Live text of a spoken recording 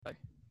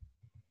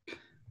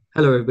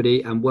Hello,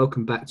 everybody, and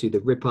welcome back to The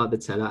Ripper, the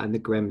Teller, and the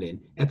Gremlin,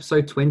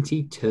 episode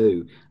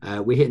 22.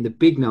 We're hitting the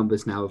big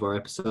numbers now of our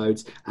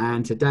episodes,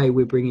 and today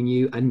we're bringing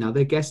you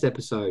another guest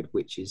episode,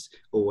 which is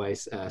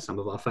always some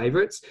of our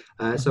favourites.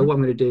 So what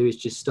I'm going to do is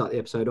just start the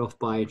episode off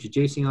by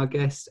introducing our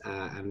guest,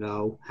 and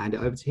I'll hand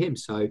it over to him.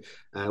 So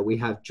we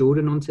have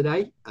Jordan on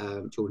today.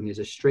 Jordan is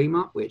a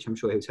streamer, which I'm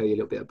sure he'll tell you a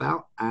little bit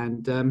about.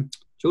 And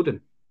Jordan,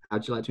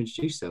 how'd you like to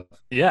introduce yourself?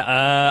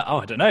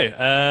 I don't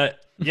know.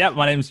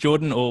 My name's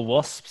Jordan, or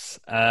Wasps.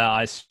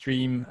 I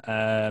stream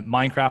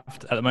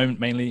Minecraft at the moment,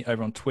 mainly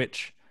over on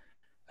Twitch.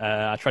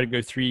 I try to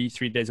go three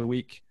days a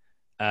week,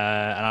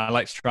 and I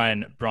like to try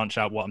and branch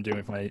out what I'm doing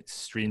with my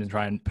streams and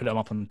try and put them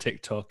up on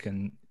TikTok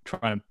and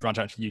try and branch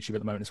out to YouTube at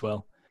the moment as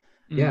well.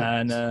 Yeah.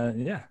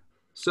 And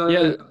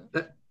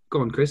Go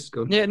on, Chris.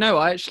 Go on. Yeah, no,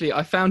 I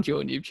found you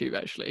on YouTube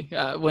actually.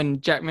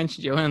 When Jack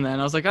mentioned you on there, and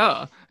I was like,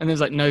 and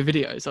there's like no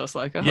videos. I was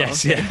like,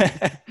 yes, okay.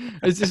 yeah.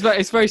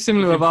 It's very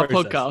similar with our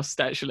process. podcast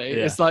actually.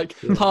 Yeah. It's like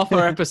half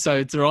our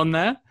episodes are on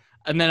there,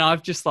 and then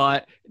I've just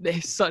like,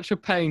 it's such a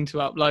pain to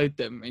upload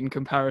them in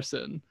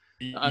comparison.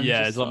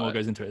 There's a lot more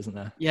goes into it, isn't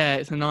there? Yeah,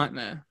 it's a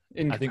nightmare.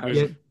 I think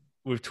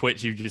with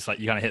Twitch, you just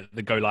you kind of hit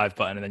the go live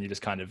button, and then you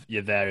just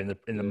you're there in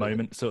the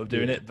moment, sort of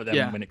doing it. But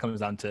then when it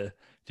comes down to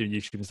doing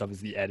YouTube and stuff,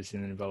 is the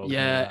editing involved.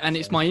 Yeah, and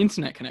it's my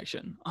internet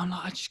connection. I'm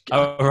like,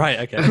 right,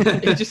 okay.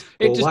 it just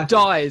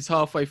dies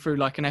halfway through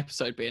like an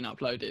episode being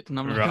uploaded, and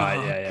I'm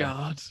like,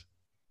 God.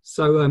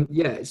 So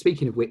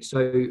speaking of which,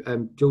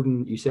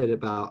 Jordan, you said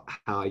about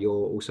how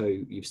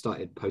you've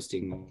started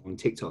posting on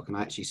TikTok, and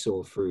I actually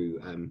saw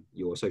through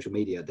your social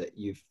media that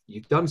you've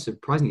done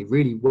surprisingly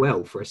really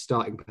well for a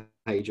starting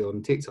page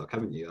on TikTok,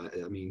 haven't you?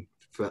 I mean,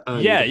 for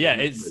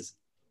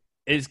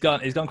it's gone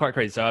quite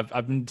crazy. So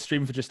I've been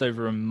streaming for just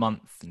over a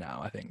month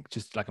now, I think,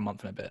 just like a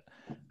month and a bit.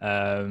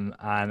 And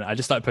I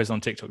just started posting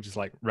on TikTok, just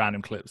like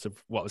random clips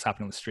of what was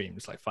happening on the stream,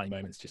 just like funny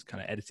moments, just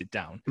kind of edited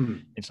down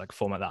into like a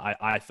format that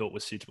I thought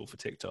was suitable for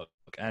TikTok.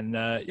 And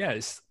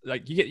it's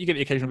like you get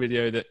the occasional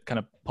video that kind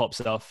of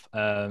pops off.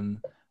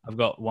 I've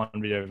got one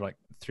video of like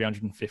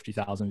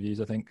 350,000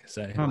 views, I think.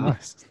 So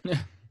nice.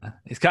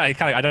 It's kind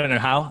of I don't know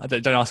how.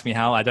 Don't ask me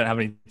how. I don't have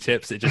any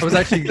tips. That was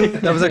actually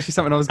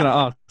something I was going to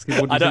ask.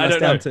 I don't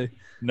know.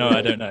 No,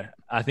 I don't know.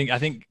 I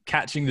think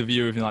catching the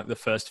viewer within like the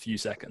first few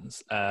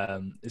seconds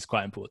is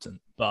quite important.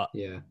 But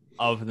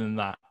other than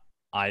that,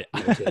 I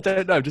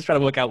don't know. I'm just trying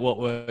to work out what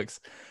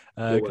works.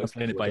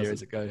 Explain it by ear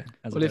as it goes.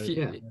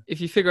 If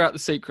you figure out the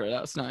secret,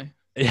 let us know.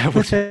 Yeah.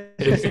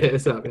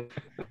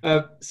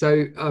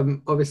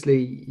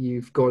 Obviously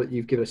you've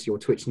given us your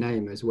Twitch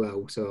name as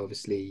well. So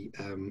obviously,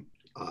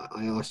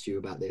 I asked you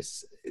about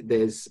this.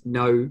 There's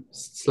no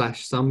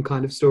 /some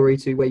kind of story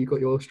to where you got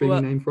your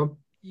streaming name from?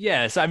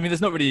 Yeah, so I mean,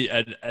 there's not really,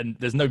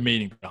 there's no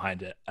meaning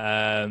behind it.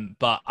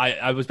 But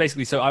I was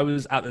basically, so I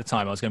was at the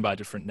time, I was going by a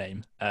different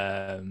name.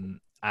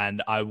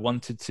 And I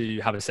wanted to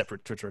have a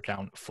separate Twitter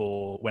account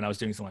for when I was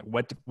doing some like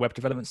web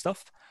development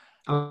stuff.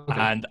 Okay.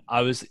 And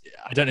I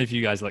don't know if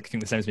you guys like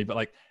think the same as me, but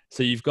like,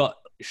 so you've got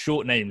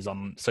short names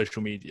on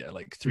social media,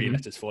 like 3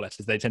 letters, 4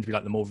 letters. They tend to be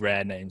like the more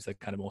rare names. They're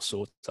kind of more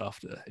sought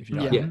after, if you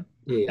know.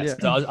 Yeah.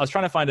 So I was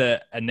trying to find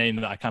a name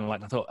that I kind of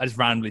liked. I just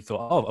randomly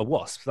thought, a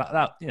wasp.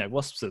 That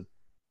wasps are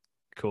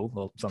cool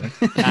or something.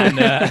 And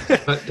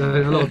but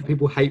a lot of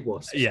people hate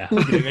wasps. Yeah,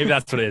 maybe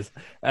that's what it is.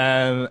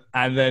 And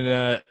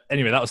then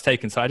anyway, that was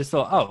taken. So I just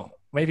thought,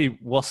 maybe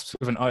wasps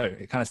with an O.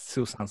 It kind of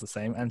still sounds the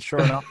same. And sure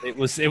enough,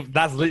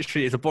 that's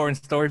literally, it's a boring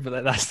story,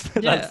 but that's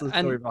the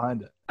story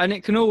behind it. And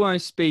it can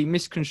almost be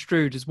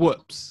misconstrued as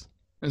whoops.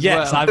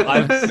 Yes,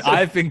 well.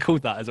 I've been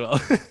called that as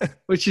well.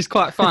 Which is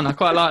quite fun. I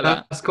quite like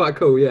that. That's quite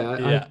cool,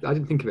 yeah. I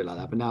didn't think of it like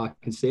that, but now I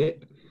can see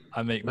it.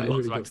 I make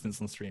lots of accidents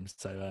on streams,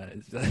 so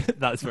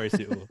that's very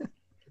suitable.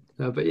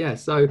 So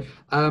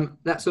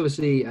that's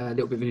obviously a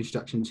little bit of an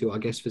introduction to our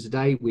guest for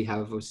today. We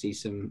have obviously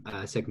some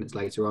segments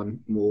later on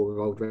more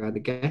revolved around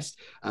the guest.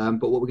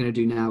 But what we're going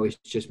to do now is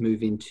just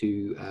move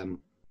into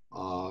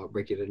our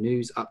regular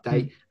news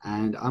update.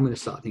 And I'm going to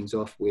start things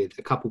off with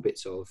a couple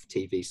bits of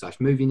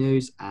TV/movie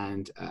news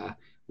and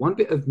one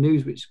bit of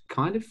news which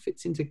kind of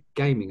fits into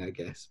gaming, I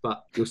guess,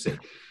 but you'll see.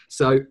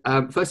 So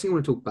first thing I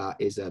want to talk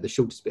about is the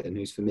shortest bit of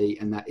news for me,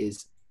 and that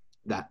is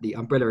that the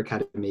Umbrella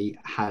Academy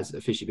has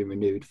officially been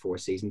renewed for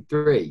season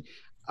 3.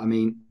 I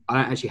mean, I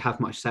don't actually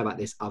have much to say about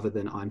this other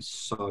than I'm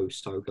so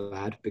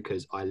glad,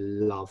 because I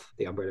love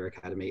the Umbrella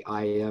Academy.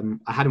 I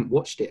hadn't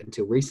watched it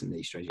until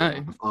recently, strangely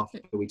enough,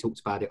 after we talked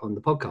about it on the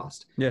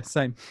podcast. Yeah,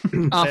 same.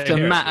 After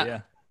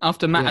Matt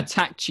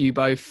attacked you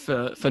both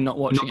for not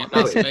watching it,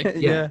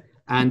 basically. Yeah.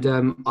 And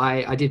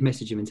I did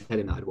message him and tell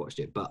him that I'd watched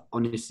it, but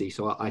honestly,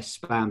 so I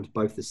spammed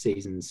both the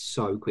seasons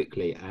so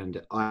quickly,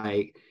 and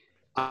I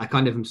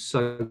kind of am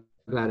so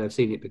glad I've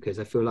seen it, because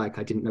I feel like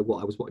I didn't know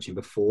what I was watching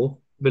before,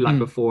 but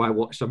before I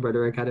watched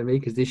Umbrella Academy,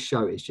 because this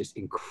show is just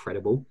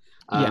incredible.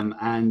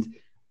 And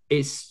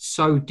it's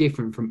so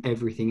different from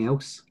everything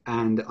else,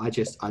 and I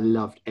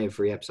loved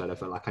every episode. I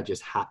felt like I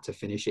just had to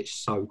finish it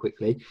so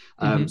quickly.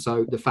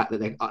 So the fact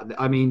that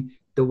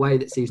the way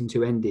that season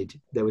 2 ended,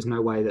 there was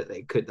no way that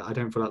they could. I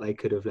don't feel like they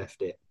could have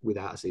left it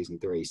without a season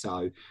 3.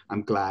 So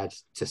I'm glad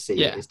to see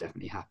Yeah. that it's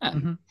definitely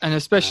happening. And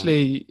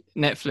especially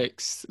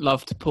Netflix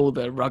love to pull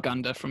the rug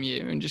under from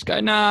you and just go,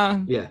 nah,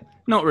 Yeah,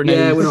 not renewed.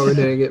 yeah, we're not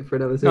renewing it for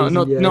another no,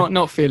 season.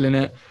 not feeling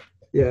it.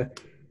 Yeah,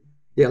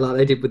 yeah, like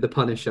they did with the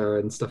Punisher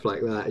and stuff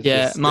like that. It's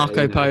Yeah, just,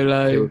 Marco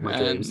Polo killed my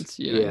and dreams.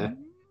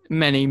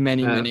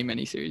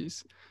 many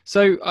series.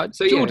 So,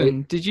 So, yeah,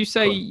 Jordan, did you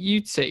say go on.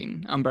 you'd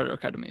seen Umbrella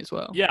Academy as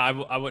well? Yeah,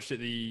 I watched it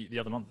the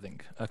other month, I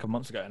think, a couple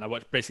months ago, and I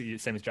watched basically the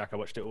same as Jack. I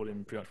watched it all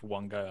in pretty much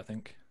one go, I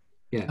think.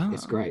 Yeah,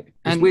 it's Ah. great. It's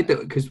And- weird that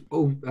because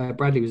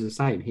Bradley was the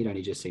same. He'd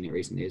only just seen it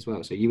recently as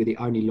well. So you were the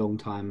only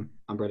long-time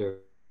Umbrella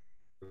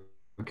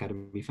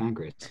Academy fan,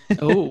 Chris.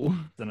 Oh,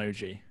 It's an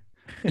OG.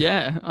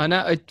 yeah, I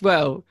know.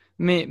 Well,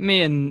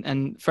 me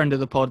and friend of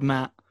the pod,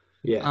 Matt.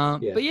 Yeah,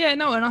 But yeah,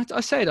 no, and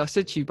I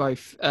said to you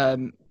both,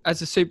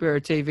 as a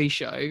superhero TV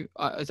show,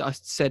 as I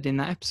said in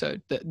that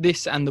episode, that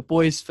this and The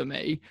Boys for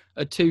me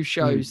are two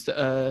shows that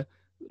are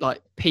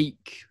like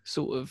peak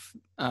sort of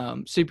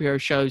superhero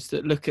shows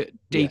that look at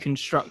Yeah.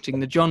 deconstructing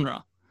the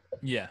genre.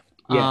 Yeah.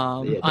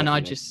 Yeah, And I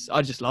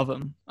definitely. just love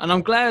them, and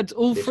I'm glad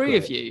all It's three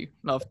of great. you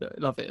love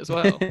it as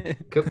well.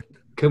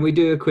 Can we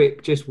do a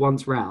quick, just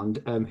once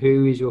round?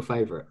 Who is your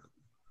favourite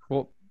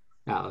What?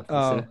 out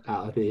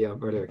of the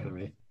Umbrella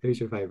Academy? Who's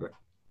your favourite?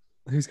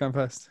 Who's going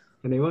first?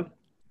 Anyone?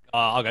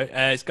 I'll go.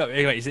 It's got.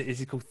 Wait,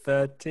 is it called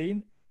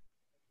 13?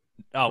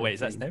 Oh wait, is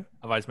that his 13. name?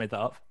 Have I just made that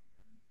up?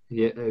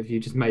 Yeah, have you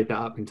just made that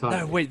up entirely?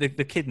 No, wait, the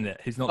kid in it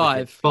who's not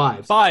Five.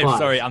 Five. Five.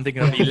 Sorry, I'm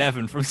thinking of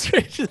 11 from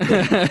Stranger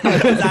Things.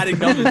 I was adding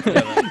numbers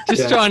together.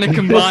 Just Yeah. trying to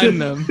combine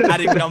them.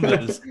 Adding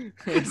numbers.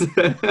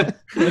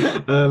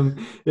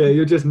 Yeah,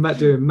 you're just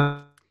doing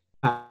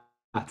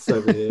maths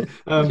over here.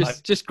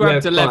 Just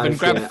grabbed 11, five,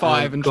 grabbed yeah,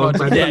 5, and go on,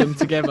 tried to Brad. put them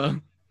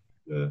together.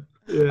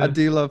 Yeah. I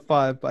do love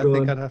 5, but Go I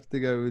think on. I'd have to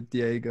go with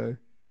Diego.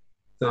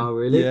 So, Oh,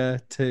 really? Yeah,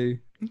 2.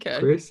 Okay.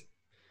 Chris?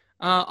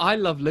 I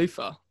love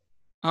Luther.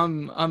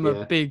 I'm Yeah.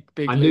 a big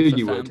I knew Luther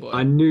you would. fanboy.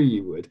 I knew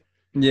you would.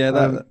 Yeah,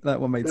 Um, that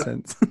one made yeah.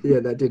 sense. Yeah,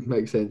 that did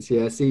make sense.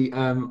 Yeah, see,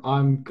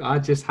 I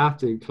just have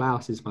to.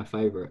 Klaus is my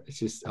favorite. It's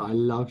just I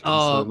love him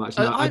Oh, so much.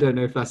 No, I don't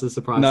know if that's a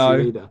surprise No.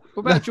 to you either.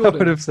 What about I would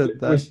Jordan? have said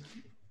that. Which-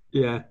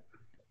 yeah,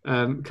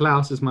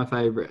 Klaus is my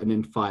favorite, and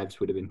then Fives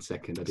would have been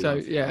second. I do So,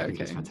 love- yeah, I think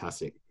he's okay.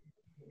 fantastic.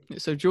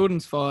 So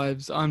Jordan's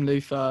 5s, I'm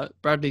Luther,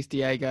 Bradley's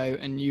Diego,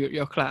 and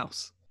you're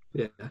Klaus.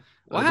 Yeah.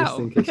 Wow,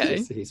 it's okay.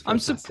 he's I'm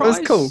fantastic. surprised.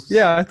 That's cool.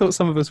 Yeah, I thought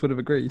some of us would have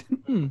agreed.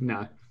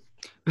 No.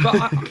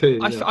 But Clearly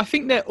not. I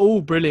think they're all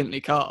brilliantly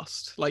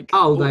cast. Like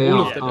Oh, they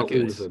all are. of them Oh, are all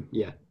good. of them.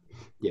 Yeah.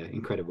 Yeah,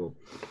 incredible.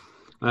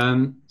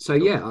 So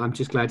yeah, I'm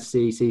just glad to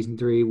see season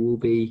 3 will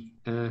be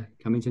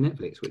coming to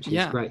Netflix, which is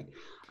Yeah. great.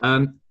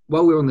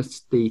 While we're on the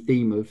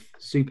theme of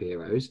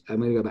superheroes, I'm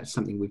going to go back to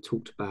something we've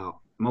talked about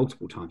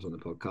multiple times on the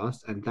podcast,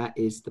 and that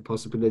is the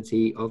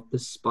possibility of the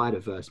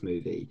Spider-Verse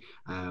movie.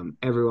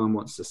 Everyone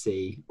wants to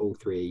see all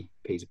 3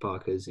 Peter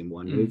Parkers in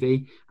one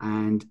movie,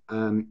 and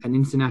an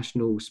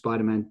international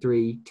Spider-Man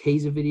 3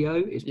 teaser video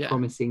is Yeah.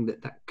 promising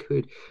that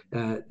could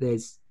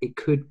it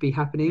could be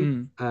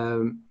happening.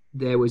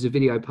 There was a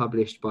video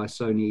published by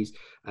Sony's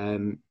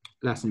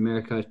Latin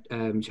America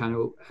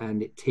channel,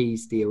 and it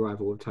teased the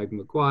arrival of Tobey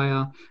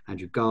Maguire,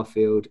 Andrew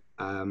Garfield,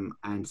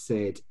 and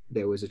said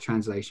there was a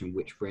translation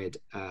which read,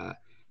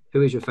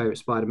 "Who is your favorite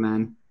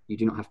Spider-Man? You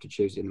do not have to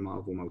choose in the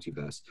Marvel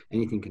multiverse.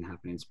 Anything can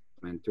happen in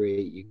Spider-Man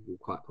 3. You will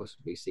quite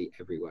possibly see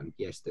everyone.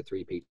 Yes, the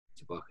 3 Peter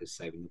Parkers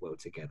saving the world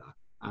together."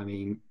 I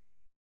mean,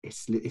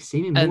 it's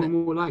seeming more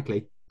and more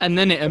likely. And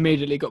then it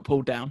immediately got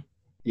pulled down.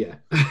 Yeah.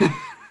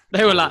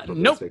 They were like,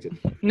 Probably nope, expected.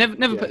 never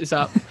Yeah. put this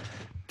up.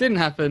 Didn't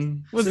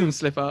happen. Wasn't a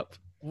slip up.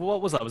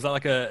 What was that? Was that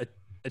like a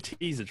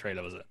teaser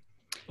trailer? Was it?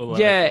 Or like,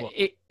 Yeah, what?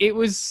 it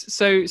was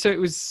so it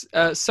was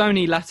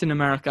Sony Latin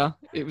America.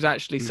 It was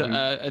actually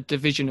a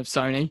division of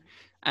Sony,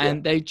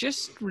 and they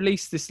just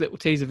released this little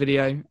teaser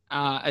video,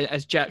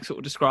 as Jack sort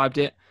of described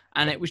it,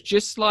 and it was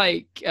just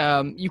like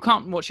you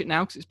can't watch it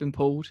now because it's been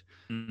pulled,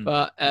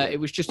 but it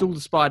was just all the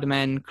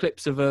Spider-Man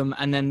clips of them,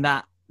 and then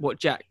what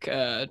Jack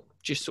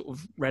just sort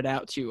of read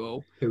out to you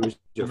all. Who was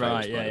your favorite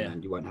Right, yeah,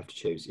 Spider-Man? You won't have to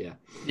choose. Yeah.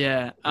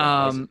 Yeah.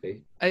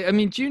 Basically. I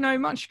mean, do you know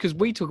much? Because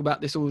we talk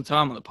about this all the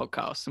time on the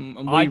podcast, and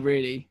we I-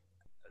 really.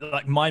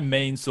 Like my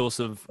main source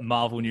of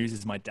Marvel news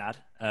is my dad.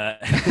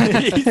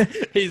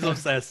 He's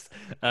obsessed.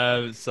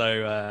 Well,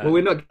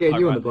 we're not getting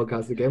you on the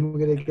podcast again.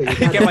 We're going to get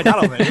you. get my dad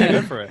on it. Yeah,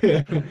 go for it.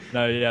 Yeah.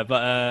 No, yeah,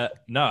 but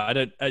no, I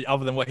don't.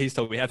 Other than what he's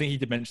told me, I think he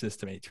did mention this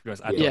to me. To be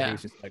honest, I thought Yeah. he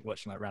was just like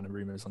watching like random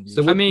rumors on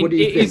YouTube. So I mean, what do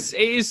you it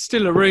think? is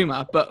still a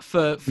rumor, but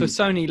for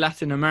Sony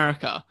Latin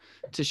America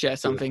to share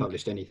something,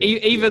 Published anything.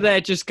 either Yeah.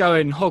 they're just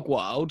going hog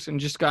wild and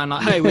just going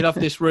like, "Hey, we love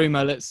this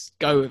rumor, let's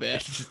go with it."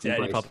 It's just, yeah,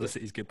 any Embrace it.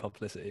 publicity is good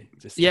publicity.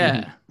 Just,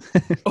 Yeah,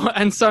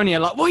 and Sony are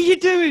like, "What are you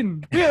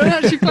doing? We are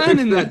actually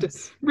planning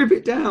this." Rip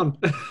it down.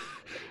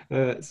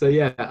 So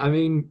yeah, I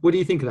mean, what do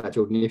you think of that,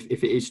 Jordan? If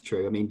it is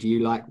true, I mean, do you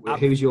like?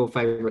 Who's your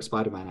favorite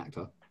Spider-Man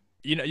actor?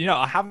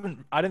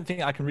 I don't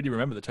think I can really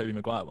remember the Tobey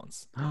Maguire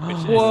ones. Which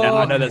is, Whoa.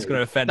 I know that's going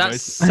to offend That's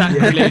most,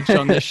 sacrilege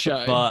on this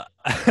show. but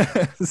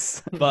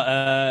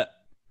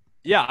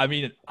yeah, I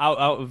mean, out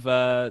of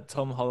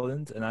Tom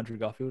Holland and Andrew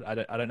Garfield, I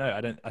don't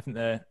know. I think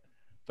they're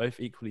both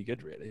equally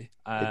good, really.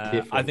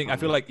 I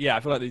feel like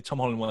the Tom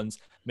Holland ones,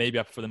 maybe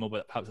I prefer them more,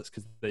 but perhaps that's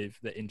because they're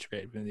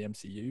integrated within the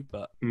MCU.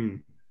 But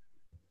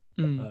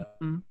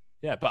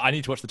yeah, but I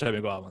need to watch the Tobey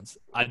Maguire ones.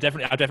 I've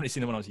definitely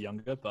seen them when I was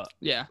younger, but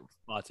yeah,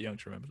 far too young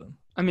to remember them.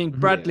 I mean,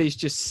 Bradley's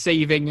just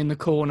seething in the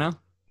corner.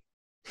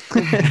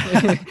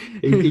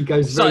 he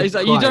goes very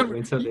So, quiet you don't-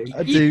 when something.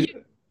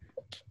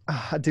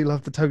 I do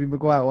love the Tobey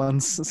Maguire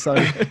ones, so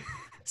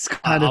it's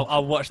kind of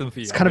I'll watch them for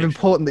you. it's kind of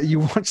important that you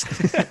watch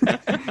them.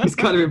 It's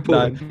kind of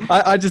important. No,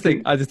 I just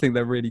think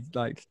they're really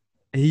like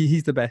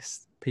he's the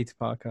best Peter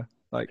Parker.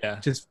 Like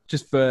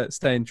just for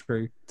staying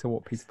true to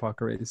what Peter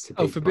Parker is.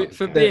 Oh,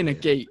 for being a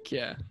geek,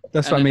 yeah.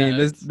 That's what I mean.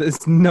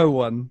 There's no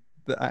one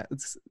that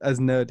acts as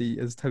nerdy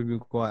as Tobey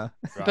Maguire.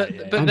 Right, But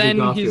Andrew then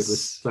Garfield his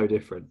was so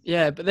different.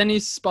 Yeah, but then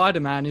his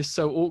Spider-Man is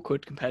so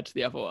awkward compared to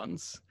the other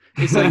ones.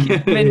 It's like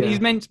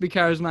he's meant to be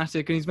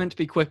charismatic and he's meant to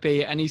be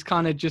quippy and he's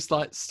kind of just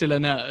like still a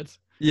nerd.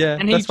 Yeah,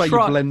 And that's why you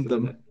blend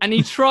them. And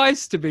he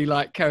tries to be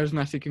like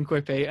charismatic and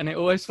quippy and it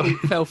always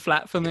fell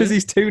flat for me. Because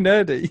he's too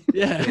nerdy.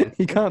 Yeah.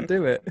 He can't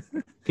do it.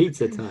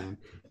 Pizza time.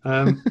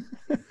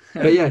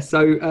 But yeah,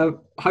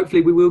 so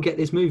hopefully we will get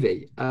this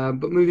movie.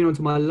 But moving on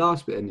to my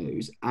last bit of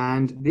news,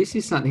 and this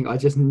is something I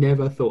just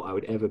never thought I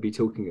would ever be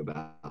talking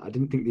about. I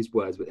didn't think these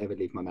words would ever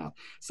leave my mouth.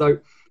 So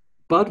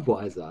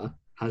Budweiser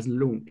has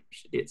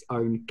launched its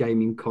own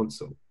gaming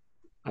console.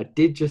 I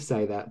did just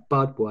say that.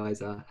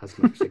 Budweiser has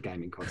launched a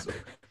gaming console.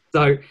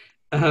 So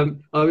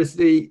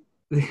obviously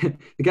the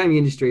gaming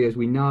industry, as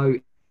we know,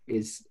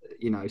 is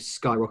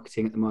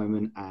skyrocketing at the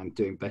moment and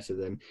doing better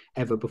than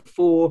ever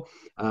before.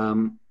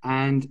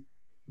 And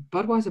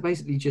Budweiser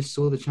basically just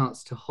saw the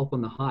chance to hop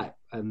on the hype,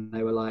 and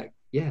they were like,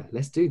 "Yeah,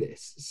 let's do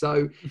this."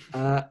 So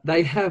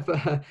they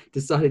have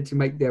decided to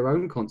make their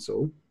own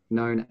console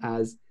known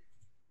as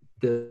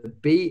the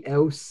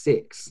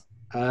BL6.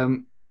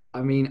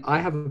 I mean, I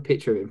have a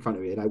picture of it in front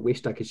of me, and I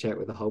wished I could share it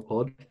with the whole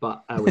pod,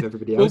 but with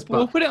everybody else.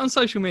 We'll put it on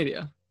social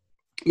media.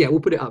 Yeah,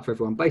 we'll put it up for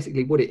everyone.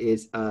 Basically, what it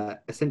is,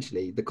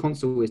 essentially, the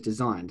console is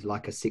designed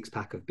like a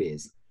 6-pack of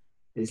beers.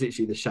 It's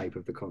literally the shape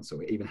of the console.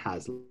 It even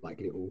has like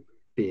little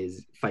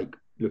beers,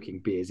 fake-looking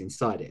beers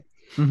inside it.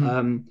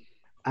 Mm-hmm.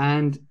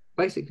 And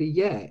basically,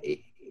 yeah,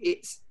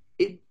 it's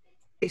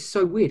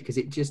so weird because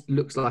it just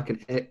looks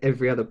like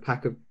every other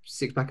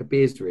 6-pack of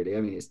beers, really.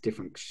 I mean, it's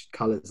different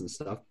colours and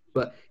stuff,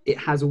 but it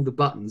has all the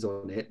buttons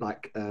on it,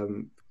 like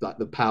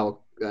the power.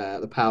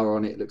 The power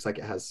on it looks like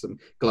it has some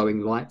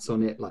glowing lights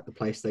on it, like the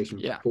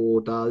PlayStation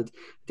 4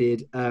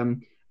 did.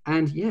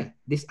 And yeah,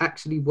 this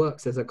actually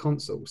works as a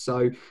console.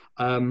 So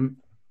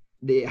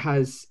it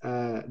has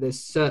there's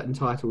certain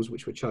titles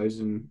which were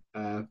chosen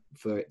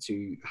for it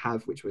to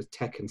have, which was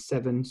Tekken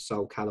 7,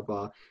 Soul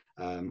Calibur,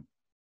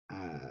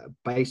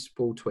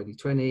 Baseball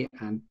 2020,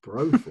 and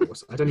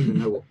Broforce. I don't even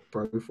know what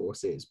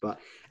Broforce is, but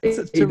it's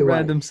such a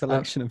random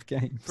selection of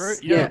games.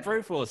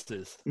 Broforce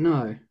is.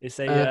 No, it's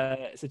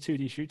a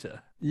 2D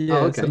shooter. Yeah.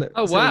 Oh, okay.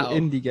 It's wow.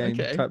 an indie game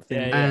type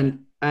thing. Yeah.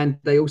 And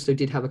they also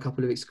did have a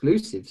couple of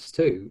exclusives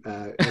too.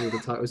 All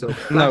the titles of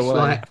No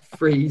Flashlight,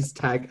 Freeze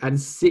Tag, and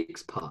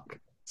Six Puck.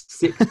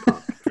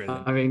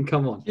 I mean,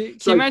 come on. Can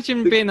you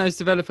imagine being those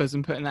developers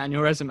and putting that in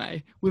your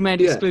resume? We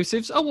made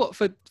exclusives. Oh, what,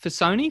 for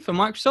Sony? For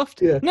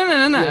Microsoft? Yeah. No.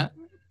 Yeah.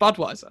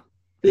 Budweiser.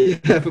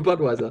 Yeah, for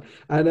Budweiser.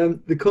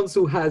 And the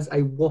console has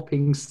a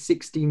whopping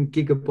 16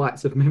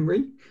 gigabytes of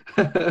memory.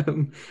 It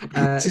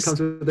comes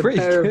with a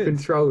pair of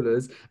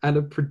controllers and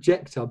a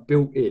projector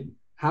built in.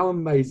 How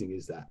amazing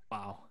is that?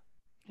 Wow.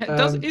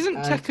 Isn't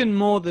Tekken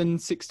more than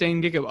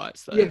 16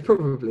 gigabytes, though? Yeah,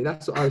 probably.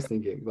 That's what I was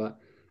thinking.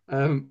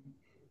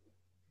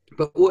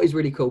 But what is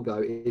really cool,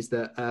 though, is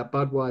that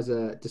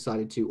Budweiser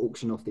decided to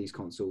auction off these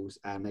consoles,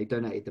 and they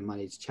donated the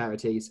money to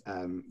charities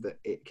that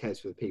it cares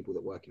for the people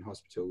that work in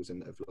hospitals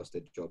and that have lost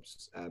their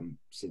jobs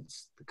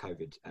since the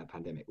COVID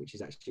pandemic, which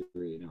is actually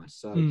really nice.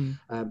 So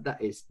that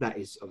is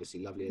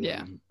obviously lovely.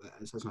 Yeah,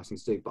 such nice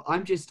things to do. But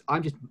I'm just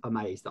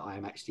amazed that I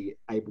am actually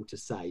able to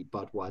say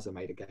Budweiser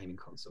made a gaming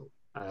console.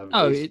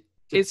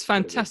 It's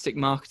fantastic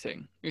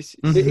marketing. It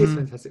is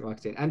fantastic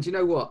marketing. And do you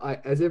know what?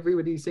 Has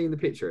everybody seen the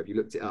picture? Have you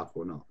looked it up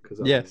or not?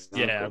 Yes.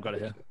 I've got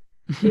it here.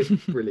 It's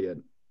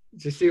brilliant.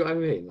 Do you see what I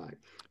mean?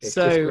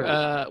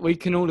 So we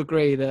can all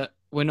agree that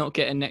we're not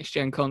getting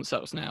next-gen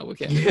consoles now. We're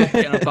getting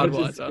a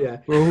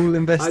Budweiser. We're all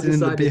invested in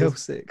the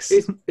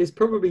BL6. It's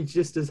probably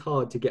just as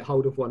hard to get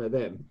hold of one of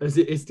them as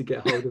it is to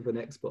get hold of an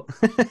Xbox.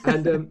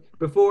 And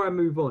before I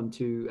move on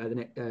to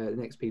the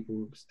next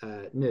people's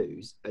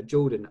news,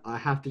 Jordan, I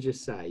have to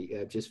just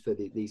say, just for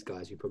these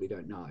guys who probably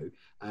don't know,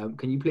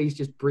 can you please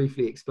just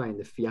briefly explain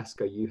the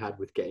fiasco you had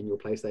with getting your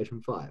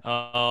PlayStation 5?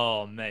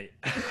 Oh, mate.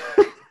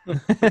 This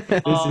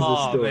is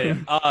a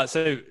story.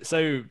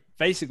 So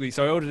basically,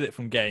 I ordered it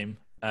from Game.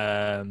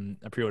 I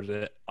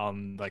pre-ordered it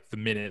on like the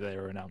minute they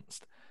were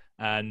announced,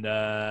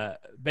 and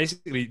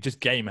basically just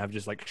Game have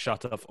just like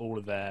shut off all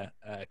of their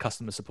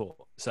customer support.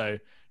 So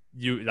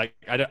you like,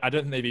 I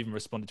don't think they've even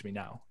responded to me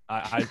now.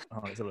 Let's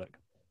have a look.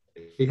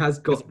 He has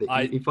got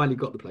he finally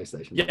got the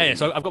PlayStation. Yeah.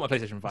 So I've got my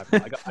PlayStation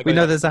 5. We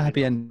know there's a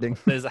happy ending.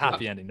 There's a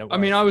happy ending. I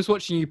mean, I was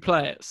watching you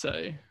play it,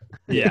 so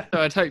yeah.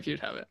 So I'd hope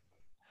you'd have it.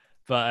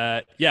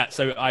 But yeah,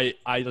 so I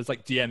was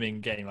like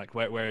DMing Game, like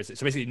where is it?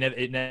 So basically,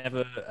 they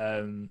never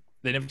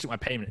took my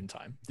payment in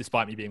time,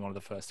 despite me being one of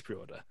the first to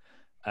pre-order.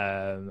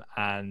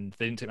 And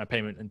they didn't take my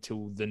payment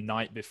until the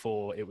night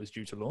before it was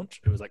due to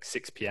launch. It was like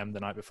 6 p.m. the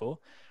night before.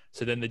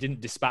 So then they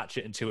didn't dispatch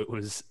it until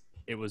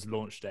it was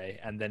launch day,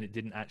 and then it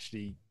didn't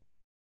actually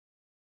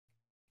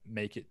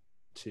make it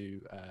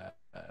to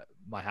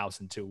my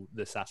house until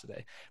the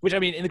Saturday. Which, I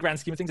mean, in the grand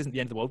scheme of things, isn't the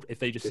end of the world. If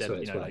they just said,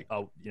 we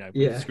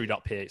screwed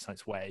up here, it's on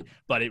its way.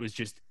 But it was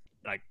just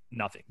like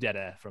nothing, dead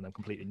air from them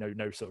completely.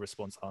 No sort of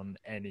response on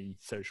any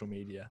social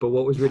media. But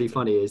what was really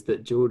funny is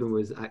that Jordan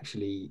was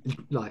actually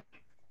like,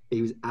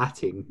 he was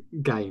atting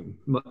Game,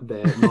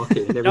 their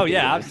marketing and everything. Oh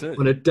yeah, absolutely.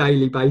 On a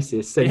daily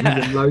basis, sending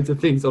them loads of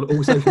things on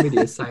all social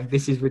media saying,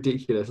 this is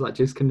ridiculous, like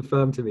just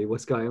confirm to me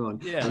what's going on.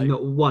 Yeah, and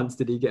not once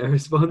did he get a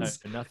response.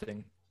 No,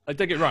 nothing. Like,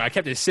 don't get me wrong, I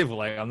kept it civil.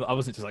 Like, I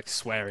wasn't just like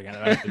swearing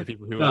at the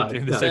people who were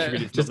doing the social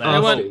media just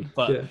stuff.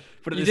 But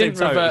at the same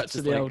time, revert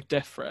to the old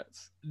death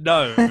threats.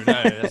 No,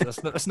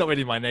 that's not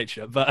really my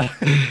nature. But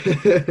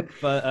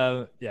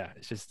yeah,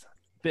 it's just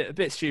a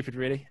bit stupid,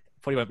 really.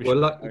 Probably won't be.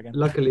 Well,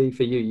 luckily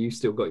for you, you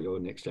still got your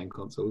next gen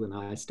console, and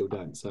I still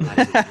don't. So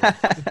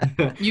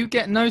you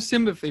get no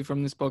sympathy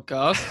from this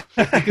podcast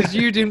because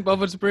you didn't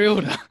bother to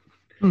pre-order.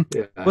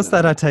 Yeah, what's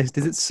that I taste?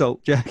 Is it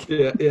salt, Jack?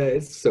 Yeah,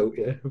 it's salt.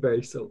 Yeah,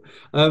 very salt.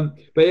 But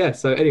yeah.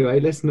 So anyway,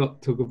 let's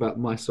not talk about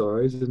my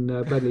sorrows. And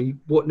Bradley,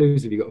 what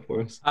news have you got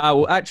for us?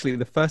 Well, actually,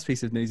 the first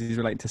piece of news is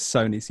related to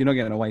Sony, so you're not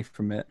getting away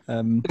from it.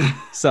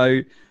 So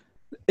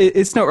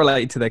it's not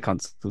related to their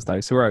consoles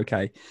though, so we're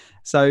okay.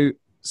 So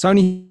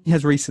Sony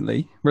has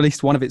recently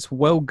released one of its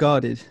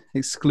well-guarded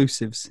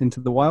exclusives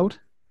into the wild,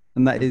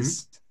 and that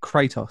is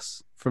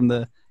Kratos from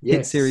the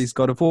hit series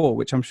God of War,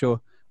 which I'm sure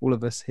all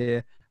of us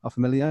here are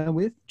familiar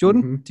with.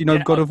 Jordan, do you know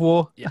God of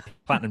War? Yeah,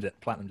 platinumed it.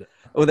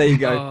 Oh, there you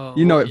go.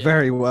 You know it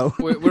very well.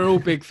 We're all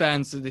big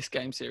fans of this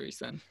game series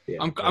then. Yeah.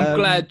 I'm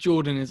glad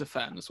Jordan is a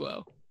fan as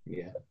well.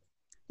 Yeah.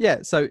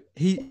 Yeah, so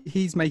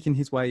he's making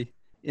his way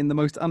in the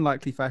most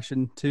unlikely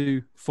fashion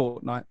to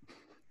Fortnite.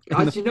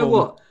 You know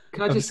what?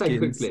 Can I just say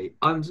quickly?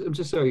 I'm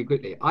just sorry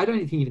quickly. I don't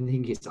even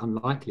think it's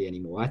unlikely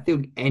anymore. I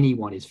think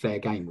anyone is fair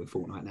game with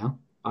Fortnite now.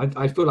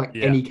 I feel like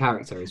any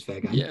character is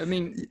fair game. Yeah, I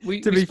mean,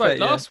 we spoke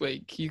last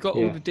week. You got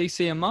all the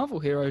DC and Marvel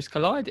heroes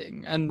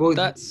colliding, and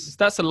that's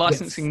a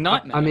licensing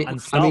nightmare. I mean,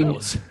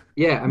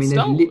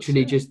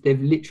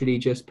 they've literally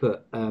just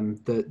put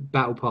the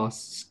Battle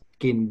Pass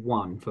skin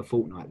 1 for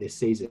Fortnite this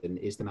season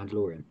is the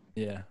Mandalorian.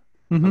 Yeah.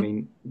 Mm-hmm. I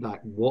mean,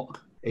 like what?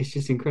 It's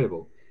just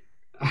incredible.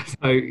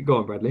 So go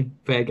on, Bradley.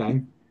 Fair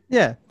game.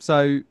 Yeah,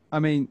 so I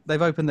mean,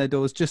 they've opened their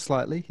doors just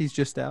slightly. He's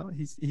just out.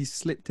 He's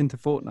slipped into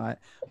Fortnite,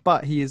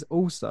 but he is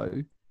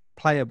also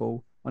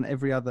playable on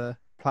every other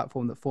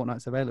platform that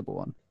Fortnite's available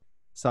on.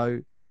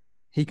 So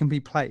he can be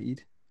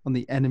played on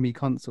the enemy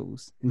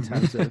consoles in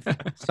terms of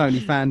Sony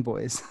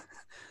fanboys.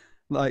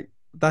 Like,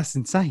 that's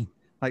insane.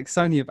 Like,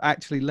 Sony have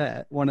actually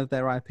let one of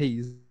their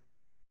IPs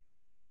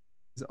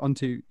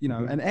onto,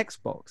 an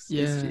Xbox.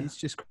 Yeah. It's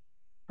just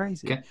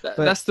crazy.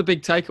 That's the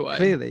big takeaway.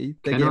 Clearly,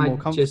 they're getting more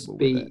comfortable. Just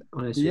be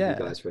honest with you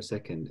guys for a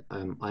second.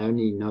 I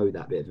only know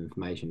that bit of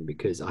information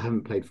because I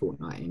haven't played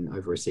Fortnite in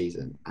over a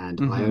season, and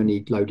I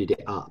only loaded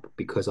it up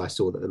because I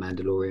saw that the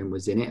Mandalorian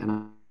was in it, and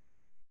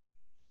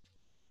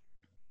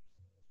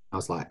I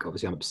was like,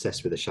 obviously, I'm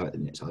obsessed with the show at the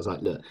minute, so I was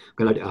like, look, I'm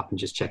gonna load it up and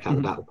just check out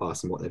the Battle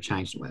Pass and what they've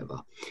changed and whatever.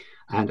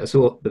 And I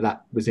saw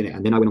that was in it,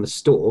 and then I went on the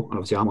store, and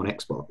obviously I'm on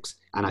Xbox,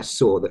 and I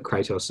saw that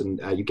Kratos and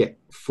you get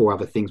 4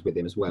 other things with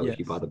him as well if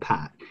you buy the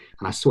pack.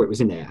 And I saw it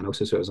was in there, and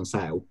also saw it was on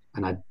sale,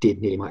 and I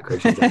did nearly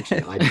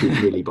microtransaction. I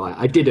did nearly buy it.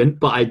 I didn't,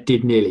 but I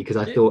did nearly because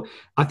I thought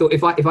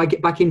if I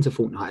get back into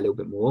Fortnite a little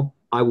bit more,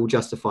 I will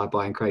justify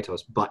buying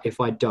Kratos. But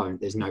if I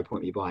don't, there's no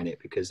point in me buying it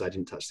because I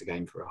didn't touch the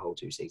game for a whole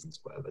 2 seasons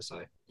or whatever.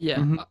 So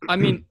yeah, I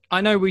mean, I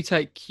know we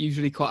take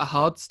usually quite a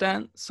hard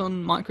stance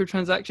on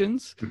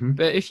microtransactions,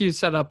 but if you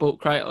said I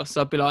bought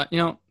Kratos, I'd be like,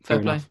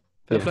 fair play.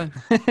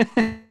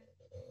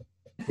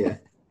 Yeah.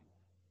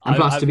 And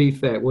plus, to be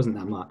fair, it wasn't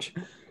that much.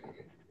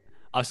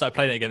 I started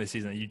playing it again this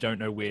season. And you don't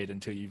know weird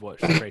until you've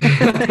watched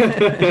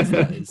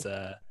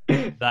Kratos.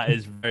 That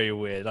is very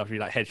weird. After he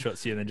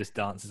headshots you and then just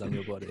dances on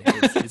your body.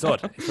 It's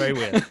odd. It's very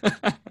weird.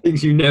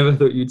 Things you never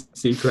thought you'd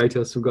see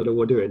Kratos from God of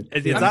War doing.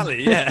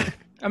 Exactly. Yeah.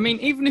 I mean,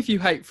 even if you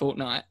hate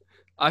Fortnite,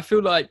 I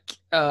feel like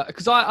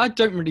because I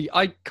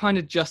kind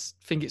of just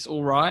think it's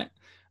all right.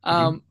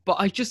 But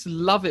I just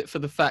love it for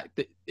the fact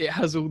that it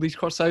has all these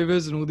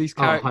crossovers and all these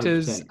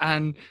characters,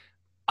 and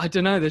I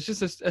don't know, there's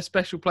just a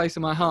special place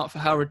in my heart for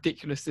how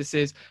ridiculous this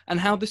is and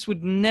how this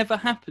would never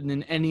happen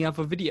in any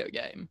other video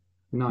game.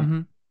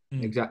 No,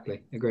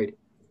 exactly. Agreed.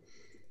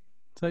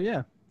 So,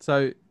 yeah.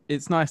 So,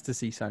 it's nice to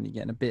see Sony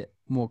getting a bit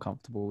more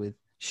comfortable with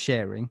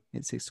sharing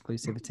its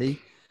exclusivity.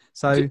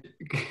 So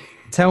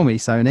tell me,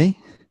 Sony,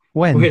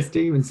 when Where's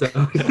Demon Souls?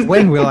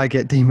 when will I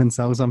get Demon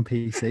Souls on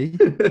PC?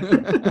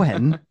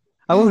 When?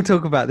 I will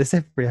talk about this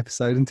every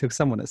episode until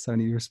someone at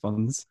Sony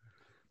responds.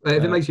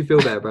 If it makes you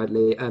feel better,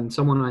 Bradley,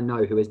 someone I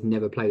know who has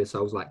never played a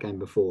Souls-like game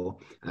before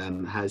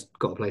has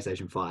got a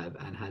PlayStation 5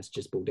 and has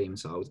just bought Demon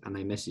Souls, and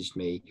they messaged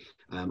me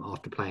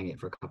after playing it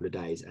for a couple of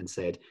days and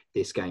said,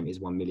 this game is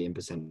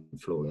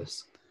 1,000,000%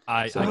 flawless.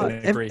 I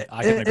can agree.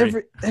 I can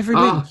agree. Every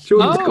week,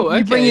 Jordan's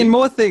you bring in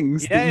more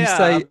things Yeah, that you yeah.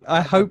 say,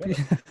 I hope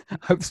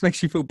this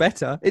makes you feel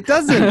better. It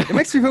doesn't. It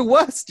makes me feel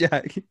worse,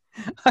 Jack.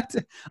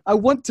 I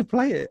want to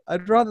play it.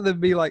 I'd rather than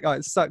be like, oh,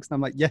 it sucks. And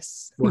I'm like,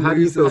 yes. Well, how do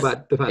you feel losers.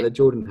 about the fact that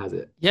Jordan has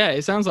it? Yeah,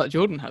 it sounds like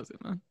Jordan has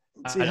it, man.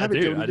 See, I have it,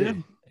 do. Jordan, I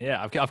do.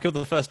 Yeah, I've killed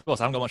the first boss.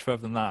 I haven't got much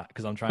further than that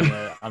because I'm trying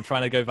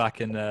to go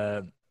back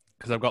and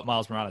because I've got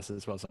Miles Morales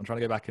as well, so I'm trying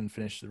to go back and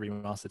finish the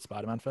remastered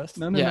Spider-Man first.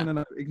 No.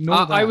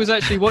 Ignore that. I was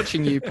actually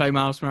watching you play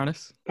Miles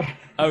Morales Oh,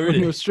 on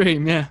really? your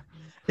stream, yeah.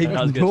 That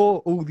was good. Ignore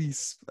all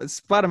these.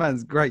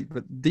 Spider-Man's great,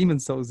 but Demon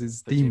Souls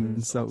is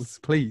Demon Souls.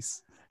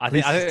 Please. I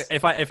think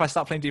if I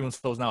start playing Demon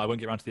Souls now, I won't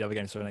get around to the other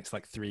games for the next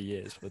like 3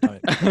 years for the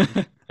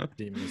time.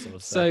 Demon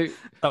Souls. So,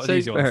 that was so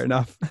easy one. Fair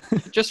enough.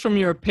 just from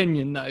your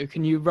opinion, though,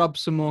 can you rub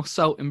some more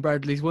salt in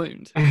Bradley's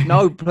wound?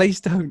 No, please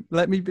don't.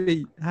 Let me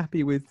be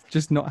happy with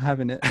just not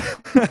having it.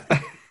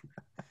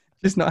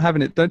 Just not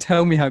having it. Don't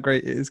tell me how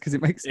great it is because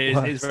it makes it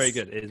worse. It is very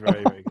good. It is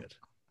very, very good.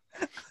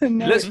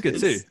 No, It looks good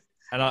it's- too.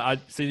 And I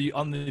so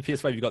on the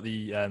PS5 you've got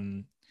the I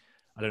don't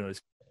know,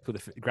 it's called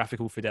the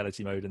graphical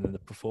fidelity mode and then the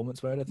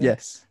performance mode, I think.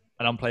 Yes.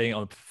 And I'm playing it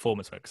on the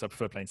performance mode because I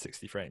prefer playing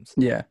 60 frames.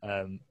 Yeah.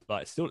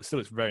 But it still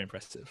looks very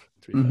impressive.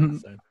 To be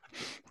Mhm. fair,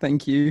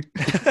 Thank you.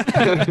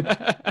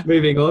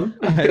 Moving on.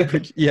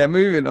 Yeah,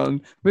 moving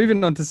on.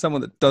 Moving on to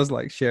someone that does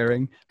like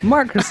sharing.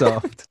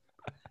 Microsoft.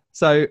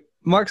 So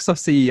Microsoft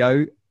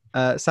CEO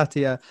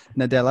Satya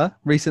Nadella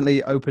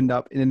recently opened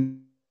up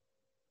in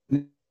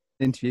an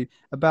interview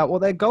about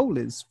what their goal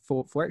is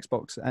for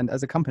Xbox and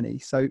as a company.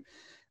 So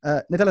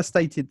Nadella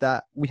stated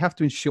that we have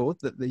to ensure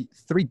that the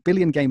 3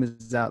 billion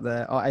gamers out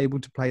there are able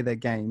to play their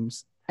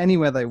games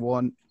anywhere they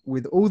want,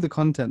 with all the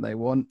content they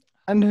want,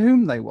 and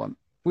whom they want,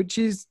 which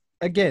is,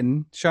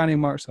 again, shining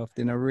Microsoft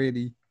in a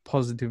really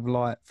positive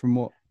light from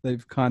what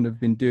they've kind of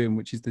been doing,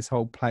 which is this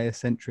whole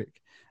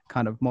player-centric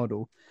kind of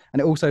model.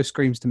 And it also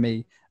screams to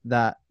me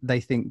that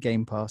they think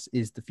Game Pass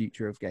is the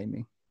future of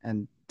gaming.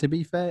 And to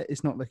be fair,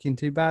 it's not looking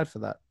too bad for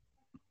that.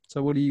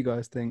 So what do you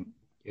guys think?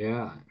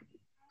 Yeah.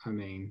 I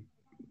mean,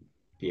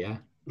 yeah.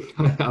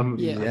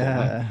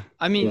 Yeah.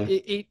 I mean,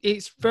 Yeah.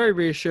 it's very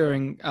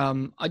reassuring.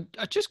 I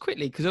just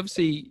quickly, because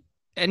obviously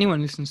anyone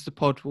who listens to the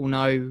pod will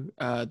know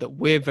that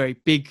we're very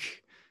big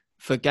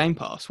for Game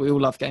Pass. We all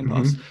love Game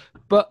Pass.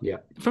 But Yeah.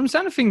 from the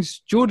sound of things,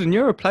 Jordan,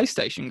 you're a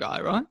PlayStation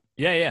guy, right?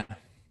 yeah.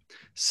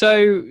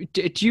 So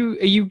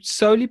are you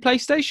solely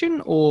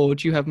PlayStation, or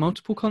do you have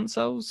multiple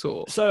consoles?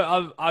 Or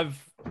So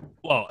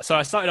so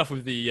I started off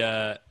with the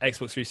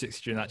Xbox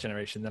 360 during that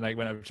generation. Then I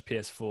went over to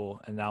PS4,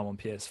 and now I'm on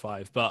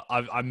PS5. But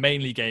I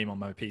mainly game on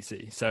my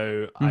PC,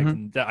 so I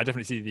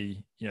definitely see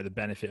the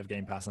benefit of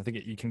Game Pass. I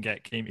think you can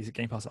get is it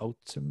Game Pass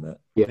Ultimate?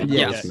 Yeah.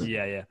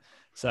 Yeah.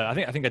 So I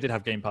think I did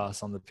have Game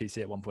Pass on the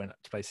PC at one point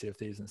to play Sea of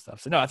Thieves and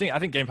stuff. So no, I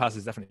think Game Pass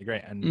is definitely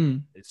great,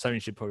 and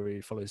Sony should probably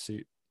follow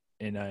suit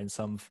in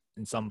some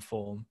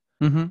form.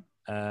 But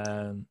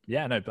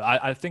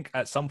I think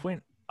at some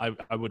point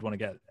I would want to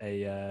get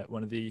a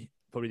one of the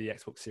probably the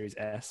Xbox Series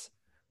S.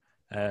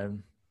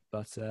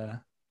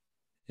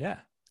 Yeah.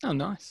 oh,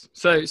 nice.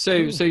 So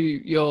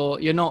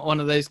you're not one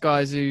of those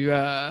guys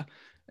who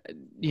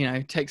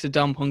takes a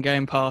dump on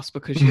Game Pass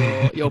because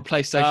you're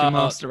PlayStation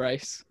Master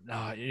Race. No,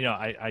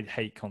 I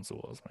hate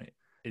console wars, mate.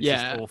 It's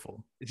Yeah. just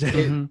awful.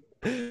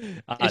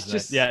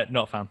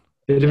 Not a fan.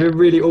 It'd have been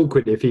really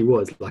awkward if he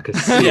was like a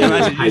serious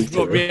imagine you just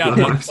hater brought me of out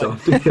like-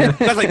 Microsoft.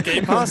 That's like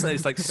Game Pass, and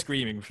it's like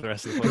screaming for the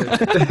rest of the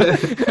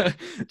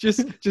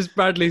podcast. just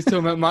Bradley's talking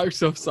about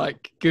Microsoft's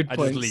like good I just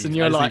points, leave. and I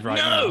you're just like, leave right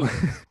no,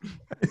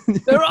 now.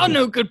 there are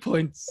no good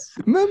points.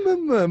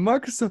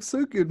 Microsoft's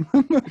so good.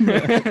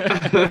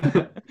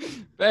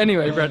 But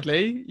anyway,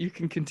 Bradley, you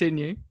can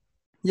continue.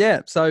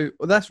 Yeah, so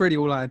that's really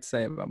all I had to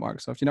say about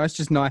Microsoft. It's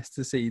just nice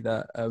to see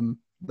that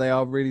they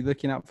are really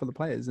looking out for the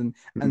players and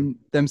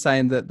them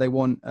saying that they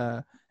want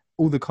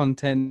all the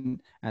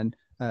content and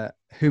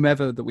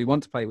whomever that we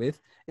want to play with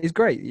is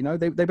great.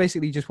 They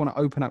basically just want to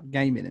open up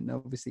gaming, and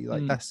obviously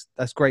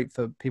that's great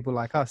for people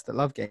like us that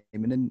love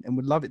gaming and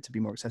would love it to be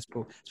more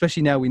accessible,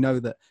 especially now we know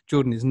that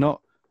Jordan is not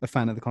a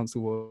fan of the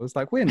console wars.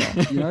 Like we're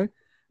not,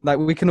 like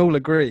we can all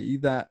agree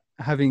that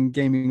having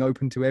gaming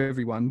open to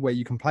everyone where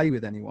you can play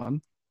with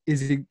anyone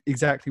is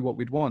exactly what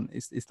we'd want.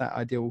 It's that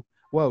ideal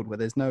world where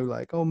there's no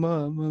like, oh,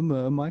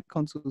 my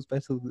console's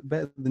better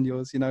than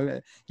yours.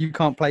 You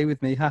can't play with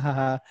me. Ha ha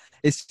ha.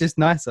 It's just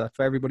nicer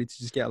for everybody to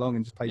just get along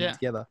and just play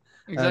together.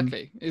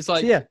 Exactly. It's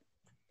like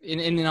in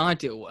an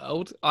ideal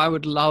world, I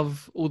would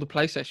love all the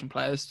PlayStation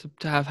players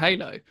to have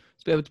Halo,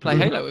 to be able to play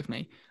Halo with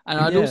me, and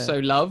I'd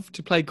also love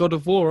to play God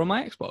of War on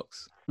my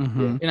Xbox.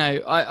 Mhm. You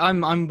know,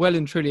 I'm well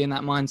and truly in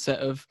that mindset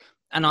of,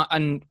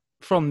 and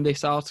from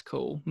this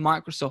article,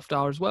 Microsoft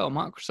are as well.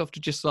 Microsoft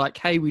are just like,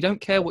 hey, we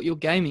don't care what you're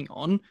gaming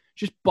on,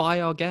 just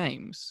buy our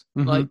games.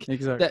 Mhm, Like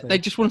exactly. they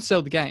just want to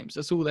sell the games.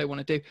 That's all they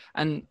want to do.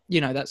 And you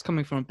know, that's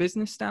coming from a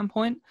business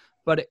standpoint,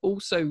 but it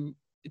also,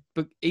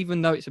 but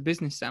even though it's a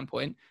business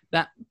standpoint,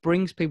 that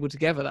brings people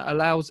together. That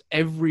allows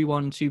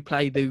everyone to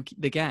play the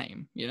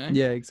game. You know.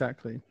 Yeah,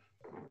 exactly.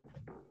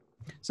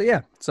 So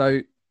yeah,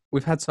 so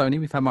we've had Sony,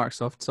 we've had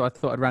Microsoft. So I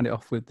thought I'd round it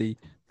off with the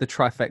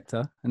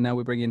trifecta, and now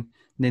we're bringing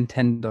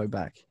Nintendo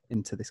back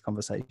into this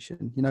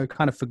conversation. You know,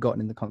 kind of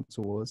forgotten in the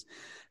console wars.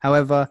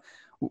 However,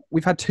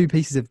 we've had two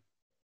pieces of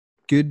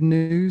good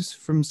news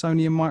from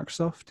Sony and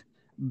Microsoft,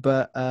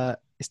 but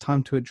it's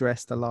time to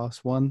address the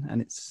last one,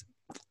 and it's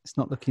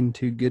not looking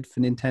too good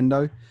for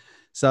Nintendo.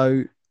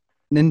 So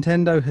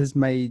Nintendo has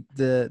made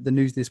the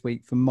news this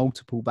week for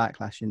multiple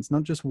backlashings,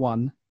 not just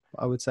one,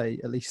 but I would say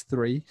at least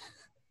three,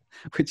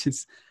 which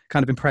is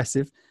kind of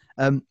impressive.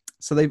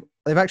 So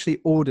they've actually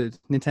ordered,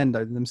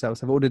 Nintendo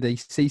themselves have ordered a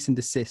cease and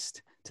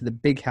desist to the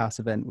Big House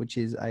event, which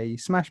is a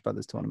Smash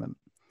Brothers tournament.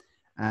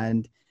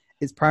 And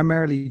it's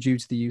primarily due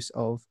to the use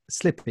of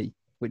Slippy,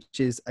 which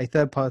is a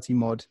third-party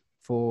mod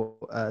for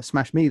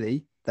Smash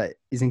Melee that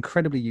is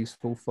incredibly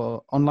useful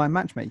for online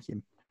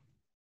matchmaking.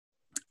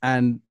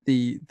 And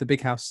the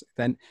Big House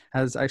event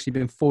has actually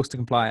been forced to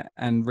comply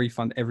and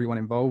refund everyone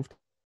involved.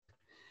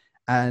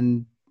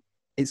 And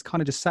it's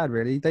kind of just sad,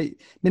 really.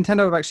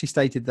 Nintendo have actually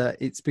stated that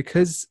it's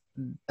because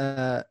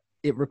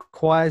it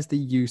requires the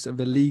use of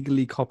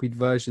illegally copied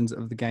versions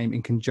of the game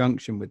in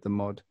conjunction with the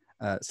mod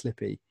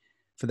Slippy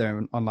for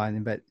their online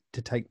event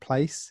to take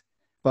place.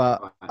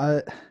 But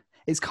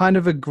it's kind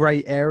of a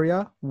grey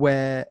area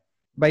where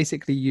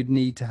basically you'd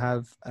need to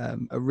have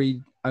a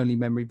read-only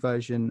memory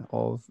version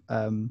of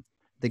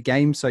the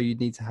game. So you'd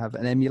need to have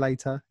an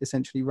emulator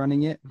essentially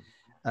running it.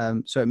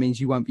 So it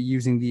means you won't be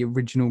using the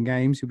original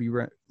games. You'll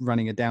be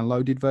running a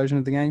downloaded version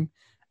of the game.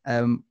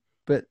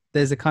 But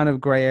there's a kind of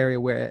grey area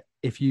where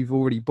if you've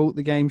already bought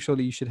the game,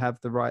 surely you should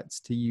have the rights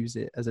to use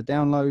it as a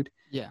download.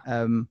 Yeah.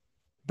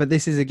 But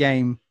this is a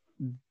game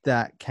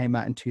that came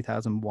out in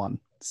 2001.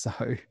 So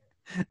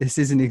this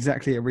isn't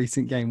exactly a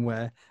recent game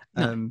where,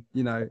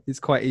 you know, it's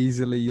quite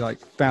easily like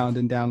found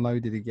and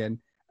downloaded again.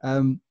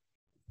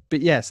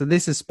 But yeah, so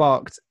this has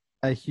sparked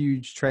a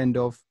huge trend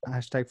of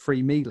hashtag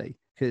free melee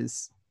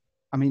because,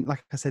 I mean,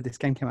 like I said, this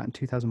game came out in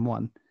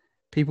 2001.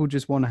 People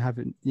just want to have,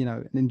 you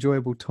know, an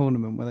enjoyable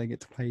tournament where they get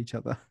to play each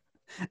other.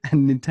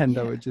 And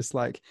Nintendo are just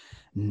like,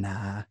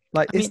 nah.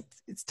 Like,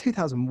 it's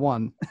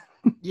 2001.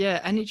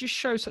 Yeah, and it just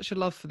shows such a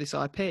love for this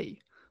IP.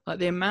 Like,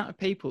 the amount of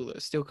people that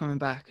are still coming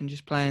back and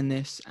just playing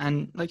this.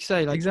 And, like you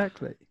say, like,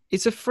 exactly,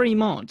 it's a free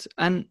mod.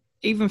 And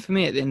even for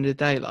me, at the end of the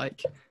day,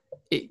 like,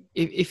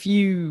 if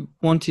you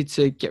wanted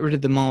to get rid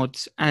of the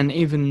mods and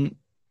even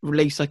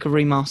release, like, a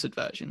remastered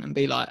version and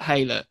be like,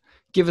 hey, look,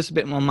 give us a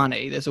bit more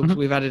money. There's also,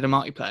 we've added a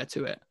multiplayer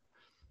to it.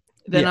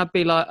 Then I'd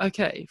be like,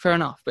 okay, fair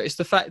enough. But it's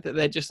the fact that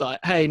they're just like,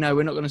 hey, no,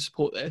 we're not going to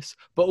support this.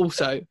 But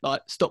also,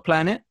 like, stop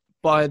playing it.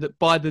 Buy the.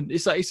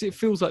 It's like it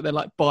feels like they're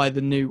like buy the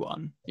new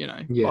one, you know,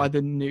 buy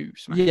the new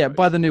Smash. Yeah,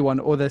 buy the new one,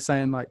 or they're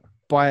saying like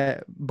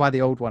buy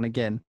the old one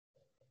again.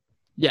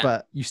 Yeah,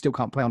 but you still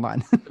can't play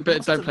online.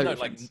 But don't play.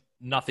 Like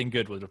nothing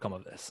good would have come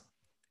of this.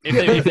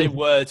 If they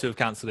were to have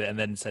cancelled it and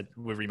then said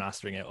we're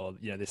remastering it, or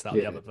you know this, that,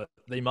 or the other, but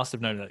they must have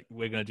known that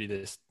we're going to do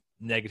this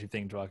negative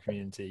thing to our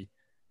community.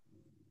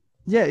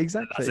 Yeah,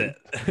 exactly. That's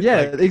it.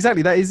 Yeah,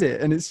 exactly. That is it.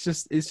 And it's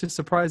just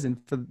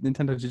surprising for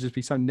Nintendo to just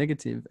be so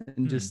negative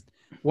and just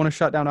want to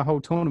shut down a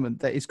whole tournament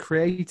that is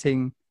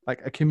creating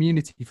like a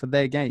community for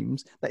their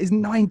games that is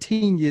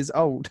 19 years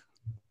old.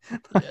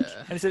 And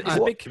it's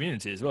a big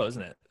community as well,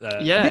 isn't it?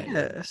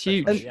 It's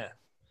huge.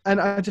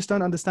 And I just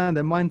don't understand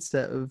their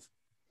mindset of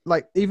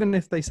like, even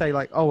if they say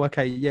like, oh,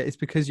 okay, yeah, it's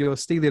because you're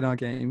stealing our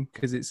game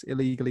because it's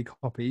illegally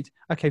copied.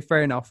 Okay,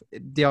 fair enough.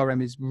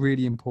 DRM is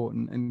really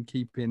important and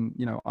keeping,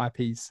 you know,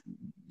 IPs,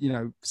 you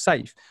know,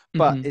 safe.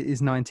 But it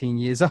is 19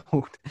 years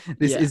old.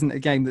 This isn't a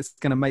game that's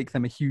going to make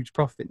them a huge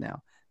profit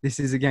now. This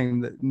is a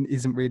game that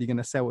isn't really going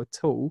to sell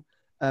at all.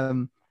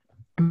 And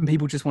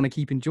people just want to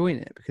keep enjoying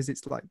it because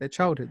it's like their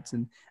childhoods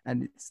and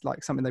it's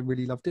like something they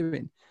really love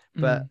doing.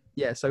 But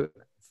yeah, so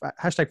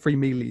hashtag free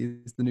melee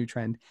is the new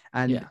trend.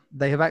 And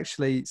they have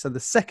actually, so the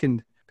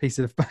second piece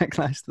of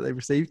backlash that they've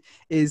received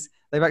is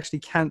they've actually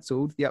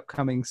cancelled the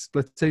upcoming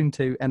Splatoon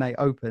 2 NA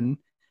Open.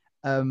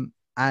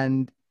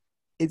 And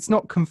it's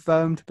not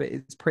confirmed, but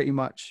it's pretty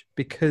much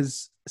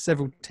because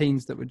several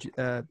teams that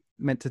were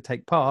meant to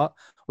take part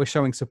were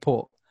showing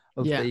support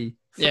of the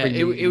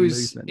free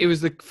movement. It was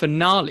the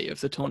finale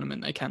of the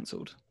tournament they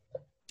cancelled.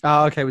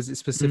 Oh, okay. Was it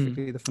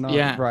specifically the finale?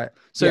 Yeah. Right.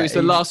 So it's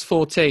the last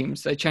four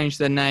teams. They changed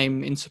their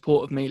name in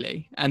support of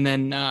Melee, and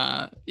then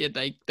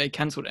they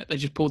cancelled it. They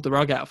just pulled the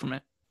rug out from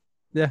it.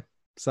 Yeah.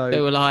 So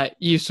they were like,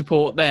 "You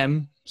support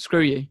them?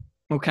 Screw you.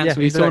 We'll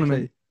cancel your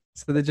tournament."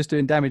 So they're just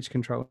doing damage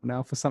control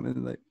now for something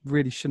that they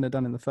really shouldn't have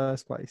done in the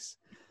first place.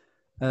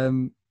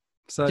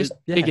 So just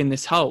digging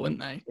this hole, aren't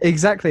they?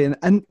 exactly,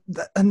 and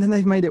then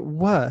they've made it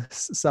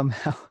worse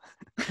somehow.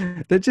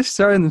 They're just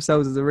showing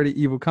themselves as a really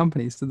evil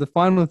company. So the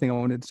final thing I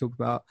wanted to talk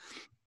about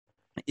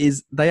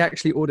is they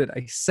actually ordered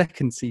a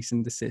second cease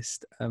and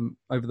desist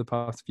over the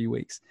past few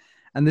weeks.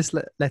 And this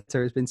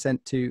letter has been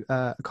sent to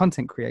a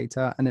content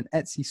creator and an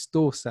Etsy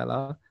store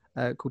seller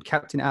called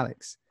Captain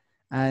Alex.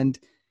 And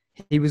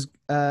he was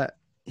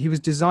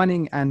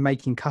designing and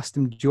making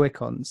custom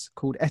Joy-Cons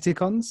called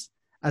Eticons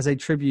as a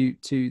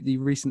tribute to the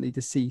recently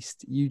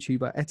deceased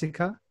YouTuber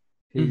Etika,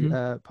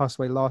 who passed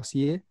away last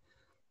year.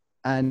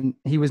 And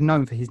he was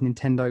known for his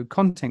Nintendo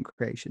content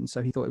creation.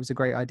 So he thought it was a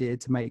great idea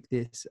to make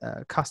this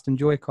custom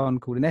Joy-Con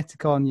called an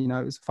Eticon. You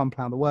know, it was a fun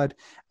play on the word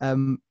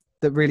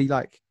that really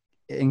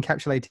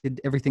encapsulated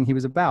everything he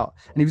was about.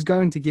 And he was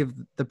going to give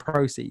the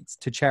proceeds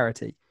to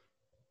charity.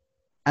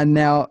 And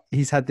now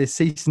he's had this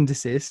cease and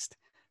desist.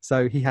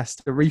 So he has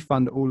to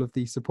refund all of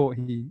the support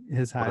he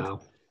has had.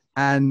 Wow.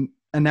 And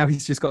now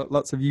he's just got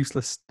lots of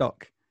useless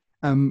stock.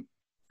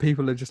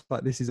 People are just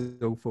like, this is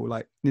awful.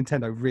 Like,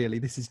 Nintendo, really,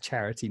 this is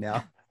charity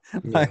now.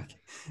 Yeah.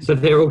 So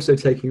they're also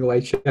taking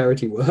away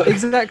charity work.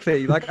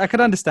 Exactly. Like, I could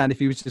understand if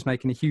he was just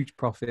making a huge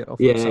profit off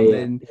of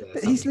something.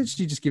 But he's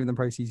literally just giving them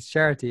proceeds to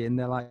charity, and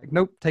they're like,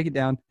 nope, take it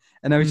down.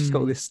 And now he's just got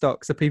all this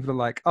stock. So people are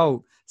like,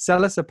 oh,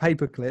 sell us a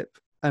paperclip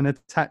and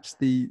attach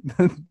the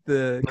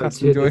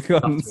custom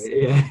Joy-Cons to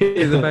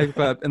the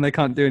paperclip, and they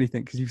can't do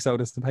anything because you've sold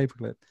us the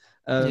paperclip.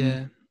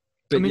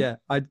 But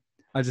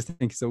I just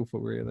think it's awful,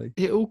 really.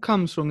 It all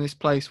comes from this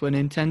place where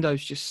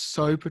Nintendo's just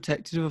so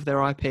protective of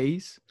their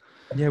IPs.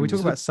 Yeah, we talk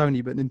about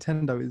Sony, but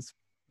Nintendo is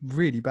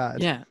really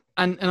bad. Yeah,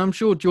 and I'm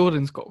sure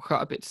Jordan's got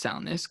quite a bit to say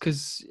on this,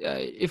 because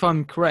if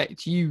I'm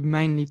correct, you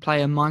mainly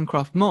play a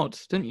Minecraft mod,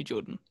 don't you,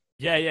 Jordan?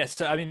 Yeah.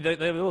 So I mean,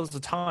 there was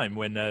a time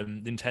when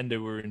Nintendo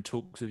were in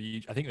talks with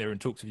YouTube. I think they were in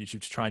talks with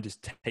YouTube to try and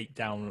just take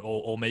down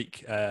or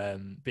make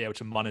be able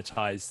to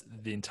monetize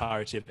the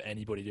entirety of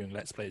anybody doing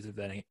Let's Plays of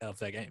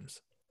their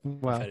games.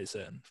 Wow. I'm fairly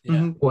certain.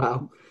 Yeah.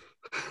 Wow.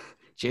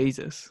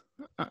 Jesus.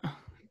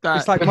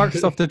 It's like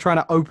Microsoft are trying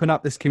to open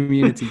up this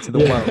community to the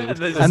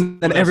world, and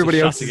then everybody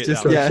else is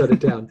just shut it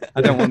down. I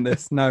don't want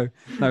this. No,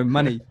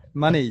 money.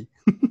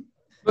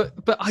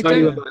 But I so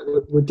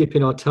don't. we're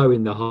dipping our toe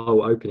in the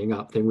whole opening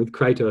up thing with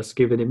Kratos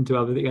giving him to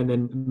other things, and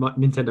then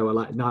Nintendo are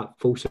like, "Nah,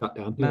 full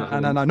shutdown."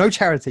 No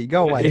charity.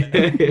 Go away.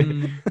 I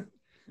mean,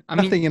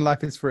 nothing in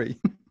life is free.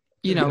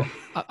 You know,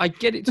 I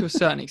get it to a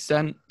certain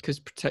extent because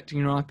protecting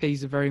your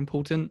IPs are very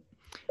important.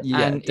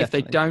 Yeah, and definitely. if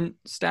they don't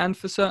stand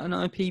for certain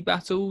IP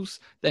battles,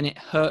 then it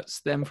hurts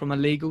them from a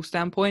legal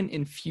standpoint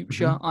in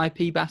future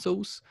IP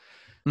battles,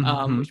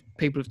 which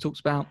people have talked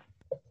about,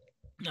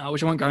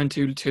 which I won't go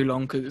into too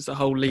long because it's a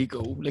whole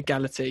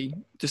legality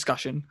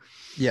discussion.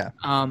 Yeah.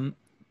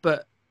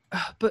 But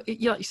like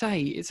you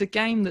say, it's a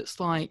game that's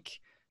like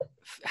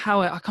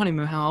I can't even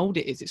remember how old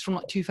it is. It's from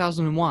like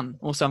 2001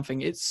 or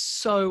something. It's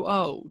so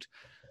old,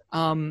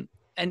 and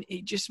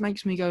it just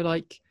makes me go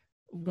like,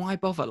 why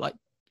bother? Like.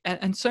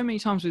 And so many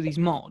times with these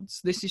mods,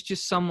 this is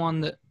just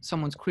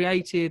someone's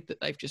created, that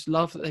they've just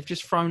loved, that they've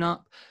just thrown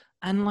up.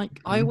 And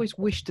like, I always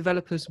wish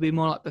developers would be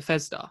more like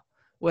Bethesda,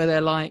 where they're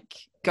like,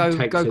 go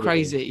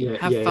crazy,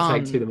 have fun,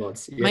 take to the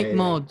mods. Make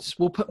mods.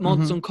 We'll put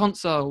mods on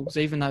consoles,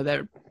 even though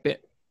they're a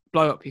bit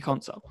blow up your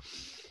console.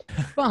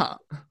 But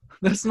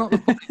that's not the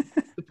point.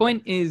 The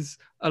point is,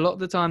 a lot of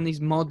the time,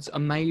 these mods are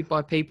made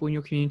by people in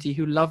your community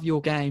who love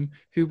your game,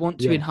 who want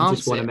to enhance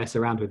just want to mess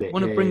around with it,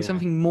 want to bring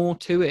something more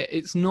to it.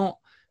 It's not.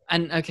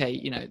 And okay,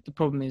 you know, the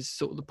problem is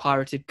sort of the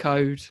pirated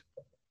code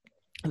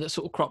that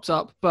sort of crops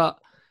up. But,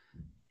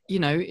 you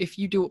know, if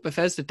you do what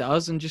Bethesda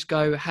does and just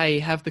go, hey,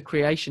 have the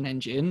creation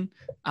engine,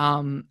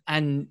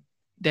 and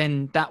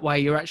then that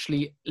way you're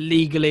actually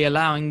legally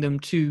allowing them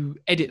to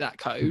edit that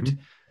code,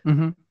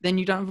 then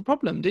you don't have a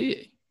problem, do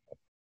you?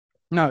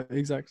 No,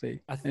 exactly.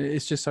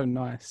 It's just so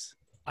nice.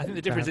 I think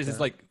the difference is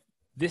like,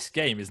 this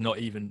game is not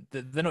even,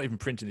 they're not even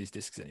printing these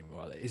discs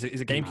anymore. It's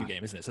a GameCube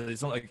game, isn't it? So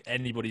it's not like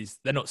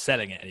they're not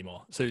selling it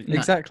anymore. So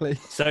exactly.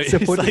 So it's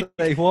what like,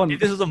 they want. If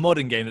this was a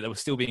modern game that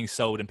was still being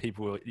sold and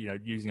people were, you know,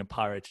 using a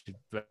pirated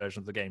version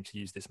of the game to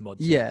use this mod.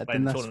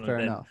 Then that's fair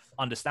enough.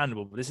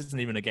 Understandable, but this isn't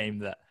even a game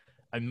that,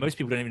 I mean, most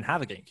people don't even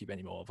have a GameCube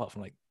anymore, apart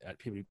from like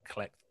people who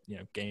collect, you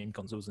know, game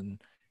consoles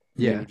and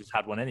who just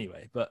had one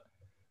anyway. But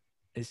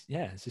it's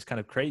just kind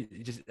of crazy.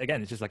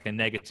 It's just like a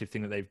negative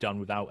thing that they've done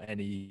without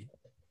any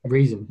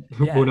reason.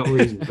 Well, not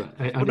reason, but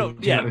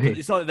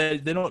it's not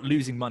like they're not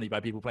losing money by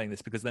people playing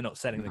this because they're not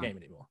selling the game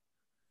anymore.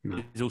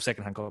 No. It's all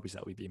secondhand copies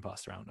that will be being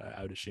passed around,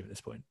 I would assume, at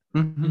this point.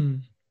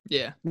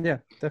 Yeah,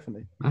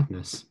 definitely.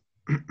 Madness.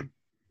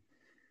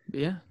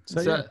 Yeah.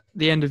 So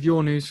the end of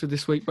your news for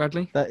this week,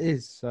 Bradley? That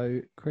is.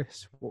 So,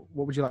 Chris, what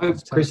would you like to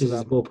tell Chris us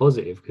about? is more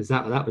positive because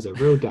that was a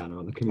real downer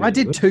on the community.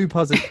 I did two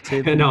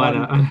positive. No, I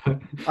know.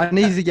 I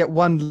need to get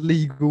one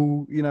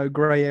legal,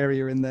 grey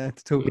area in there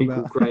to talk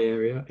about. Grey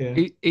area.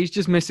 Yeah. He's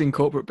just missing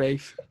corporate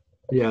beef.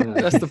 Yeah, I know.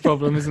 That's the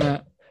problem, isn't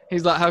it?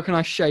 He's like, how can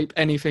I shape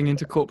anything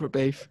into corporate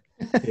beef?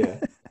 Yeah.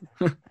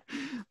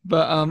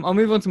 But I'll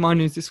move on to my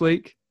news this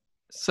week.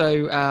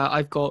 So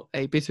I've got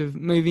a bit of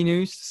movie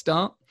news to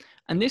start.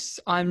 And this,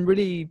 I'm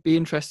really be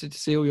interested to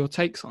see all your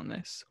takes on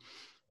this.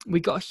 We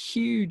got a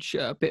huge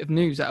bit of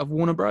news out of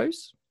Warner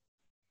Bros.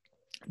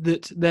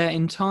 That their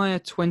entire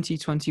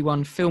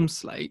 2021 film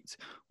slate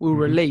will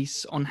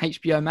release on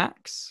HBO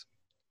Max.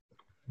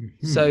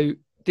 So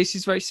this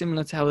is very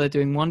similar to how they're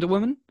doing Wonder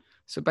Woman.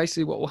 So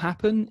basically what will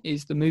happen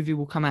is the movie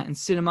will come out in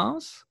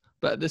cinemas,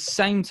 but at the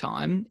same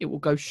time, it will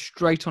go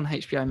straight on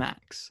HBO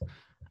Max.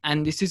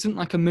 And this isn't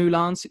like a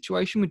Mulan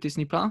situation with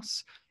Disney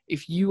Plus.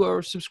 If you are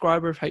a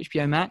subscriber of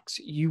HBO Max,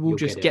 you'll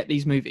just get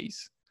these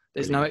movies.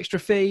 There's no extra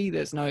fee.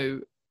 There's no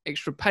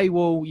extra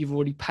paywall. You've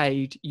already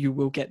paid. You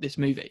will get this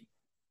movie.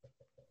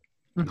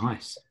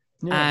 Nice.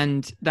 Yeah.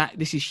 And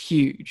this is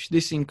huge.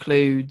 This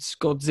includes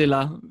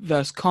Godzilla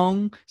vs.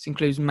 Kong. This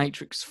includes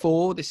Matrix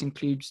 4. This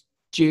includes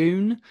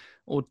Dune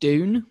or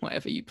Dune,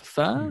 whatever you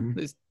prefer.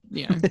 There's,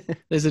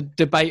 there's a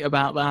debate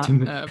about that.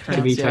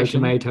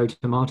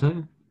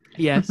 Tomato.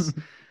 Yes.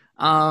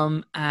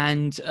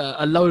 And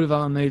a load of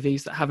other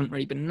movies that haven't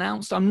really been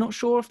announced. I'm not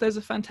sure if there's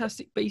a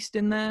Fantastic Beast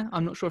in there.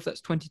 I'm not sure if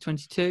that's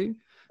 2022.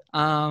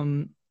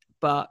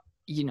 But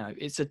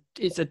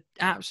it's a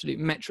absolute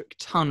metric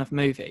ton of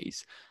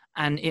movies,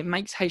 and it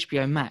makes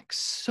HBO Max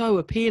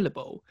so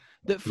appealable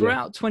that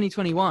throughout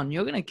 2021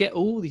 you're going to get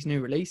all these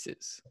new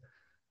releases.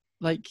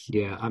 I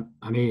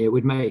mean, it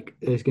would make,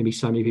 there's going to be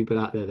so many people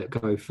out there that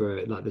go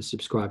for like the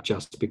subscribe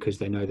just because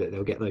they know that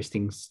they'll get those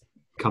things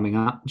coming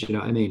up. Do you know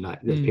what I mean?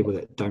 Like there's people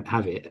that don't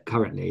have it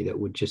currently that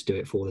would just do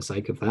it for the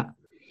sake of that.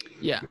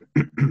 Yeah.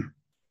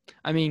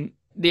 I mean,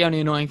 the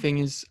only annoying thing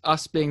is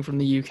us being from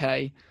the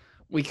UK,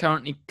 we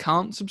currently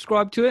can't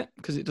subscribe to it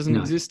because it doesn't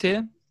exist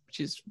here, which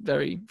is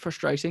very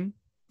frustrating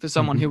for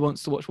someone who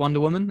wants to watch Wonder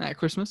Woman at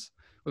Christmas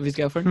with his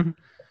girlfriend.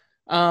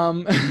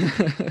 But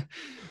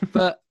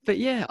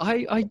yeah,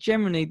 I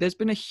generally, there's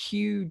been a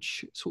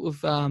huge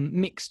sort of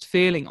mixed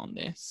feeling on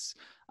this.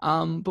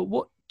 But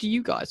what do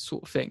you guys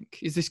sort of think?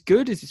 Is this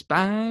good? Is this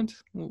bad?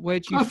 Where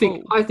do you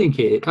fall? I think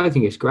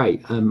it's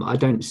great. I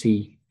don't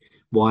see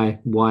why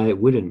it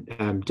wouldn't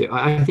do.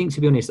 I think,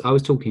 to be honest, I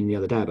was talking the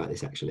other day about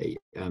this actually,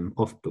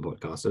 off the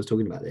podcast. I was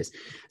talking about this,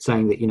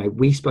 saying that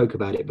we spoke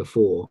about it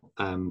before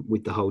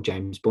with the whole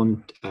James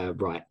Bond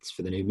rights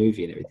for the new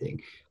movie and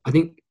everything. I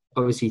think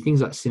obviously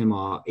things like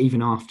cinema,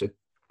 even after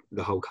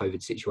the whole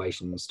COVID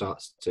situation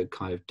starts to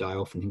kind of die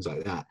off and things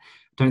like that,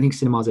 I don't think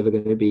cinema's ever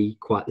going to be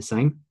quite the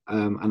same.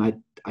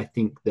 And I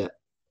think that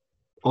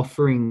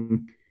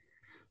offering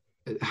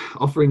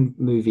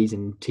movies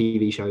and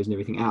TV shows and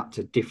everything out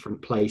to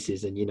different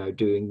places and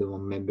doing them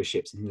on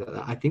memberships and things like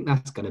that, I think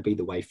that's going to be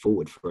the way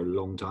forward for a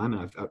long time,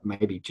 and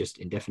maybe just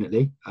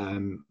indefinitely.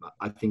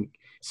 I think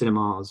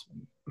cinemas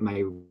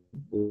may,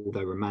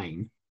 although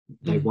remain,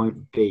 they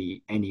won't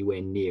be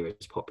anywhere near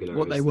as popular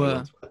what as they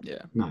were.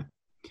 Yeah, no.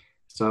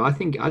 So I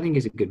think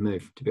it's a good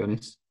move, to be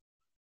honest.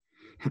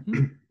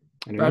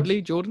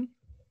 Bradley, Jordan?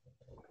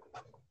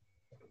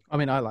 I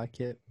mean, I like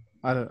it.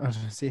 I don't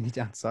see any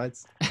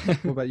downsides.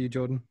 What about you,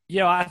 Jordan?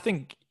 Yeah, I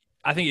think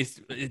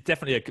it's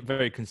definitely a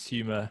very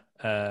consumer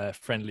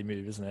friendly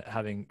move, isn't it?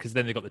 Because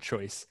then they've got the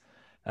choice.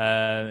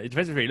 It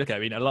depends if you look at it.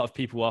 I mean, a lot of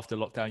people after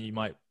lockdown, you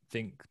might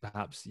think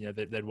perhaps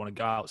they'd want to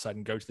go outside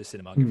and go to the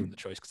cinema, give them the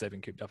choice because they've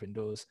been cooped up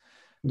indoors.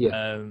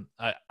 Yeah.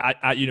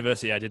 At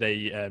university, I did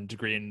a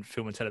degree in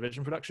film and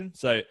television production,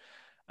 so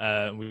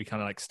we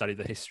kind of like studied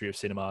the history of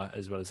cinema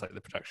as well as like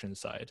the production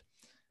side.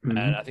 And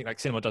I think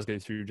like cinema does go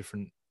through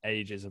different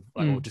ages of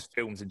or just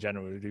films in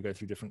general do go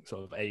through different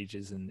sort of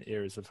ages and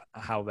eras of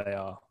how they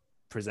are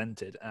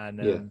presented. And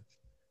I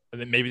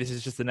mean, maybe this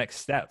is just the next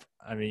step.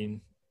 I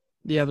mean,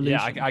 the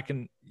evolution. Yeah, I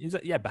can.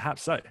 Yeah,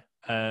 perhaps so.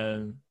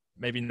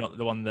 Maybe not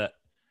the one that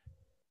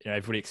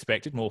everybody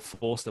expected, more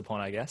forced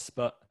upon, I guess,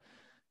 but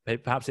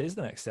perhaps it is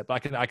the next step. I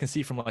can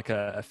see from like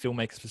a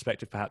filmmaker's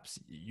perspective, perhaps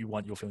you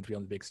want your film to be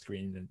on the big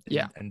screen and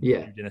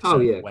in a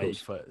certain way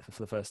for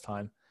the first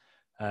time.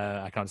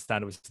 I can't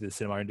understand obviously the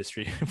cinema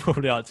industry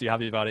probably aren't too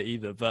happy about it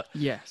either, but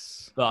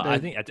I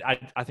think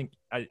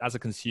as a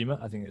consumer,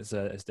 I think it's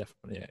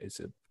definitely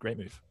it's a great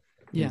move.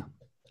 Yeah.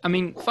 I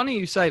mean, funny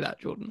you say that,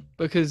 Jordan,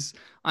 because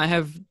I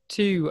have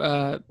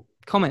two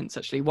comments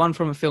actually, one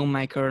from a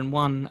filmmaker and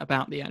one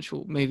about the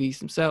actual movies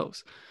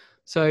themselves.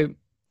 So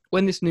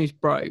when this news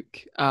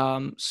broke,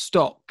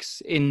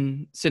 stocks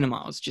in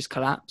cinemas just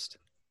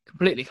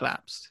completely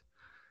collapsed,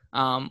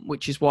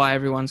 which is why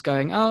everyone's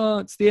going, oh,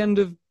 it's the end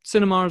of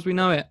cinema as we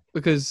know it,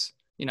 because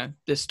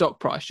the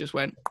stock price just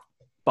went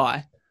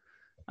bye,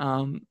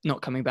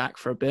 not coming back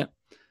for a bit,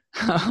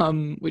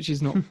 which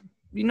is not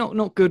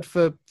good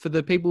for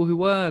the people who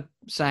were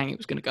saying it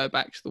was going to go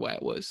back to the way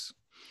it was.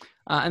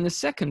 And the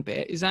second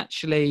bit is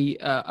actually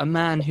a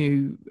man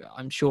who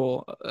I'm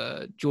sure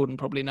Jordan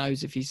probably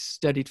knows if he's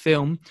studied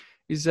film.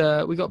 We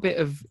got a bit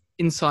of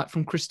insight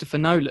from Christopher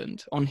Nolan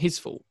on his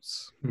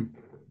thoughts.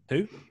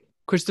 Who?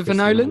 Christopher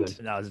Nolan?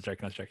 No, I was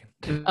joking. We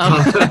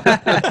all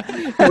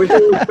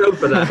fell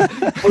for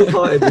that.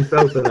 Wholeheartedly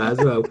fell for that as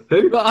well.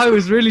 Who? But I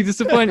was really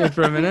disappointed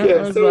for a minute.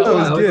 Yeah, that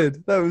was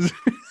good.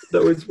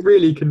 That was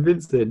really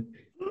convincing.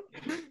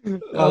 I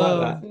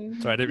like that.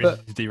 Sorry, I didn't mean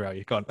to derail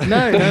you. Go on.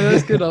 No,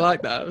 that's good. I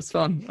like that. It was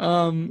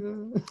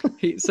fun.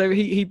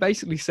 He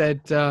basically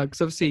said,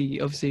 because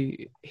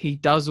obviously he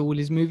does all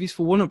his movies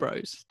for Warner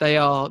Bros. They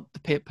are the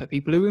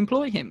people who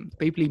employ him, the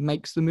people he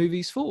makes the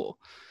movies for.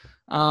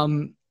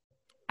 And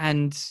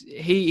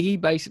he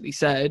basically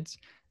said,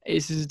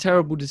 this is a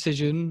terrible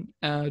decision,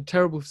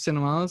 terrible for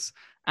cinemas,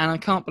 and I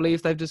can't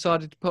believe they've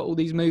decided to put all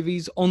these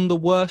movies on the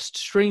worst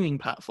streaming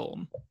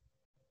platform.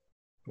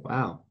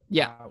 Wow.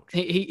 Yeah,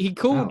 he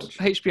called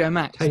HBO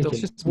Max Take the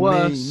it.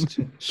 worst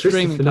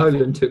streaming Christopher platform.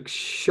 Nolan took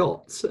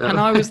shots. And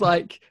I was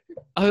like,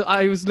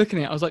 I was looking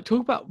at it, I was like,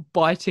 talk about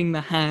biting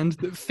the hand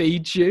that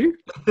feeds you.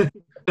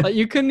 Like,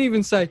 you couldn't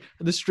even say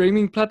the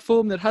streaming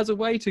platform that has a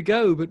way to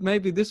go, but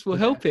maybe this will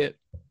help it.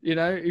 You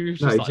know, it was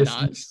just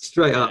like,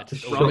 straight up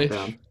just shot rubbish.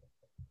 down.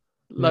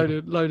 Load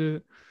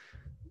of,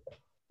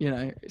 you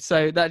know.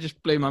 So that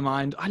just blew my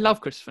mind. I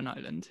love Christopher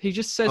Nolan. He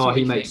just says what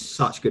he he makes thinks.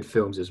 such good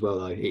films as well,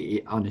 though.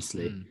 He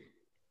honestly.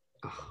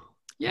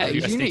 Yeah, Have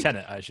you he's seen unique.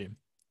 Tenet, I assume.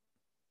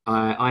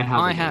 I have.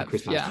 I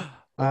have,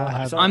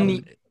 yeah. So I'm the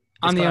it's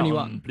only gone out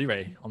one. on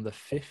Blu-ray on the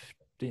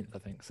 15th, I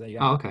think. So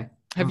yeah. Oh, okay.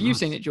 Have you nice.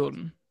 seen it,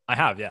 Jordan? I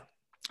have, yeah.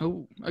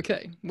 Oh,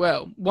 okay.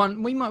 Well,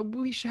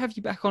 we should have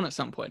you back on at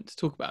some point to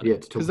talk about Yeah,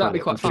 it, to talk because that'd be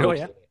about quite it. fun. Sure,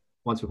 yeah.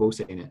 Once we've all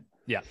seen it.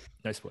 Yeah,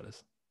 no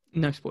spoilers.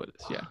 No spoilers.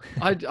 Yeah,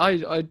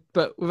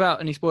 but without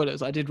any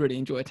spoilers, I did really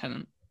enjoy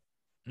Tenet.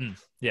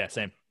 Yeah,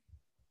 same.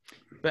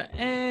 But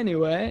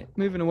anyway,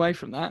 moving away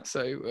from that,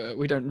 so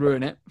we don't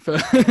ruin it for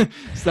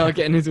start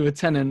getting into a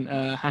Tenet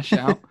hash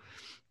out.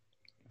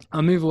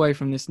 I'll move away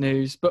from this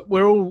news, but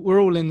we're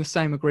all in the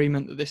same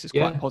agreement that this is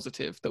quite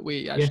positive, that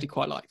we actually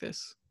quite like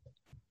this.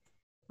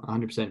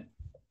 100%.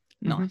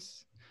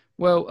 Nice.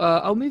 Well,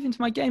 I'll move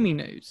into my gaming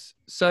news.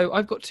 So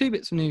I've got two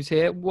bits of news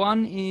here.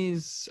 One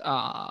is,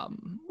 I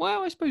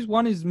suppose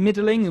one is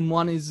middling and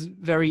one is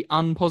very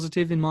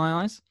unpositive in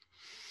my eyes.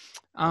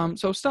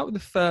 So I'll start with the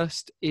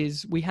first.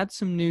 Is we had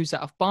some news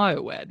out of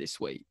BioWare this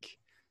week.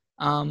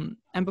 And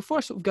before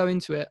I sort of go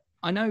into it,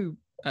 I know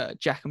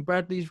Jack and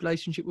Bradley's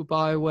relationship with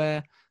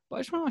BioWare, but I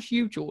just want to ask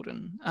you,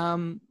 Jordan,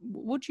 do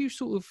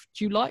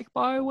you like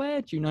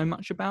BioWare? Do you know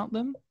much about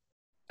them?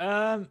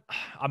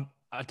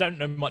 I don't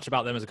know much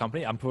about them as a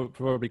company. I'm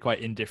probably quite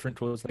indifferent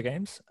towards their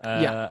games.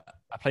 I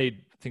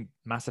played, I think,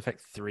 Mass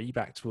Effect 3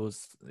 back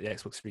towards the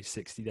Xbox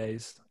 360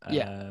 days.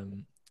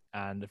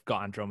 And I've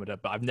got Andromeda,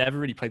 but I've never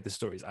really played the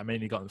stories. I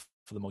mainly got them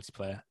for the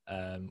multiplayer,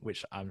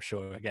 which I'm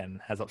sure,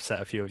 again, has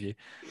upset a few of you.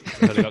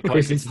 I've got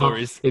quite good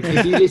stories.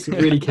 If you listen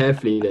really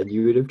carefully, then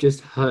you would have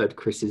just heard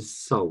Chris's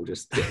soul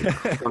just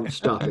getting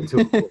crunched up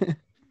into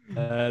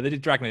They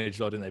did Dragon Age as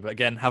well, didn't they? But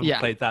again, haven't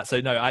played that. So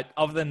no,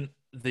 other than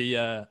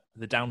the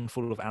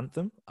downfall of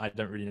Anthem, I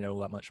don't really know all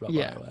that much about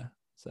BioWare.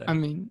 So I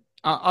mean,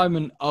 I'm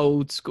an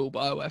old school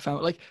BioWare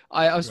fan. Like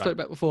I spoke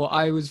about before,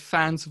 I was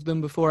fans of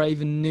them before I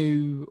even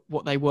knew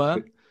what they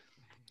were.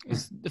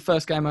 The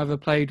first game I ever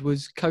played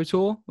was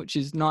KOTOR, which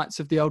is Knights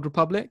of the Old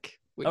Republic,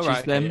 which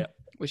is them,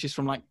 which is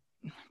from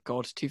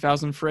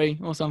 2003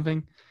 or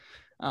something.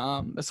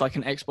 That's like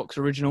an Xbox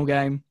original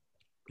game.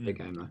 Big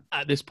game, though.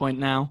 At this point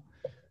now.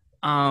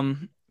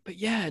 But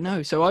yeah,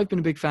 no. So I've been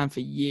a big fan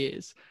for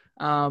years.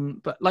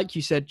 But like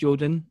you said,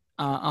 Jordan,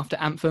 after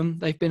Anthem,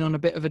 they've been on a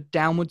bit of a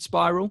downward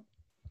spiral,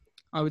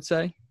 I would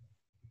say.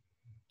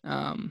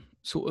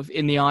 Sort of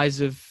in the eyes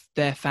of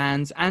their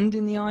fans and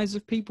in the eyes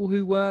of people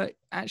who were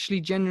actually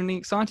genuinely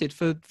excited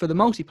for the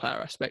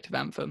multiplayer aspect of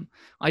Anthem.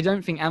 I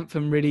don't think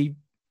Anthem really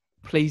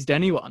pleased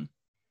anyone.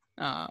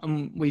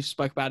 And we've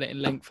spoke about it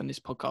in length on this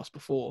podcast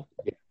before.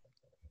 Yeah.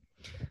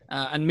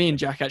 And me and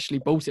Jack actually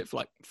bought it for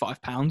like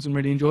 £5 and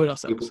really enjoyed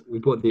ourselves. We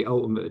bought the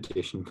Ultimate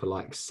Edition for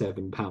like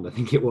 £7, I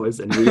think it was,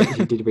 and we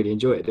actually did really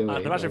enjoy it, didn't we?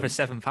 I'd imagine for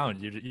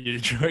 £7, you'd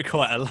enjoy it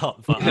quite a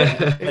lot, but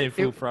paying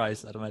full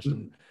price, I'd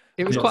imagine.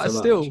 It was quite a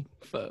steal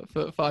for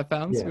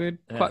 £5. Yeah. We had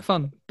quite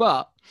fun.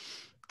 But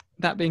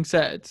that being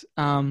said,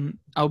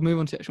 I'll move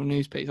on to the actual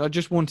news piece. I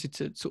just wanted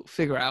to sort of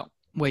figure out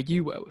where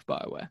you were with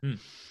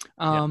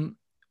BioWare.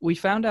 We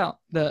found out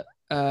that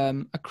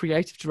a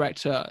creative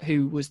director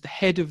who was the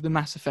head of the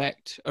Mass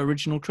Effect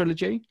original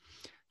trilogy,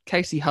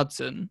 Casey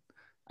Hudson,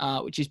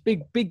 which is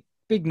big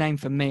name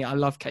for me. I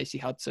love Casey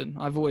Hudson.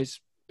 I've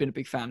always been a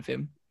big fan of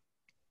him.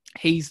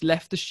 He's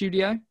left the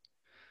studio,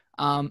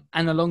 and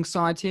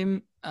alongside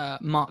him,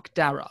 Mark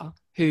Darrah,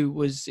 who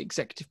was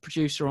executive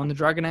producer on the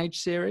Dragon Age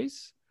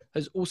series,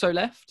 has also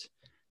left.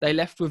 They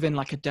left within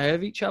like a day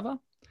of each other.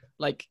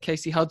 Like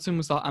Casey Hudson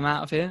was like, I'm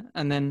out of here.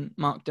 And then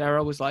Mark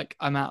Darrah was like,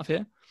 I'm out of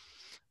here.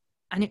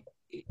 And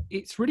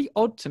it's really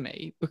odd to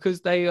me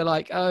because they are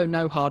like, oh,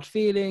 no hard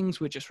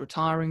feelings. We're just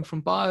retiring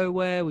from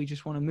BioWare. We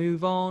just want to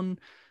move on.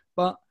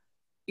 But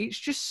it's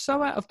just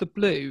so out of the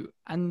blue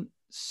and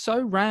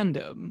so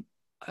random.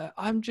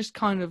 I'm just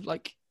kind of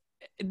like,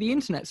 the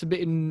internet's a bit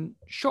in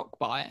shock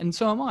by it. And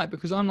so am I,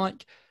 because I'm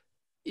like,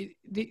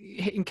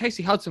 in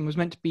Casey Hudson was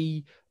meant to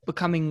be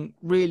becoming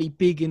really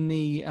big in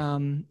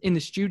the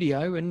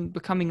studio and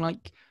becoming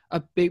like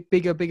a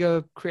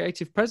bigger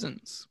creative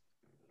presence.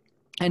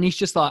 And he's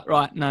just like,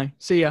 right, no,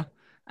 see ya.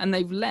 and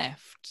they've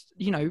left,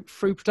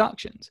 through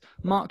productions.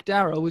 Mark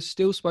Darrell was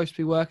still supposed to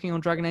be working on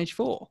Dragon Age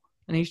 4,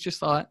 and he's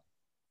just like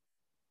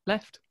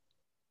left.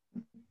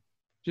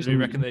 Do you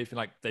reckon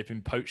they've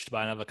been poached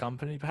by another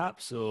company,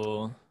 perhaps,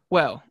 or?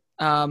 Well,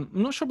 I'm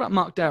not sure about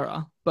Mark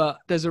Darrell, but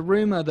there's a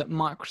rumor that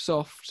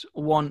Microsoft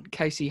want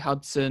Casey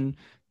Hudson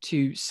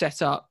to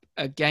set up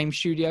a game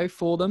studio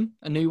for them,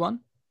 a new one.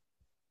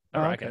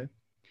 Oh, okay.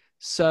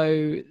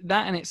 So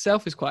that in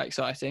itself is quite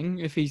exciting.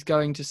 If he's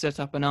going to set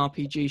up an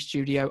RPG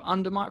studio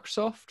under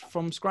Microsoft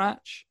from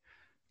scratch,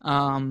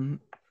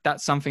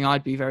 that's something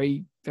I'd be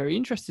very, very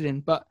interested in.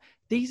 But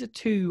these are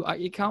two,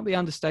 it can't be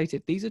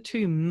understated, these are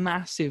two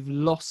massive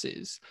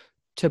losses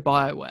to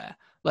BioWare.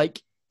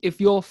 Like,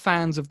 if you're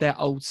fans of their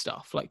old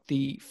stuff, like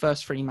the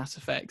first 3 Mass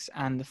Effects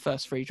and the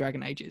first 3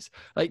 Dragon Ages,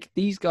 like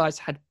these guys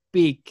had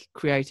big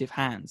creative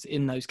hands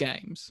in those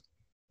games.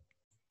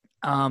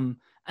 And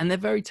they're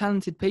very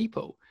talented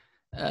people.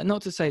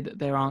 Not to say that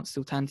there aren't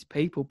still talented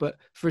people, but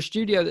for a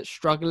studio that's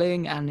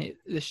struggling and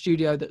the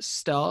studio that's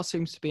star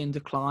seems to be in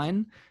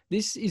decline,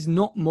 this is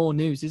not more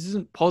news. This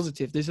isn't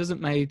positive. This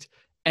hasn't made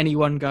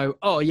anyone go,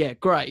 oh yeah,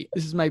 great.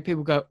 This has made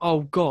people go,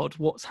 oh God,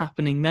 what's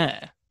happening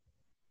there?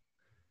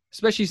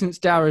 Especially since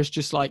Dara's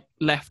just like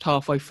left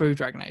halfway through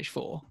Dragon Age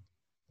 4.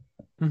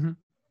 Mm-hmm.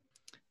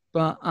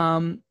 But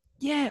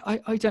yeah,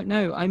 I don't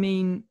know. I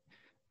mean,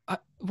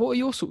 what are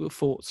your sort of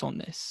thoughts on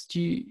this?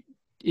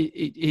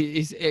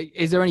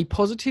 Is there any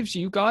positives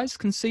you guys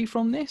can see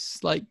from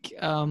this? Like,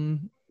 do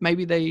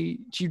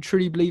you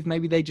truly believe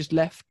maybe they just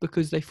left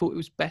because they thought it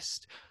was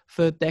best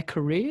for their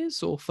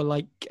careers, or for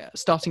like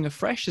starting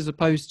afresh as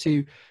opposed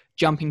to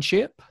jumping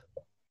ship?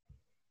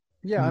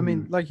 Yeah, I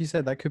mean, like you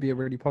said, that could be a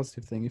really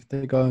positive thing. If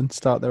they go and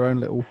start their own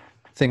little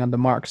thing under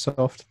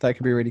Microsoft, that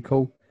could be really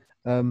cool.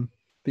 But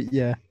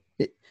yeah,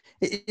 it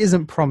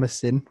isn't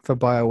promising for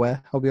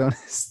BioWare, I'll be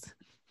honest.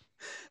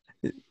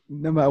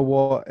 No matter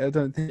what, I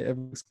don't think it ever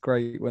looks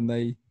great when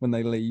they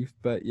leave.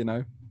 But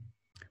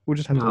we'll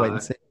just have to wait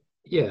and see.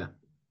 Yeah,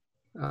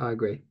 I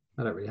agree.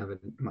 I don't really have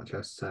much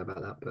else to say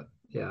about that. But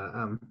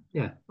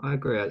yeah, I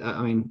agree.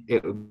 I mean,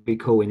 it would be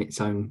cool in its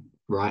own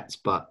rights,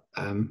 but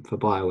for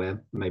BioWare,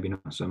 maybe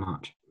not so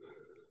much.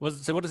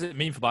 So what does it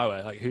mean for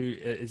BioWare? Like, who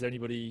is there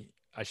anybody?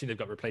 I assume they've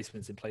got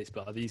replacements in place,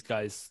 but are these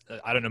guys?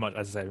 I don't know much.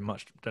 As I say,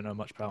 don't know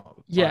much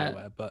about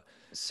BioWare. But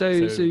so what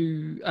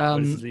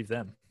does this leave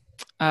them?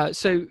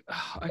 So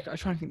I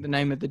try to think the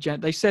name of the gen.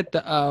 They said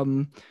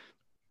that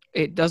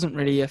it doesn't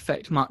really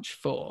affect much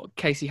for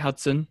Casey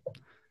Hudson,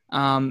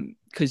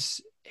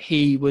 because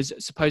he was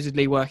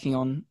supposedly working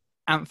on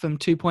Anthem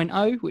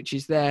 2.0, which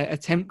is their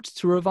attempt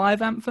to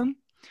revive Anthem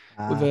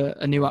with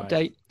a new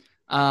update.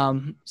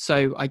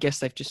 So I guess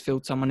they've just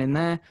filled someone in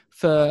there.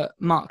 For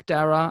Mark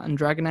Darrah and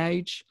Dragon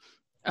Age,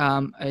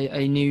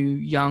 a new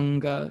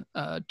younger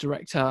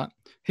director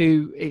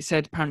who, it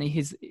said apparently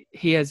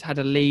he has had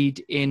a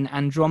lead in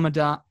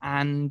Andromeda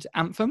and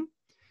Anthem,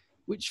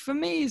 which for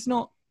me is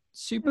not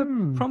super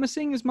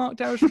promising as Mark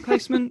Darrah's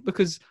replacement,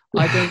 because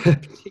I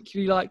don't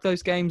particularly like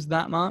those games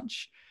that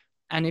much.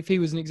 And if he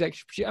was an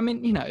executive producer, I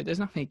mean, there's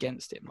nothing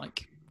against him.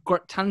 Like,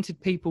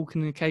 talented people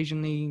can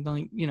occasionally,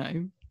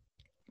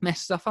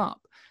 mess stuff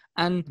up.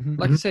 And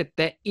like I said,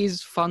 there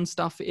is fun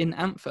stuff in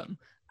Anthem.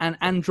 And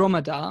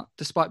Andromeda,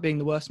 despite being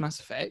the worst Mass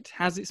Effect,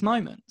 has its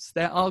moments.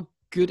 There are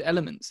good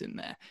elements in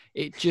there.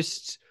 It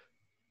just,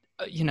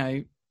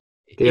 the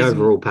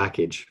overall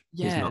package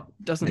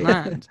doesn't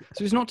land.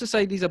 So it's not to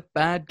say these are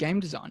bad game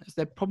designers.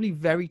 They're probably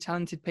very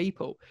talented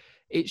people.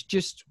 It's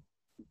just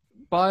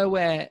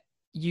BioWare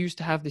used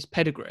to have this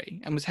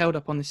pedigree and was held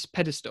up on this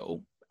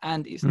pedestal,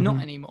 and it's not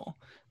anymore.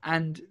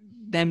 And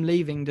them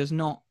leaving does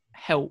not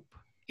help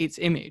its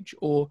image,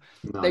 or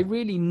they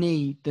really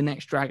need the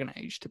next Dragon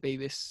Age to be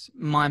this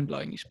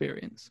mind-blowing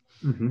experience.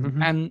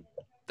 And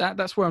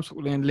that's where I'm sort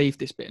of going to leave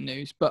this bit of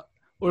news. But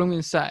what I'm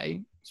going to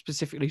say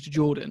specifically to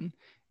Jordan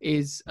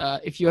is,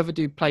 if you ever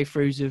do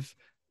playthroughs of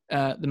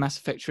the Mass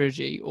Effect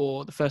trilogy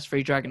or the first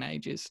 3 Dragon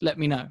Ages, let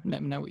me know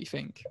what you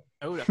think.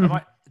 Oh,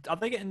 are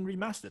they getting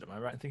remastered? Am I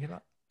right in thinking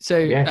that? So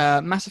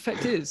yes. Mass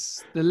Effect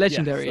is the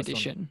Legendary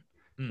Edition,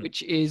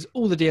 which is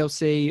all the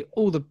DLC,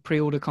 all the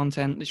pre-order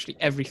content, literally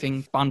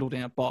everything bundled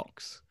in a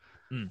box.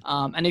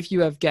 And if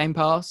you have Game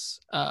Pass,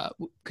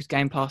 because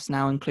Game Pass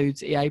now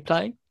includes EA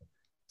Play,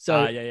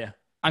 so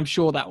I'm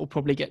sure that will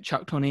probably get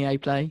chucked on EA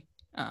Play.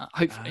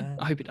 Hopefully,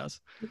 I hope it does.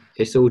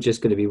 It's all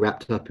just going to be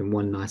wrapped up in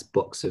one nice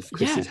box of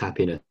Chris's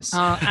happiness.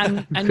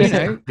 And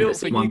built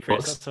for you,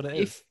 Chris. That's what it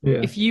is.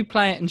 If you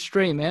play it and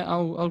stream it,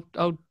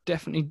 I'll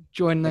definitely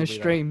join those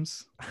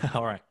streams.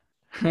 All right.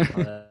 Is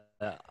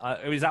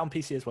that on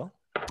PC as well?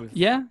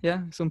 Yeah,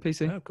 it's on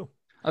PC. Oh, cool.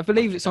 I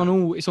believe it's on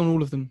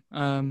all of them.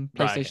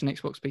 PlayStation,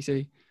 Xbox,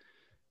 PC.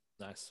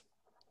 Nice.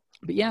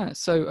 But yeah,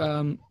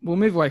 so we'll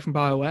move away from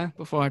BioWare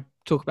before I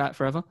talk about it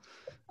forever.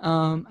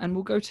 And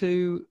we'll go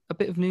to a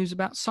bit of news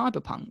about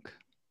Cyberpunk.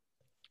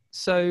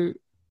 So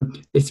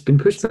it's been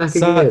pushed back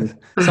again.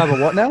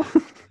 Cyber what now?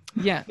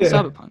 Yeah,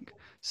 Cyberpunk.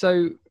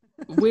 So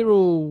we've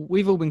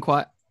all been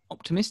quite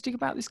optimistic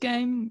about this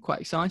game, quite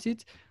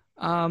excited.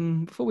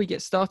 before we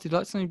get started,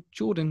 let's know,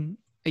 Jordan,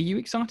 are you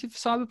excited for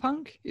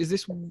Cyberpunk? Is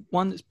this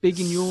one that's big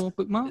in your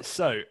bookmark?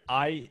 So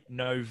I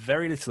know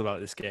very little about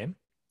this game.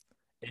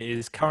 It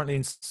is currently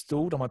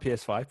installed on my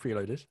PS5,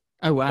 preloaded.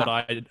 Oh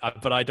wow!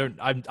 But I don't.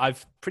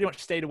 I've pretty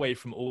much stayed away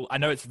from all. I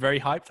know it's very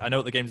hyped. I know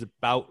what the game's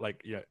about.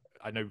 Like,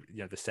 I know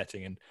the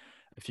setting and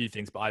a few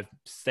things, but I've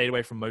stayed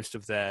away from most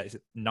of their. Is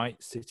it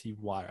Night City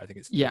Wire? I think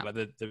it's like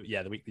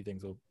the weekly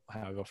things or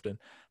however often.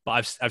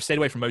 But I've stayed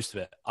away from most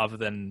of it, other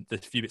than the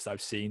few bits that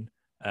I've seen.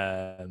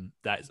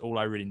 That is all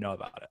I really know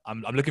about it.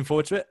 I'm looking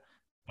forward to it,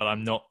 but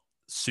I'm not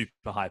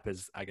super hype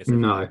as I guess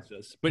everyone else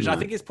does, which I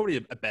think is probably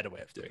a better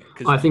way of doing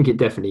it. I think it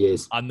definitely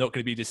is. I'm not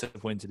going to be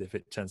disappointed if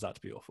it turns out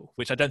to be awful,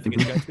 which I don't think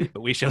it's going to be,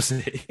 but we shall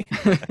see.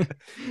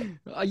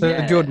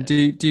 So, Jordan,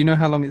 do you know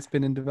how long it's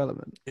been in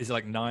development? Is it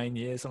like 9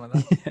 years, something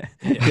like that?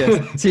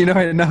 Yes. So you know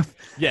enough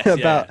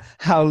about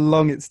how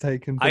long it's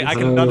taken. I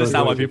can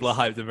understand why people are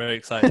hyped. They're very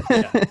excited.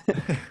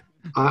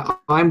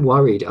 I'm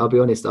worried. I'll be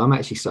honest. I'm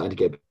actually starting to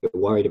get a bit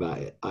worried about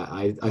it.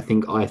 I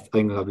think I've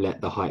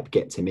let the hype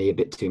get to me a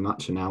bit too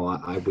much, and now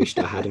I wished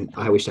I hadn't.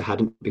 I wished I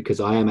hadn't,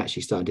 because I am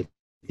actually starting to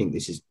think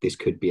this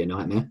could be a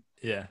nightmare.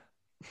 Yeah.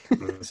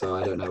 So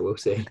I don't know. We'll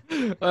see.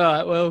 All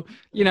right. Well,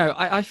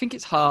 I think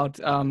it's hard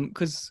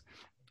because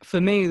for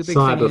me the big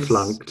Cyber thing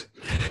flunked.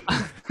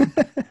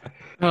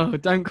 Oh,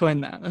 don't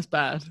coin that. That's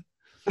bad.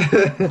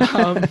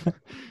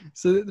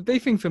 So the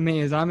big thing for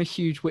me is I'm a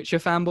huge Witcher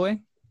fanboy.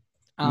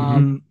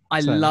 I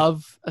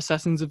love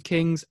Assassins of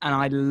Kings, and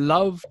I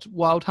loved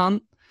Wild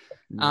Hunt,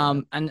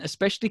 and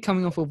especially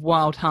coming off of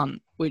Wild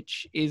Hunt,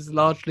 which is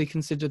largely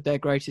considered their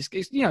greatest.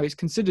 It's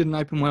considered an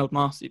open world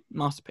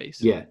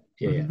masterpiece. Yeah.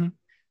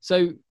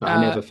 So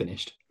I never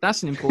finished.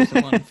 That's an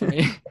important one for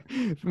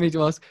me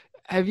to ask.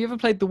 Have you ever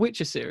played the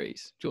Witcher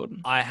series,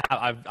 Jordan? I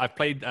have. I've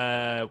played.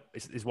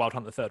 Is Wild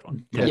Hunt the third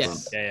one?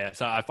 Yes. Yeah.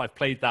 So I've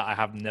played that. I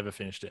have never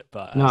finished it,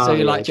 but so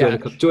you like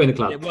Jack? Join the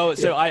club. Yeah, well,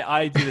 so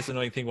I do this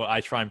annoying thing where I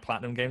try and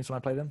platinum games when I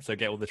play them, so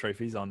get all the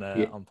trophies on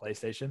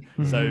PlayStation.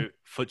 Mm-hmm.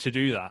 So to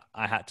do that,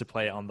 I had to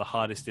play it on the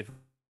hardest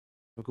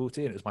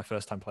difficulty, and it was my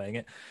first time playing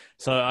it.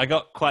 So I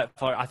got quite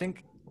far. I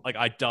think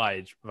I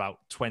died about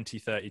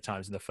 20-30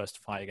 times in the first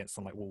fight against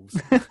some wolves.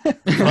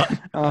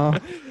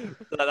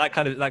 That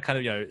kind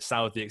of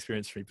soured the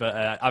experience for me.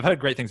 But I've heard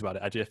great things about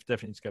it. I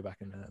definitely need to go back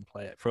and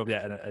play it, probably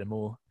at a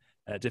more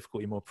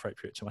difficulty more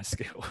appropriate to my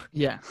skill.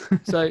 Yeah.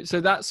 So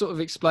that sort of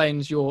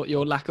explains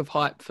your lack of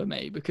hype for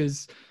me,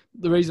 because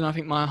the reason I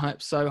think my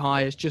hype's so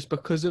high is just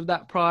because of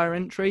that prior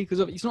entry, because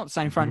it's not the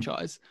same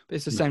franchise, but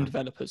it's the same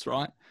developers,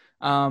 right?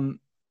 And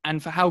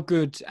for how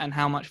good and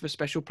how much of a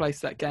special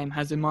place that game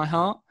has in my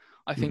heart,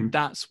 I think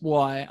that's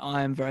why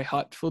I am very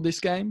hyped for this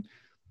game,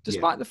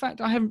 despite the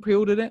fact I haven't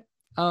pre-ordered it.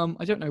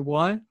 I don't know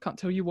why. Can't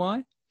tell you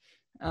why.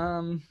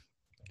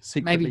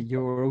 Secretly, maybe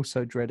you're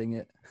also dreading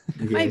it.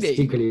 Maybe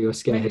secretly you're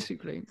scared. Maybe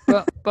secretly.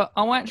 But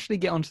I'll actually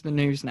get onto the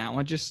news now.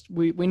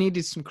 We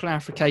needed some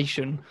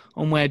clarification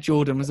on where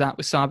Jordan was at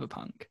with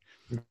Cyberpunk.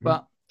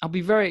 But I'll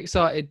be very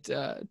excited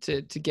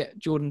to get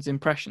Jordan's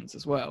impressions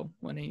as well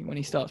when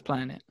he starts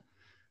playing it.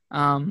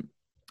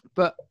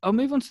 But I'll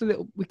move on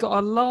to we've got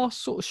our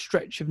last sort of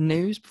stretch of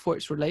news before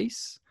its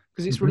release,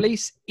 because its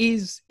release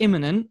is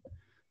imminent,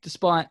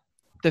 despite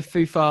the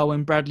foo-far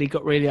when Bradley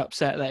got really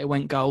upset that it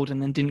went gold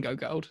and then didn't go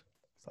gold.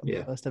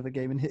 The first ever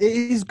game it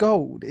is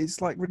gold. It's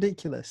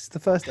ridiculous. The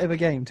first ever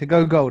game to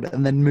go gold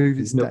and then move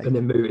its date. And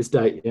then move its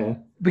date, yeah.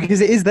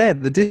 Because it is there.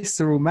 The discs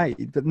are all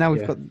made, but now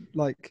we've got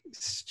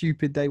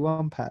stupid day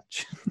one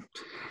patch.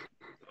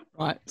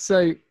 Right.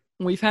 So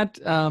we've had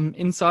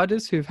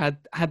insiders who've had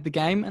the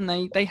game, and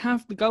they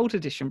have the gold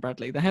edition,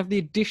 Bradley. They have the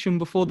edition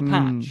before the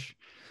patch.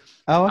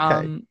 Oh,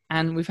 okay.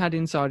 And we've had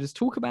insiders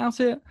talk about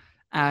it,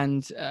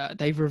 and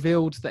they've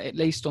revealed that at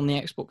least on the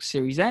Xbox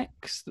Series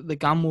X, that the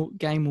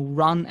game will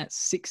run at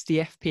 60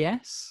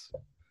 FPS.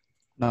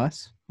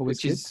 Nice.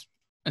 Which is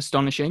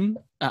astonishing.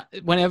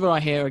 Whenever I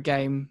hear a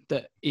game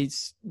that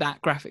is that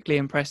graphically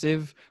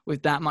impressive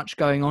with that much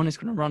going on is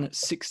going to run at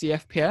 60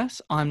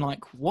 FPS, I'm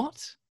like,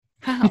 what?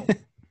 How?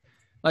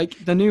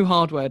 The new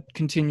hardware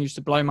continues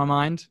to blow my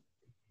mind.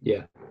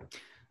 Yeah.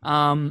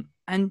 So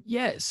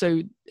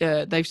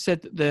they've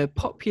said that the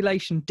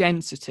population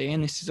density,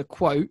 and this is a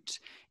quote,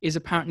 is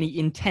apparently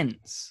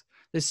intense.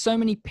 There's so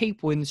many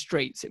people in the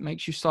streets, it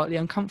makes you slightly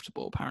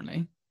uncomfortable,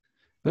 apparently.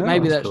 But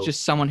maybe that's cool.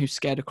 Just someone who's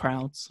scared of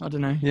crowds. I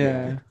don't know.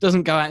 Yeah.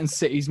 Doesn't go out in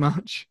cities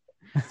much.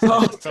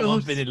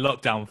 Someone's been in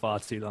lockdown far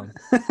too long.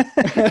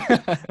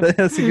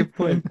 That's a good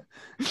point.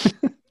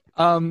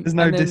 There's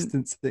no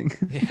distancing.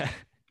 Yeah.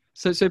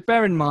 So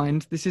bear in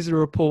mind, this is a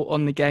report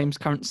on the game's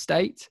current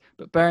state,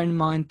 but bear in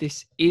mind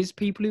this is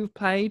people who've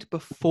played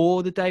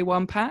before the day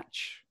one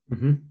patch,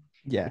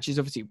 which is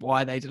obviously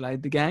why they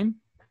delayed the game.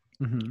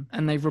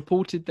 And they've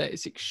reported that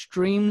it's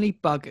extremely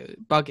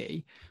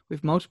buggy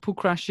with multiple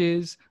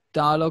crashes,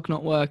 dialogue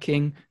not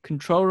working,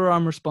 controller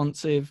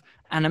unresponsive,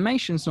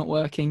 animations not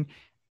working.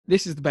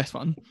 This is the best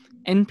one.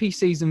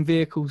 NPCs and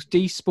vehicles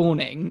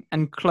despawning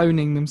and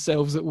cloning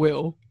themselves at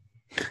will.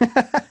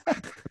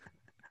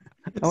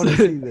 I want to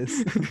see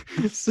this.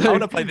 So, I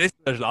want to play this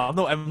version. I'm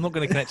not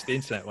going to connect to the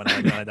internet when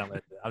I download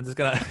it. I'm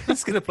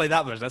just gonna play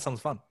that version. That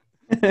sounds fun.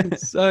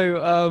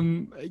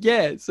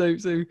 yeah, so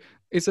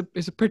it's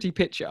a pretty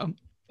picture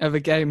of a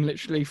game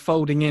literally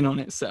folding in on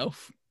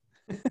itself.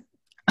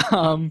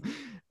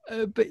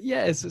 But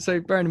yeah, so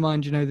bearing in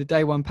mind, the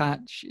day one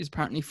patch is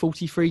apparently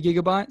 43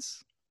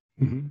 gigabytes.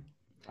 Mhm.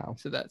 Wow.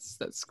 So that's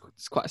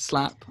quite a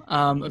slap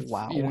of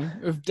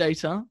of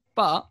data,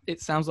 but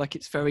it sounds like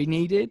it's very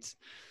needed.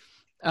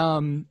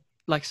 Like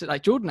I said,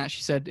 like Jordan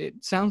actually said,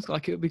 it sounds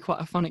like it would be quite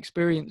a fun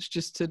experience.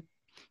 Just to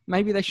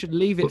maybe they should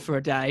leave it for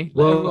a day,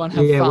 let everyone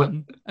have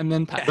fun, and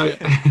then patch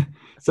it.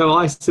 So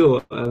I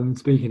saw.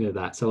 Speaking of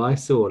that, so I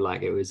saw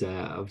like it was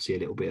obviously a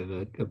little bit of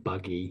a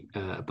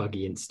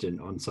buggy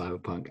incident on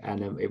Cyberpunk,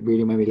 and it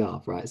really made me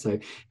laugh. Right, so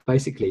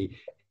basically,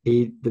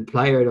 the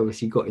player had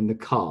obviously got in the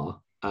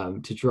car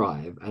to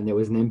drive, and there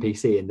was an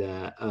NPC in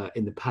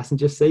the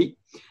passenger seat,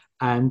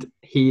 and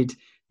he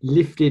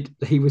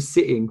was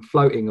sitting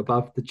floating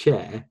above the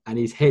chair, and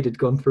his head had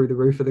gone through the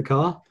roof of the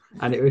car,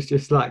 and it was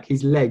just like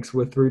his legs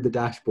were through the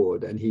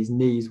dashboard and his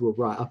knees were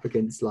right up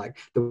against like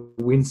the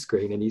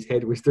windscreen, and his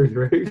head was through the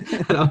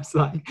roof. And I was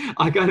like,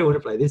 I kind of want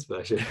to play this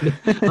version.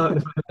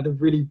 I had a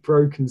really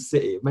broken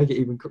city. Make it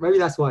even, maybe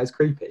that's why it's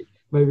creepy.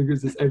 Maybe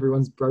because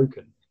everyone's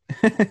broken.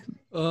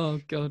 Oh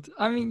god,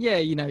 I mean,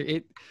 yeah,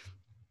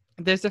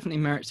 there's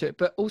definitely merit to it,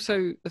 but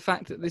also the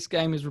fact that this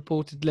game is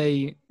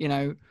reportedly,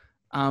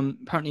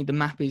 apparently the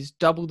map is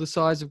double the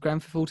size of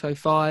Grand Theft Auto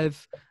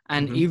 5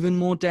 and even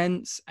more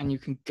dense, and you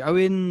can go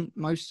in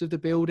most of the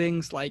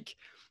buildings. Like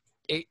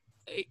it,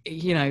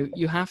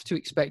 you have to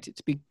expect it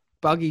to be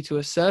buggy to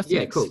a certain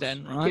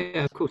extent, right?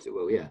 Yeah, of course it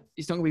will. Yeah,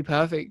 it's not going to be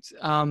perfect.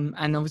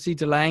 And obviously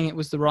delaying it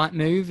was the right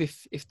move.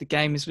 If the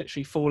game is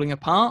literally falling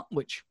apart,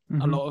 which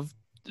a lot of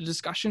the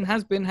discussion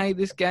has been, hey,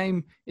 this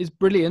game is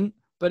brilliant,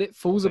 but it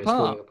falls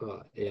apart. It's falling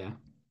apart. Yeah.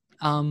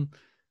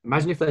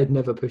 Imagine if they'd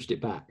never pushed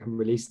it back and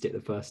released it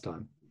the first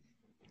time.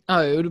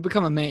 Oh, it would have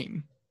become a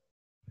meme.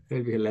 It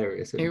would be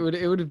hilarious. It would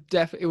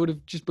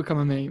have just become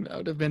a meme. That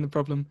would have been the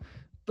problem.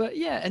 But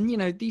yeah, and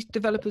these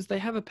developers, they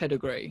have a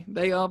pedigree.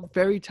 They are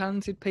very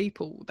talented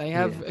people. They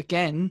have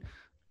again.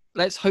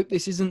 Let's hope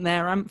this isn't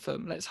their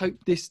anthem. Let's hope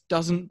this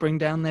doesn't bring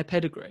down their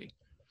pedigree.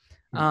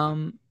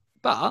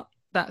 But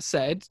that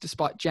said,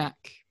 despite Jack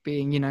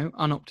being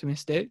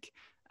unoptimistic,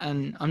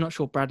 and I'm not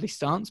sure Bradley's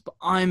stance, but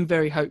I'm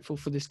very hopeful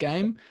for this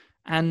game.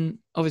 And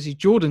obviously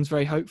Jordan's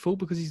very hopeful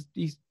because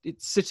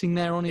it's sitting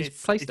there on his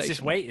PlayStation. It's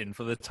just waiting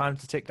for the time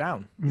to tick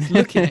down. It's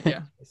looking at you.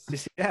 It's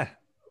just, yeah.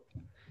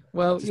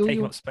 Well, it's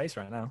taking up space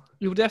right now.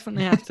 You'll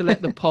definitely have to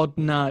let the pod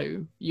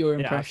know your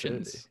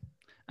impressions.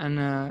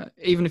 And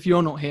even if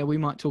you're not here, we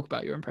might talk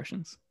about your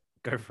impressions.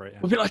 Go for it. Yeah.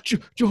 We'll be like,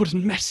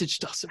 Jordan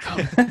messaged us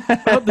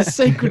about the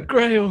Sacred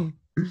Grail.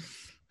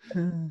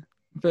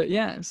 But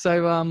yeah,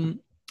 so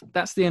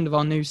that's the end of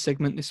our news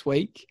segment this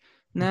week.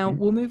 Now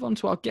we'll move on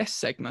to our guest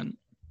segment.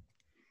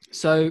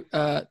 So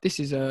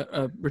this is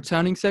a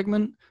returning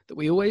segment that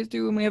we always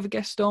do when we have a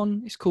guest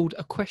on. It's called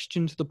A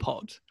Question to the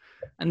Pod.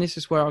 And this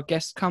is where our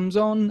guest comes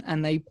on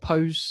and they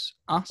pose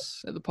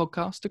us at the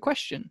podcast a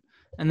question.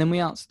 And then we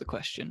answer the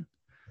question.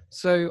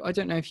 So I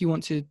don't know if you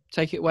want to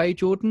take it away,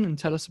 Jordan, and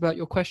tell us about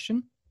your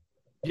question.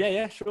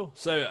 Yeah, sure.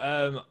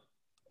 So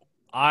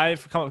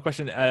I've come up with a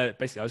question.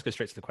 Basically, I'll just go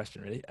straight to the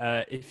question, really.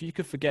 If you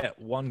could forget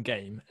one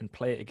game and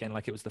play it again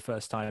like it was the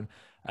first time,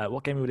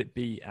 what game would it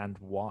be and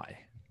why?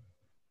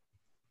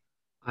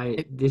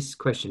 This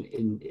question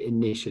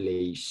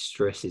initially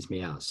stresses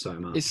me out so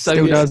much. It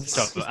still does.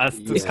 That's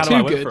kind of why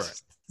I went for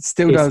it.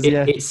 Still does,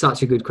 yeah. It's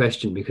such a good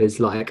question because,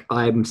 like,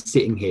 I'm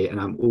sitting here and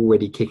I'm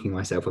already kicking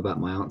myself about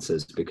my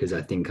answers because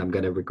I think I'm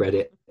going to regret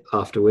it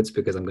afterwards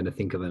because I'm going to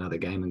think of another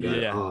game and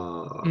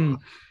go,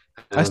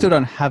 I still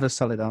don't have a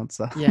solid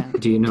answer. Yeah.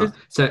 Do you not?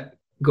 So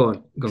go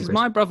on. Because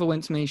my brother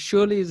went to me,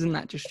 surely isn't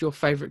that just your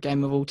favourite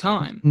game of all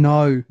time?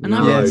 No. And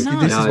I went, no.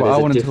 This is what I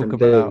want to talk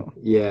about.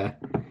 Yeah.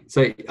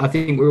 So I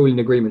think we're all in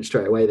agreement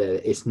straight away there.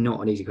 It's not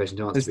an easy question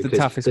to answer. It's the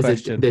toughest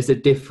question. There's a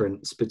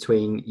difference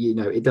between,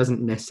 it doesn't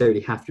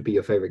necessarily have to be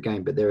your favourite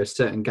game, but there are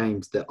certain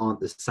games that aren't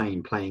the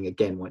same playing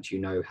again once you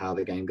know how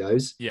the game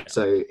goes. Yeah.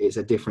 So it's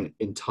a different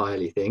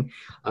entirely thing.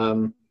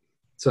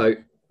 So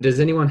does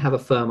anyone have a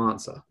firm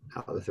answer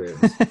out of the three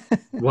of us?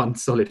 One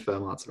solid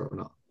firm answer or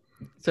not?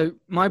 So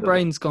my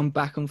brain's gone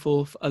back and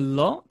forth a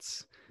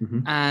lot.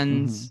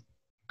 And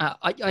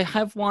I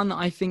have one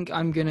I think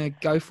I'm going to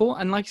go for.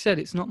 And like I said,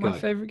 it's not my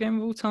favourite game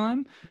of all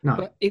time. No.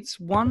 But it's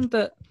one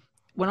that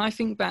when I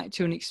think back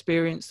to an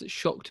experience that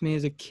shocked me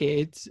as a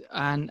kid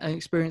and an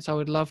experience I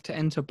would love to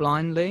enter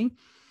blindly,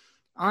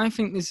 I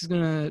think this is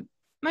going to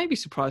maybe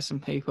surprise some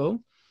people.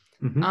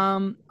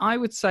 I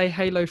would say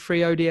Halo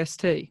 3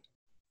 ODST.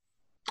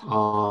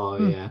 Oh,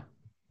 yeah.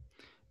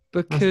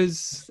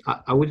 Because...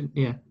 I wouldn't...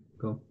 Yeah,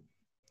 go on.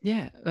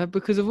 Yeah,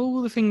 because of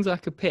all the things I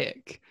could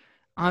pick,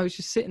 I was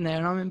just sitting there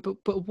and I mean,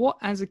 but what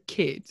as a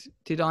kid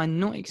did I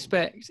not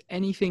expect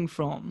anything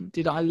from?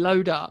 Did I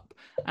load up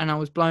and I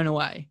was blown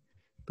away?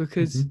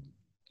 Because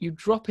you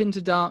drop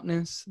into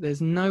darkness,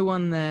 there's no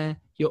one there,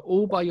 you're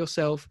all by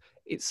yourself.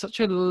 it's such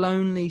a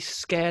lonely,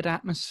 scared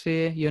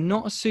atmosphere. You're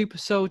not a super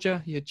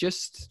soldier. You're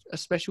just a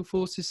special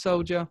forces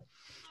soldier.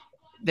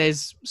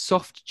 There's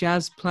soft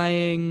jazz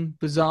playing,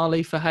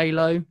 bizarrely, for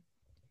Halo.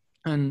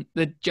 And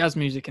the jazz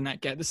music in that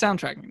game, the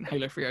soundtrack in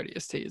Halo 3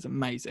 ODST is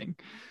amazing.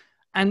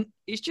 And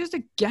it's just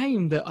a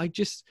game that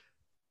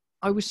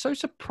I was so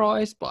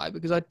surprised by,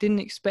 because I didn't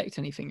expect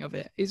anything of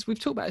it. We've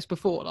talked about this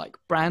before, like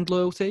brand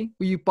loyalty,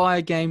 where you buy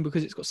a game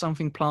because it's got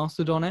something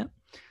plastered on it.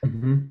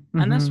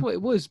 And that's what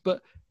it was.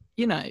 But,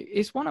 you know,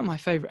 it's one of my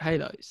favorite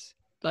Halos.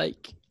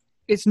 Like,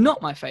 it's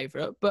not my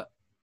favorite, but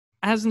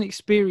as an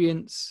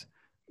experience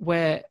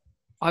where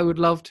I would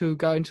love to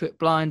go into it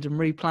blind and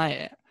replay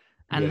it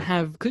and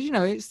have, because, you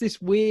know, it's this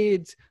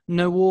weird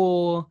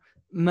noir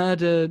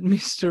murder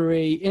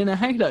mystery in a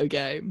Halo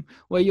game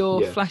where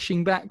you're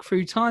flashing back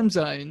through time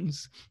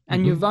zones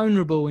and you're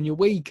vulnerable and you're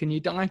weak and you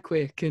die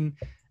quick,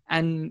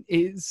 and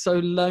it's so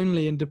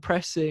lonely and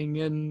depressing,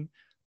 and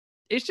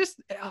it's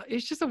just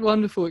a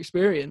wonderful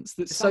experience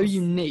that's so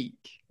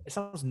unique. It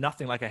sounds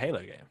nothing like a Halo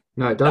game.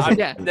 No, it doesn't.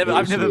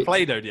 I've never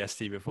played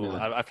ODST before.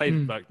 No. I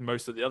played like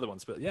most of the other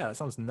ones, but it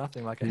sounds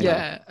nothing like a Halo.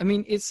 Yeah, I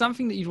mean, it's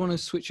something that you'd want to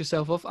switch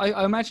yourself off.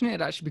 I imagine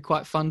it'd actually be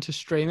quite fun to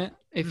stream it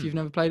if you've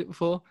never played it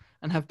before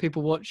and have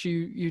people watch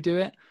you do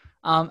it.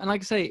 And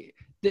like I say,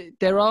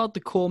 there are the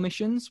core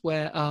missions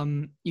where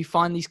you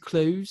find these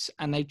clues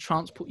and they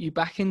transport you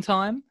back in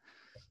time.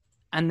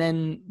 And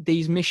then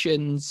these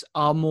missions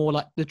are more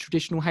like the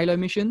traditional Halo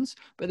missions.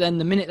 But then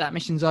the minute that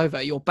mission's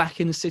over, you're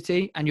back in the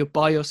city and you're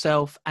by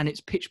yourself and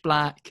it's pitch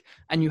black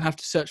and you have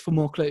to search for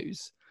more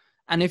clues.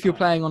 And if you're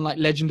playing on like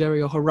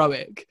legendary or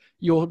heroic,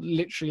 you're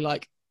literally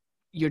like,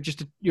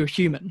 you're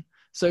human.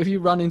 So if you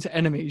run into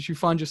enemies, you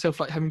find yourself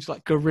like having to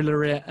like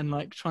guerrilla it and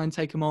like try and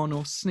take them on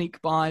or sneak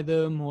by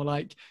them, or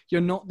like you're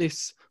not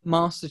this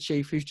Master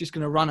Chief who's just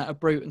going to run at a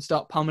brute and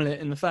start pummel it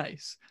in the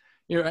face.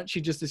 You're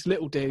actually just this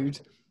little dude.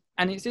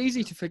 And it's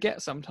easy to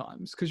forget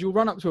sometimes because you'll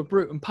run up to a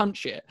brute and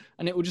punch it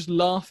and it will just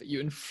laugh at you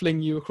and fling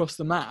you across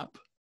the map.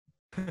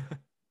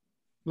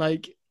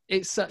 Like,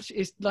 it's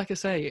like I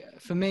say,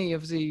 for me,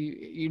 obviously,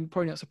 you're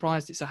probably not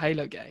surprised it's a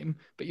Halo game,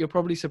 but you're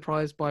probably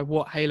surprised by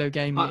what Halo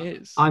game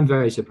it is. I'm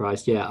very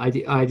surprised, yeah. I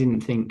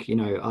didn't think, you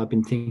know, I've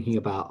been thinking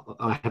about,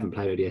 I haven't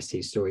played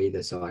ODST story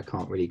either, so I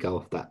can't really go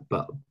off that,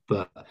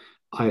 but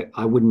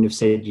I wouldn't have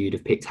said you'd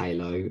have picked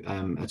Halo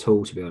at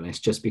all, to be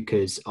honest, just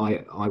because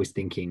I was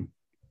thinking,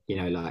 you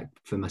know, like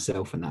for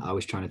myself and that, I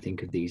was trying to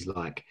think of these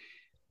like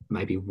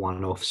maybe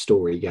one-off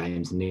story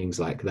games and things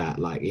like that,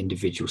 like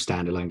individual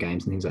standalone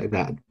games and things like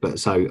that. But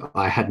so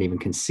I hadn't even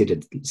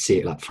considered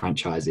like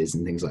franchises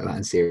and things like that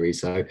in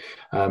series. So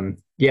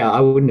I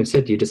wouldn't have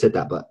said you'd have said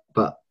that,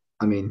 but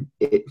I mean,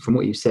 from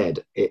what you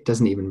said, it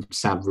doesn't even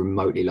sound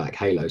remotely like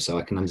Halo. So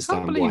I can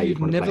understand why you'd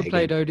want to play it. You've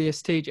never played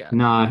ODST yet.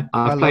 No,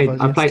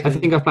 I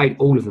think I've played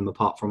all of them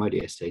apart from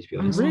ODST, to be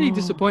honest. I'm really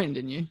disappointed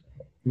in you.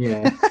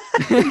 Yeah.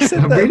 He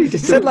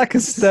said like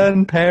a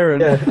stern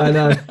parent. Yeah, I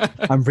know.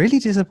 I'm really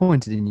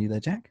disappointed in you there,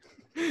 Jack.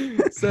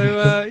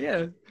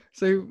 So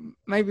so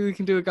maybe we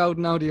can do a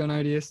golden oldie on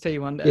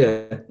ODST one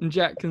day. Yeah. And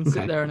Jack can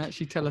sit there and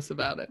actually tell us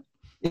about it.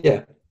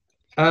 Yeah.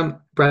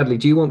 Bradley,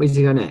 do you want me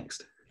to go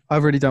next? I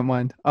really don't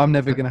mind. I'm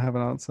never going to have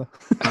an answer.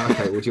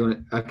 Okay. Well, do you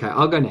want to? Okay,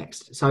 I'll go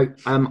next. So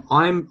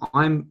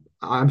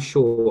I'm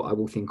sure I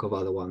will think of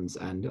other ones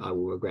and I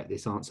will regret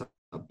this answer.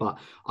 But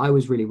I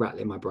was really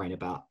rattling my brain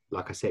about,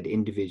 like I said,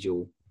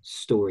 individual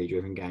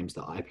story-driven games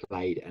that I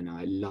played and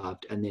I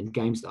loved, and then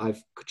games that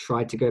I've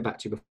tried to go back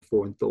to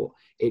before and thought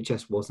it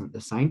just wasn't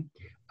the same.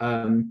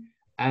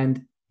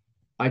 And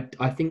I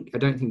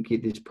don't think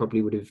this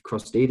probably would have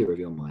crossed either of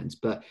your minds,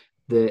 but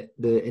the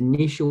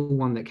initial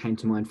one that came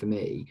to mind for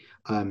me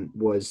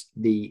was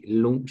the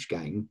launch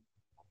game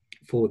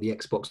for the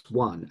Xbox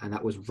One, and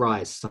that was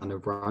Rise: Son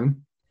of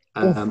Rome.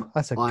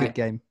 That's a good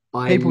game.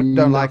 People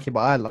don't like it,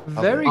 but I love it.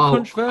 Very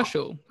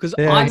controversial, because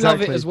I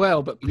love it as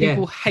well, but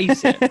people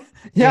hate it.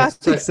 I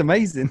think it's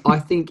amazing. I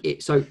think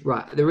it. So,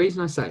 right, the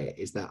reason I say it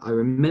is that I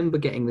remember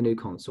getting the new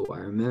console. I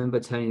remember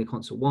turning the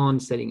console on,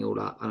 setting it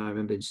all up, and I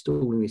remember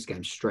installing this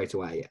game straight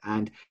away.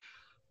 And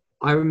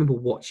I remember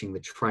watching the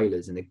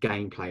trailers and the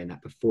gameplay and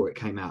that before it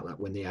came out, like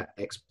when the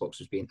Xbox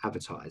was being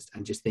advertised,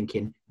 and just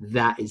thinking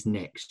that is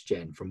next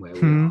gen from where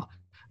we are.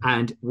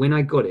 And when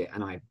I got it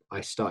and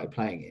I started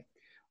playing it,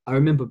 I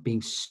remember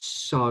being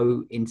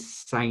so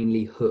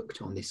insanely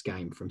hooked on this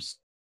game from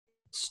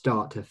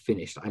start to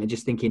finish, and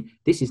just thinking,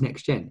 this is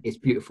next gen. It's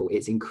beautiful.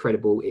 It's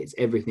incredible. It's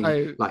everything.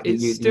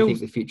 It's still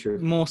think the future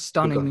more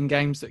stunning than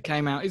games that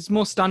came out. It's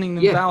more stunning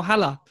than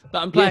Valhalla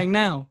that I'm playing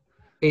now.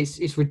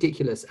 It's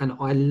ridiculous, and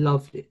I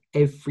loved it,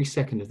 every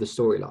second of the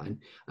storyline.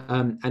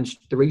 And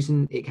the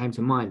reason it came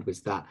to mind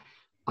was that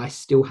I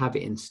still have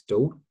it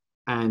installed,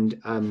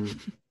 and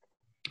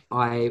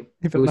I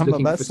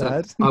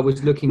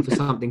was looking for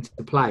something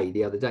to play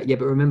the other day. Yeah,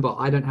 but remember,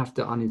 I don't have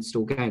to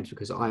uninstall games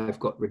because I've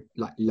got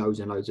like loads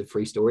and loads of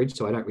free storage,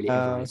 so I don't really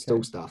ever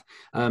install stuff.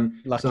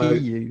 Lucky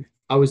you.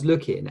 I was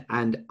looking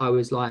and I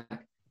was like,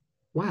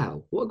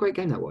 wow, what a great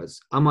game that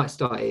was. I might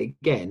start it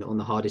again on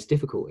the hardest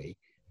difficulty.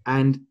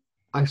 And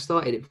I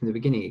started it from the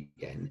beginning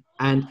again,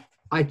 and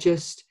I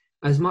just,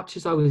 as much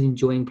as I was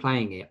enjoying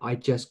playing it, I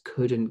just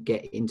couldn't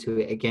get into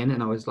it again.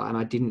 And I was like, and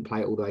I didn't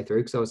play it all the way through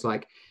because I was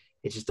like,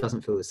 it just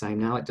doesn't feel the same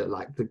now.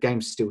 Like the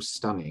game's still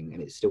stunning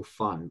and it's still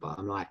fun, but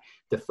I'm like,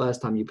 the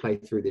first time you play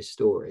through this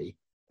story,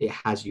 it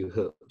has you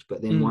hooked.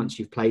 But then once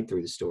you've played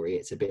through the story,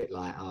 it's a bit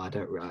like, oh, I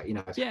don't really, you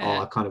know, oh,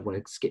 I kind of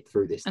want to skip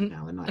through this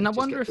now and like and I just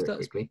wonder get if through it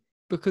that's quickly.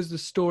 because the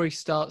story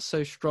starts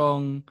so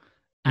strong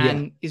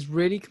and is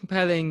really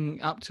compelling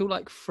up till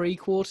like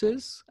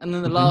 3/4, and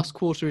then the last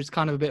quarter is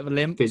kind of a bit of a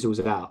limp. Fizzles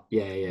out.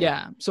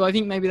 Yeah. So I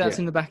think maybe that's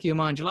Yeah. in the back of your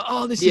mind. You're like,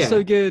 oh, this is Yeah.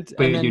 so good,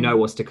 But and then you know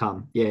what's to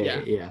come.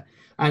 Yeah. Yeah.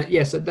 And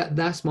yeah, so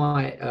that's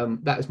my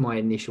that was my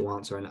initial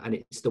answer, and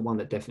it's the one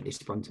that definitely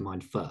sprung to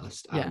mind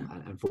first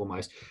and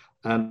foremost.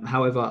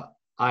 However,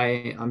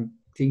 I'm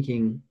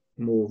thinking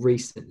more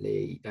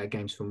recently,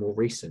 games from more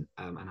recent,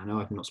 and I know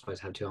I'm not supposed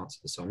to have two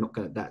answers, so I'm not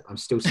going to. I'm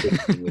still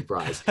sticking with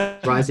Rise.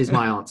 Rise is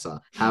my answer.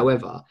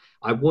 However,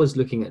 I was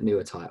looking at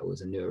newer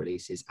titles and newer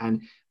releases,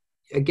 and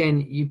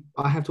again,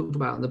 I have talked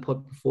about it on the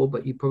pod before,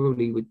 but you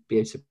probably would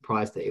be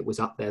surprised that it was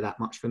up there that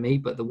much for me.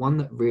 But the one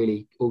that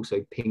really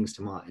also pings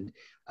to mind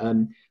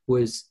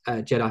was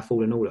Jedi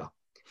Fallen Order.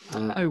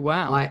 Oh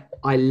wow!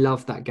 I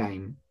love that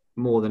game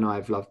more than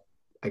I've loved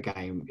a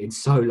game in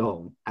so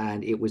long,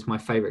 and it was my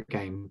favorite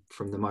game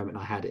from the moment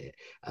I had it.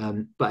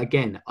 But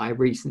again, I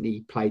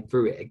recently played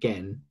through it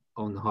again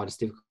on the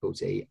hardest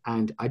difficulty,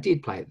 and I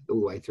did play it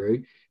all the way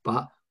through,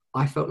 but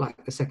I felt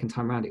like the second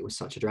time around it was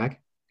such a drag.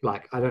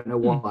 Like, I don't know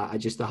why.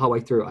 The whole way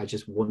through, I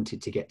just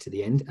wanted to get to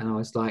the end. And I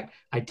was like,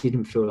 I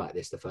didn't feel like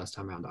this the first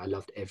time around. I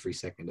loved every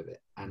second of it.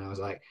 And I was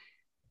like,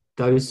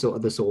 those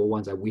sort of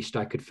ones I wished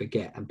I could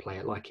forget and play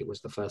it like it was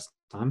the first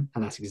time.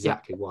 And that's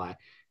exactly why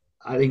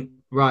I think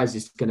Rise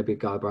is going to be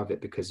go above it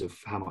because of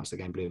how much the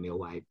game blew me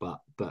away.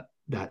 But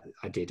that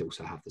I did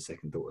also have the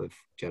second thought of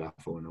Jedi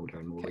Fallen Order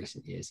in more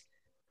recent years.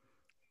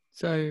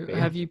 So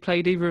have you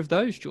played either of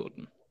those,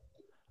 Jordan?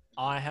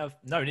 I have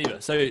neither.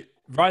 So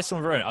Rise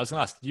on Verona, I was going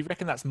to ask, do you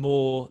reckon that's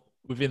more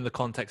within the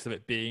context of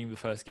it being the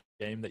first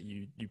game that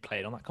you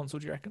played on that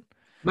console, do you reckon?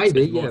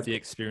 Maybe, so more of the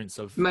experience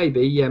of...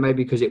 Maybe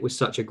because it was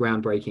such a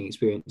groundbreaking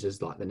experience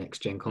as like the next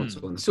gen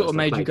console. And sort of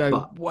made you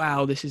go,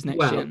 wow, this is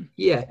next gen.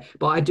 Yeah,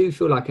 but I do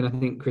feel like, and I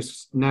think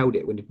Chris nailed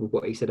it with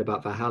what he said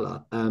about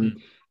Valhalla,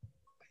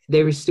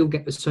 there is still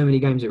so many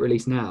games that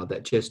release now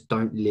that just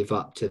don't live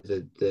up to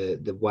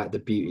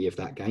the beauty of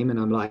that game. And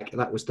I'm like,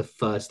 that was the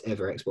first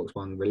ever Xbox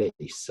One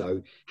release.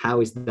 So how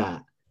is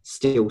that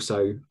still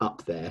so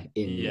up there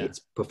in its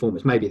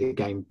performance? Maybe the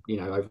game,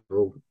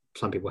 overall,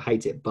 some people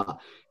hate it, but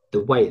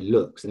the way it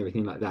looks and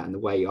everything like that, and the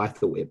way I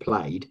thought it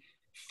played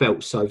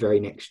felt so very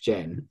next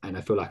gen. And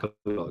I feel like a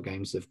lot of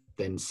games have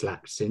then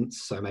slacked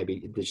since. So maybe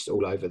they're just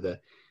all over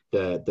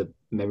the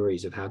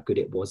memories of how good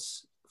it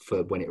was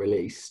for when it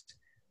released,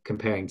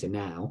 comparing to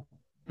now,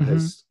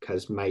 has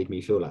made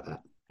me feel like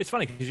that. It's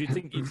funny because you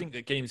think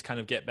that games kind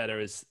of get better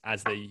as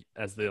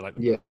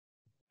the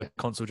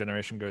console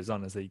generation goes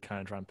on, as they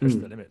kind of try and push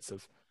the limits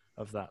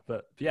of that.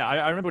 But yeah,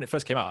 I remember when it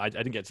first came out, I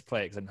didn't get to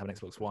play it because I didn't have an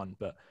Xbox One.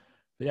 But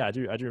yeah, I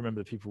do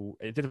remember people.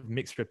 It did have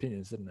mixed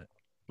opinions, didn't it?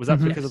 Was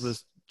that because of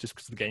just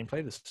because of the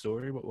gameplay, the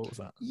story? What was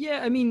that?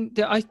 Yeah, I mean,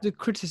 the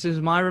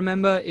criticism I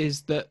remember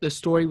is that the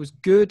story was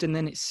good and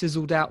then it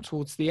sizzled out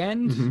towards the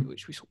end,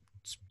 which we sort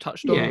of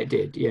touched on. Yeah, it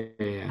did.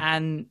 Yeah.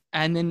 And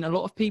then a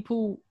lot of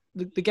people,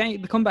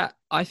 the combat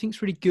I think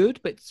is really good,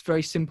 but it's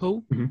very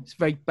simple. It's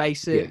very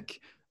basic.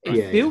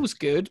 It feels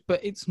good,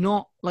 but it's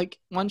not like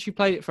once you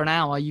played it for an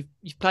hour, you've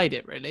played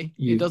it really.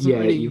 It doesn't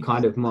really. You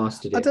kind of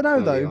mastered it. I don't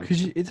know though,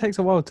 because it takes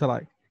a while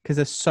to because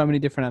there's so many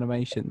different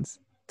animations.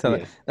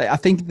 I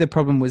think the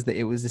problem was that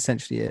it was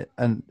essentially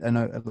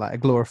a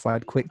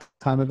glorified quick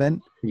time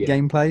event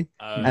gameplay.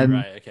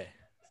 Right,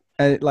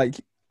 okay.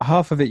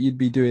 Half of it you'd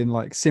be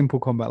doing simple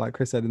combat, like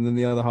Chris said, and then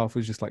the other half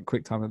was just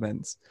quick time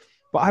events.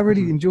 But I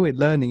really enjoyed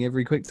learning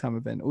every quick time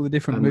event, all the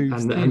different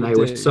moves. And they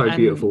were so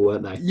beautiful,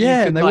 weren't they?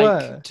 Yeah, and they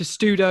were. To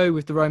Studo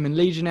with the Roman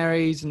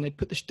legionaries, and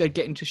they'd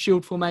get into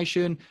shield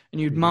formation,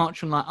 and you'd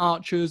march on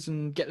archers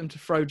and get them to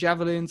throw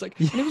javelins. And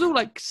it was all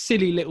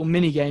silly little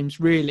mini games,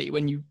 really.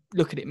 When you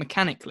look at it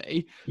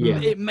mechanically,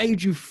 it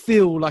made you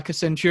feel like a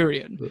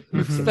centurion.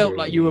 You felt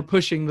like you were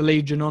pushing the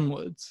legion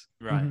onwards.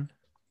 Right.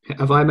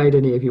 Have I made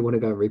any of you want to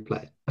go and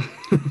replay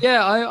it?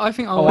 Yeah, I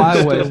think I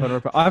always want to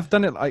replay. I've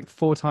done it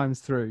 4 times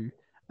through.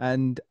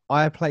 And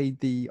I played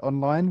the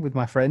online with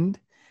my friend,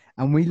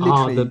 and we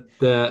literally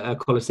the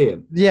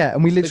Colosseum. Yeah,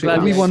 and we literally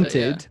all we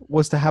wanted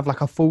was to have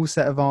a full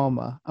set of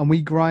armor, and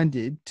we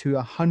grinded to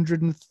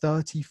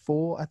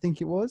 134, I think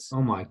it was.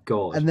 Oh my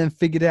god! And then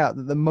figured out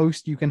that the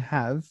most you can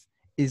have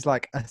is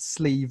a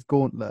sleeve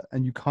gauntlet,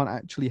 and you can't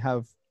actually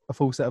have a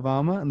full set of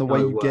armor. And the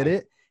way you get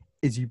it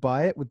is you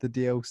buy it with the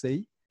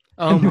DLC.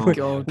 Oh my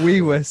god!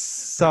 We were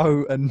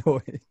so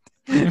annoyed.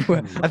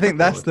 I think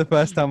that's the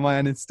first time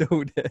I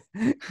uninstalled it.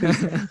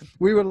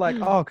 We were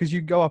because you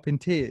go up in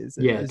tiers.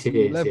 As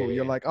you level,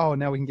 you're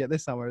now we can get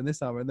this armor and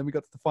this armor, and then we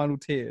got to the final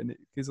tier, and it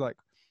was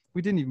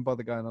we didn't even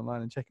bother going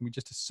online and checking. We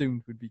just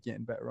assumed we'd be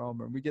getting better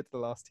armor, and we get to the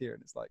last tier,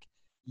 and it's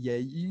Yeah,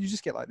 you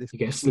just get like this You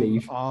get a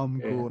sleeve.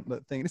 arm Yeah.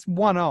 gauntlet thing. It's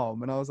one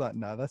arm, and I was like,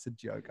 no, that's a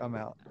joke. I'm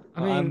out.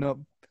 I mean- I'm not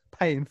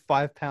paying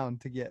 £5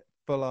 to get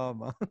full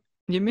armor.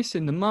 You're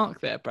missing the mark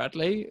there,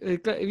 Bradley.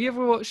 Have you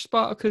ever watched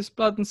Spartacus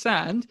Blood and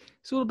Sand?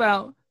 It's all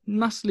about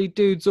muscly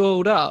dudes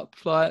oiled up,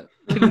 like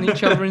killing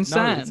each other in No,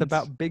 sand. it's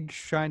about big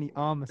shiny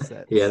armor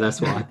sets. Yeah, that's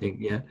what I think.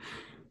 Yeah,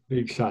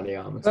 big shiny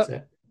armor But-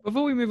 set.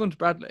 Before we move on to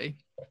Bradley,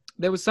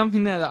 there was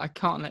something there that I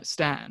can't let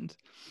stand.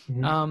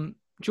 Mhm.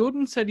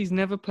 Jordan said he's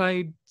never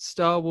played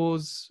Star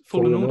Wars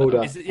Fallen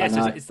Order. Is it, I yes,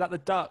 know. is that the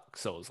Dark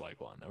Souls like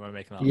one? Am I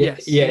making that up? Yeah,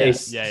 Yes. yeah, Yeah.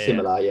 it's Yeah, yeah.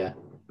 similar. Yeah,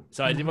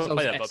 So I didn't Souls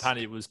play that, but S.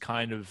 apparently it was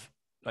kind of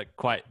like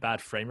quite bad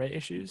frame rate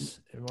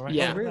issues. Am I right?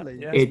 Yeah. in saying that?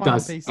 Really? Yeah. It's It fine on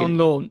does. PC. On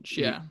launch,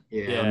 yeah.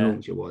 yeah. Yeah. On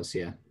launch it was.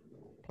 Yeah,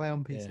 Play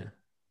on PC. Yeah.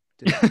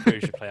 Pretty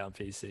should play on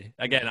PC.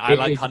 Again, I It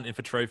like is- hunting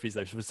for trophies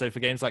though. So for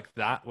games like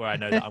that, where I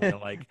know that I'm gonna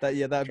like That'd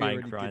be a try really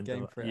and good grind game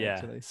them. for it, Yeah.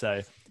 actually.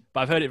 So, but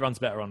I've heard it runs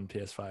better on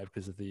PS5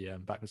 because of the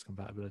backwards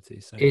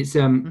compatibility. So it's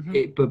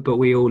Mhm. but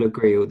we all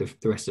agree, or the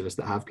rest of us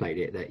that have played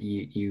it, that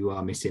you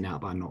are missing out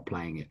by not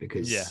playing it,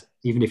 because Yeah.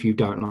 even if you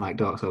don't like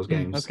Dark Souls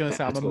games, I was going to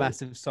say I'm at a all,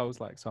 massive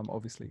Souls-like, so I'm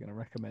obviously going to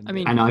recommend I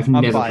mean, and I've I'm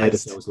never played a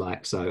biased. Souls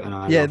like, so and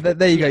I yeah, love it.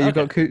 there you go. Yeah, You've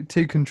got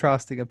two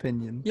contrasting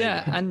opinions.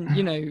 Yeah, and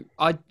you know,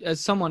 I as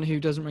someone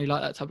who doesn't really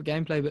like that type of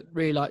gameplay, but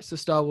really likes the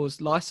Star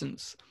Wars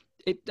license,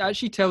 it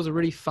actually tells a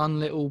really fun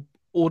little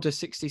Order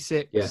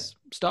 66 Yeah.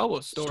 Star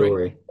Wars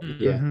story. Mm.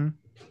 Yeah. Mhm.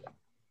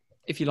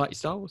 If you like your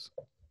Star Wars.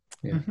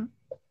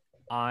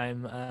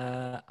 I'm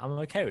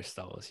okay with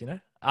Star Wars, you know.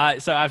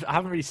 So I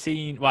haven't really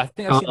seen. Well, I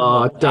think I've seen.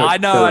 Oh, the don't- I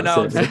know. I'm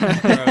don't say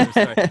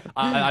sorry.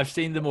 I've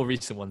seen the more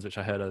recent ones, which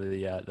I heard are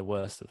the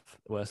worst of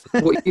the worst.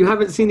 Of What, you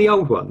haven't seen the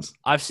old ones?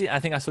 I've seen. I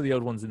think I saw the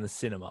old ones in the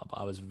cinema, but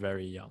I was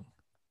very young.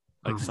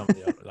 Like Oh. some of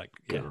the old, like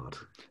yeah. God.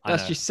 I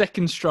That's know. your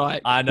second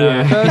strike. I know.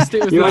 Yeah. First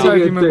it was You the only Tobey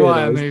get 3 of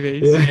Maguire those.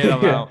 movies. Yeah.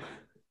 Yeah,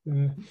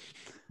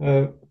 I'm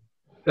out.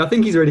 I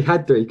think he's already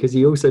had 3 because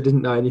he also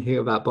didn't know anything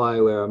about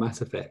BioWare or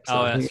Mass Effect.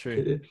 Oh, I that's think-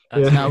 true. Yeah.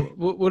 That's Now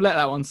we'll let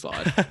that one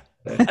slide.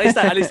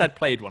 at least I'd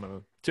played one of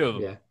them. 2 of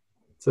them. Yeah.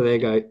 So there you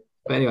go.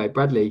 But anyway,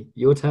 Bradley,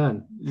 your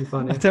turn. You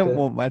finally I have don't to-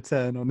 want my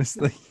turn,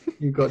 honestly.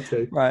 You've got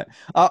to. Right.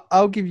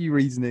 I'll give you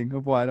reasoning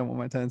of why I don't want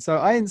my turn. So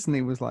I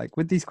instantly was like,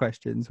 with these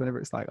questions, whenever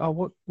it's like,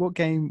 oh, what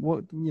game,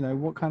 what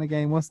kind of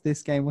game, what's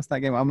this game, what's that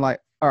game? I'm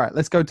like, all right,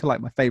 let's go to like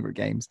my favorite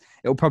games.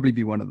 It'll probably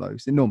be one of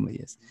those. It normally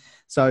is.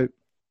 So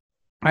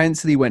I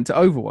instantly went to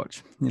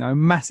Overwatch.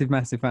 Massive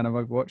fan of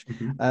Overwatch.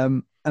 Mhm.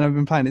 And I've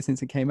been playing it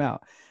since it came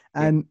out.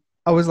 And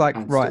I was like,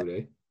 And right. still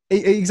do.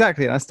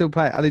 Exactly. And I still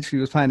play it. I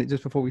literally was playing it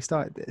just before we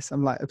started this.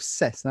 I'm like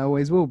obsessed, and I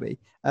always will be.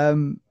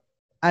 And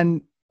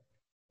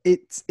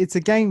it's a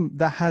game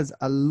that has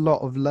a lot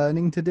of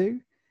learning to do,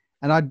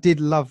 and I did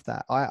love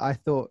that. I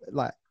thought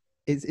like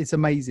it's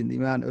amazing the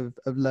amount of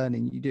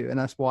learning you do, and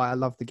that's why I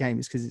love the game,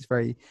 is because it's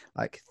very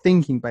like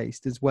thinking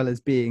based as well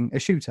as being a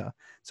shooter.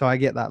 So I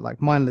get that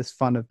like mindless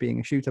fun of being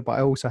a shooter, but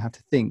I also have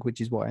to think,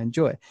 which is what I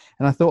enjoy.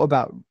 And I thought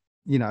about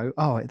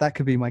that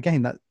could be my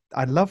game. That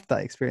I loved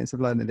that experience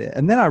of learning it.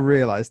 And then I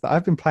realized that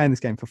I've been playing this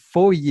game for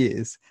 4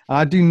 years, and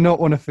I do not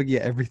want to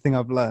forget everything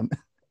I've learned.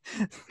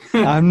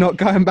 I'm not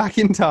going back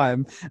in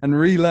time and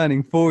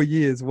relearning 4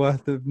 years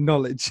worth of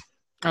knowledge.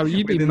 Oh,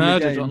 you'd be Within the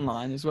murdered game.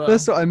 online as well.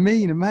 That's what I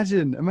mean.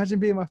 Imagine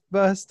being my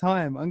first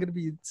time. I'm going to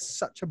be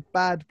such a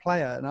bad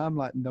player. And I'm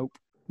like, nope.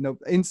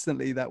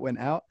 Instantly that went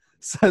out.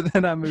 So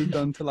then I moved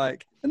on to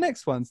like the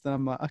next ones. Then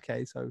I'm like,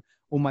 okay, so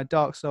all my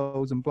Dark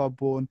Souls and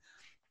Bloodborne,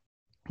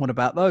 what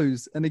about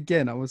those? And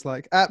again, I was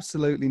like,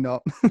 absolutely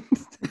not.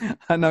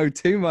 I know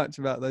too much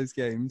about those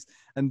games.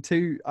 And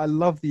I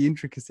love the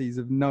intricacies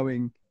of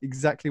knowing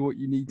exactly what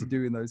you need to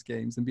do in those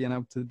games and being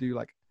able to do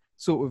like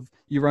sort of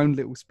your own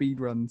little speed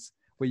runs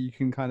where you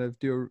can kind of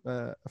do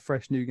a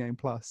fresh new game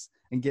plus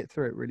and get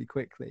through it really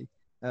quickly.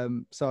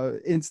 So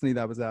instantly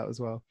that was out as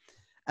well.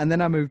 And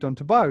then I moved on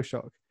to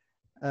BioShock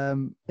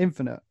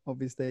Infinite,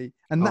 obviously.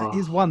 And that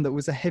is one that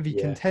was a heavy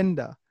yeah.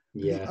 contender.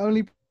 Yeah. The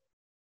only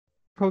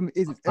problem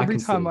is I every can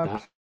see time I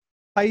that.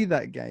 play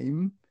that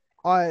game,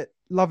 I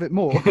love it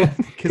more Because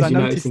because I you notice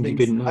notice things you things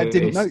didn't I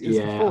didn't notice. notice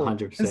Yeah, before.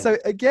 100%. And so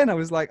again, I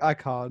was like, I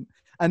can't.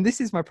 And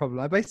this is my problem.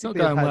 I It's not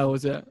basically going have had, well,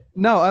 is it?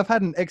 no, I've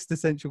had an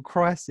existential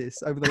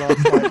crisis over the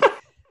last like,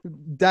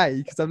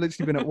 day because I've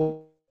literally been at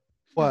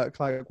work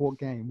like, what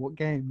game?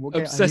 I need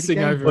a Obsessing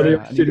game over for it. it.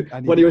 I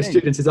need One of a your game.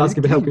 students is I need a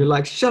asking for help, and game. you're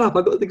like, "Shut up!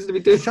 I've got things to be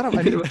doing." Shut up!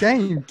 I need a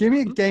game. Give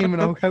me a game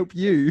and I'll help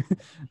you.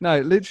 No,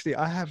 literally,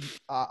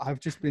 I've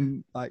just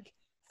been like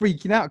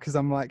freaking out because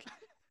I'm like,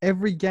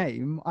 every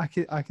game I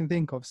can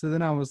think of. So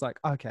then I was like,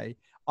 okay.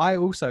 I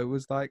also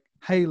was like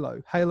Halo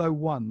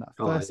 1, that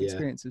first yeah.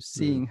 experience of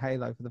seeing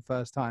Halo for the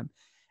first time.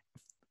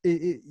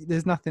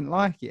 There's nothing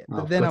like it.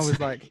 But Oh, then I God's was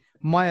sake. like,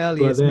 my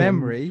earliest then-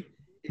 memory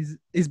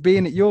is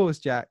being at yours,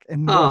 Jack,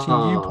 and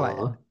watching you play it.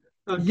 Aw.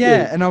 Oh,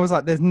 Yeah, cute. and I was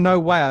like, "There's no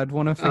way I'd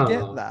want to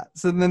forget Oh. that."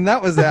 So then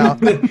that was out.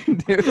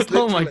 It was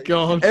Oh my literally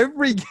god.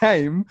 every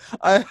game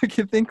I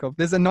could think of.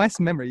 There's a nice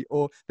memory,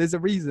 or there's a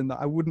reason that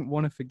I wouldn't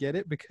want to forget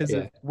it because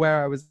of Yeah.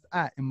 where I was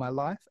at in my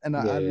life, and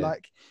I Yeah.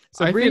 like.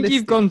 So I think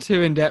you've gone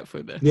too in depth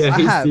with this. Yeah,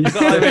 I have. You got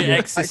very definitely-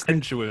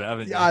 existential with it,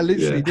 haven't you? Yeah, I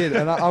literally Yeah. did,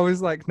 and I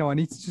was like, "No, I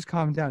need to just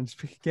calm down, just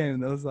pick a game."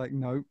 And I was like,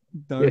 "No,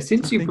 no." Yeah,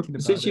 since keep you thinking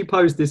about since you it.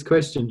 posed this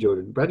question,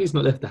 Jordan, Bradley's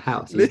not left the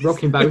house. He's Lit-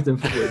 rocking backwards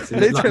and forwards.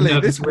 And he's like Literally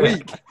nervous this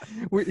wreck.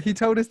 week, he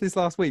told us this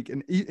last week,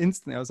 and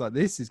instantly I was like,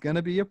 "This is going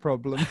to be a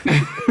problem."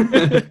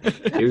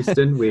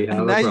 Houston, we have And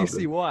a now problem. you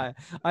see why.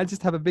 I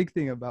just have a big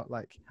thing about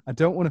like I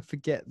don't want to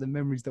forget the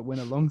memories that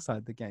went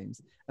alongside the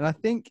games, and I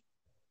think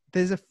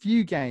there's a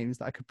few games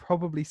that I could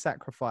probably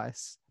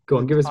sacrifice. Go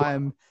on, the give us one.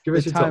 time, Give the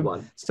us your top time.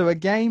 one. So a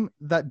game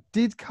that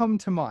did come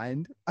to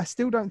mind, I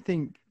still don't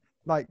think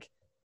like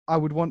I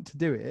would want to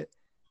do it,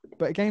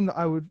 but a game that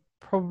I would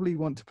probably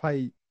want to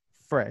play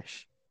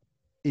fresh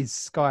is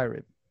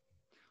Skyrim.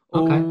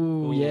 Okay.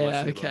 Oh, Ooh, yeah,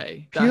 that's a good one.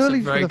 okay. That's Purely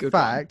a for very the good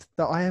fact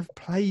that I have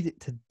played it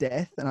to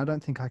death and I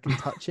don't think I can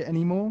touch it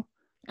anymore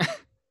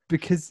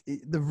because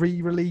the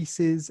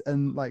re-releases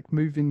and like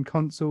moving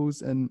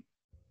consoles, and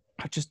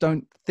I just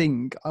don't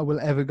think I will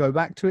ever go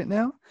back to it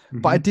now.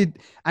 But I Mhm. did,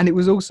 and it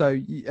was also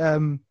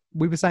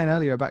we were saying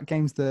earlier about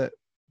games that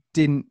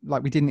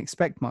we didn't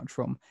expect much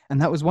from,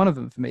 and that was one of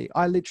them for me.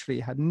 I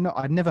literally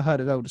I'd never heard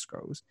of Elder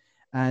Scrolls,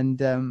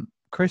 and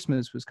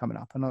Christmas was coming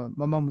up, and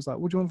my mum was like,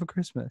 "What do you want for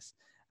Christmas?"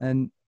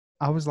 And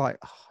I was like,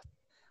 "Oh,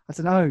 I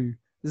don't know.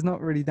 There's not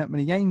really that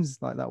many games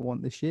like that I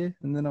want this year."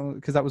 And then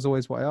because that was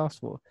always what I asked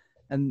for,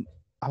 and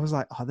I was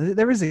like, "Oh,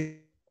 there is a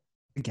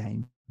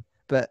game,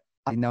 but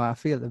I know how I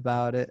feel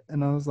about it."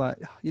 And I was like,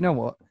 "You know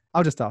what?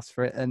 I'll just ask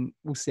for it, and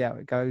we'll see how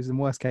it goes." And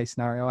worst case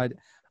scenario,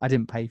 I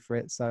didn't pay for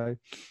it, so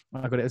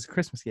I got it as a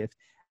Christmas gift,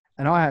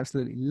 and I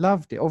absolutely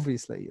loved it.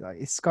 Obviously, like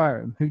it's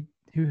Skyrim.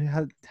 Who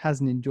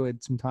hasn't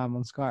enjoyed some time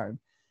on Skyrim?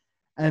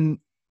 And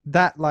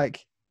that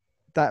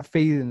that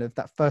feeling of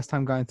that first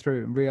time going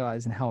through and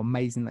realizing how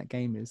amazing that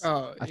game is.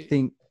 Oh, I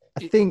think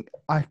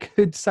I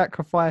could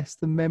sacrifice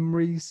the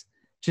memories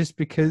just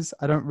because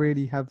I don't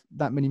really have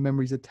that many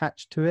memories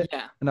attached to it,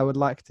 yeah. and I would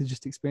like to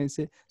just experience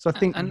it. So I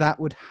think And- that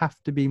would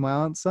have to be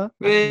my answer.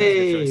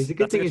 Hey, choice. it's a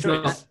good That's a thing good it's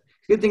not. choice.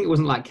 It's a good thing it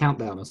wasn't like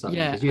Countdown or something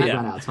Yeah, because you'd have and-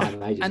 run out of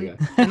time ages ago.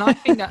 And I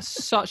think that's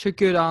such a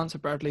good answer,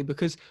 Bradley,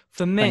 because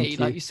for me, Thank you.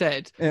 like you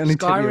said, It only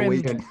took me a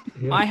week. Skyrim,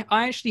 Yeah.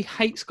 I actually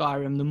hate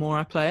Skyrim the more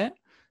I play it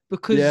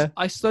because Yeah.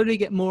 I slowly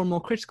get more and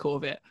more critical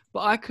of it.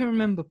 But I can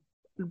remember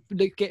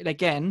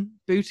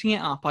booting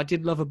it up. I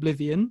did love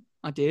Oblivion,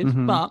 I did,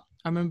 Mhm. but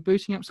I remember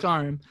booting up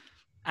Skyrim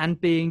and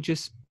being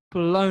just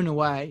blown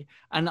away,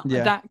 and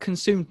Yeah. that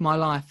consumed my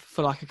life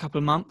for like a couple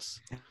of months.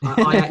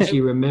 I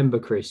actually remember,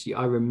 Chris.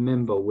 I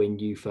remember when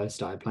you first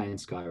started playing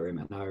Skyrim,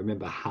 and I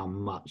remember how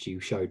much you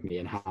showed me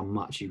and how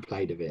much you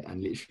played of it,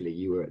 and literally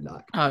you were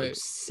like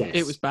obsessed.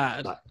 It was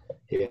bad. Like,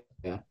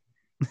 yeah.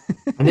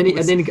 And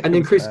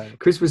then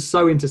Chris was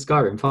so into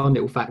Skyrim. Fun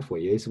little fact for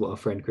you. This is what our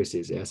friend Chris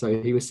is. Yeah.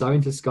 So he was so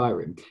into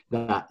Skyrim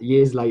that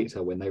years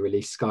later, when they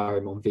released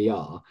Skyrim on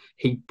VR,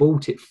 he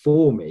bought it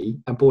for me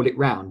and brought it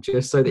round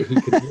just so that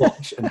he could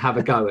watch and have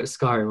a go at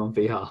Skyrim on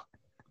VR.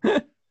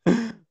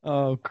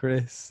 Oh,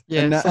 Chris.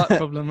 Yeah, And it's now- that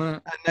problem, isn't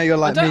it? and now you're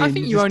like me. I and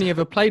think you you just- only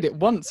ever played it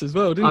once as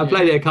well, didn't I you?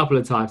 played it a couple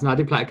of times. No, I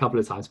did play it a couple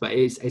of times, but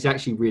it's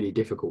actually really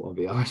difficult on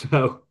VR as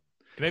well.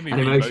 It made me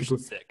And really emotional. motion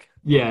sick.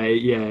 Yeah,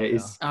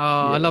 it's Oh,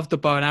 I yeah. love the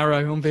bow and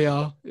arrow on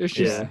VR. It's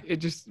just, Yeah. it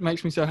just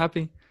makes me so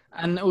happy.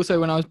 And also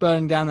when I was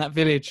burning down that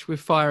village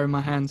with fire in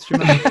my hands, do you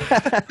remember?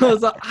 I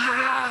was like,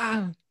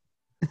 ah!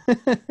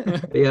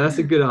 Yeah, that's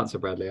a good answer,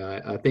 Bradley.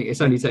 I think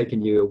it's only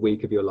taken you a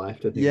week of your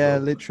life to think. Yeah,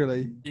 of.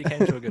 literally. You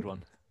came to a good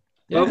one.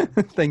 Well,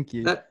 Thank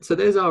you. so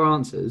there's our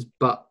answers,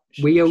 but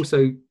we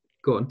also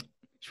go on.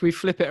 Should we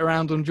flip it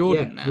around on Yeah,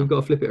 Jordan now? we've got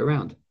to flip it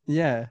around.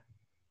 Yeah.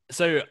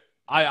 So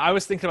I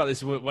was thinking about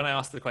this when I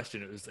asked the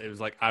question. It was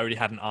like I already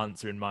had an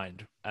answer in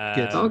mind.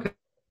 Good. Okay.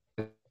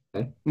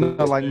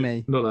 Not like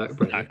me. Not like No,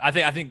 Bradley.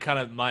 I think kind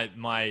of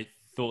my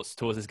thoughts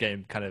towards this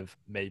game kind of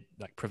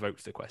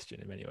provoked the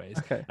question in many ways.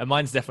 Okay. And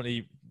mine's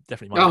definitely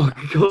mine. Oh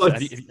God!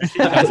 Have you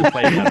guys have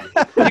played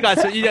it.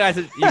 You guys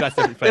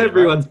definitely played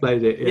Everyone's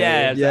played it. it. Right?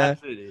 Yeah, Yeah.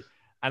 absolutely.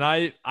 And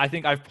I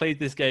think I've played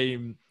this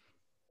game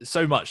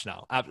so much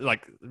now,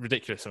 like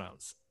ridiculous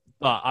amounts.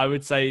 But I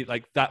would say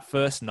like that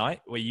first night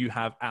where you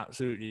have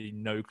absolutely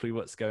no clue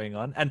what's going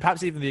on, and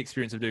perhaps even the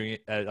experience of doing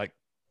it like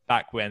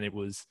back when it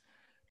was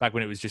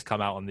just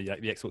come out on the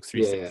Xbox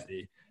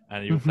 360,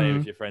 and you were playing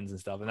with your friends and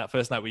stuff. And that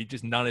first night where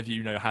none of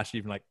you know how to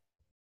even like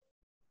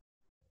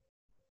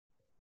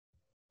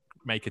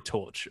make a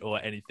torch or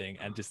anything,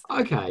 and just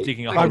Okay.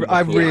 digging up. Okay. on the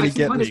I floor really and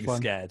get being this one.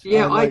 scared.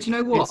 Yeah, like- do you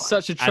know what? It's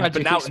such a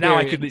tragic but now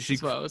I could experience literally-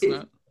 as well,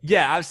 isn't it?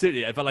 Yeah,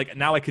 absolutely. But like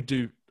now I could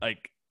do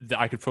like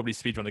I could probably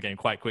speedrun the game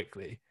quite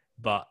quickly,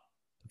 but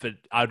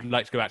I'd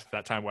like to go back to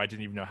that time where I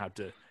didn't know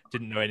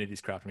any of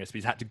these crafting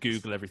recipes. Had to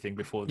Google everything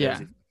before there Yeah.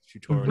 was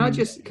tutorial.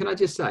 Can I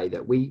just say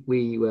that we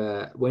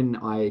were, when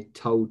I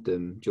told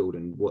them,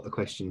 Jordan, what the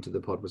question to the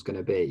pod was going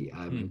to be,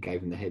 and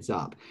gave them the heads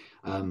up.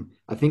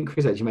 I think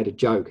Chris actually made a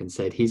joke and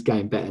said his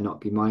game better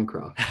not be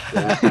Minecraft.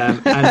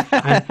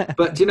 Yeah,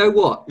 but do you know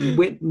what?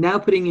 Now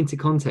putting into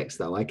context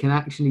though, I can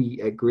actually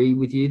agree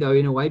with you though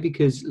in a way,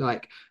 because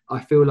like I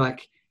feel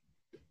like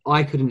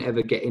I couldn't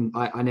ever get in.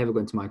 I never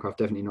got into Minecraft,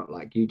 definitely not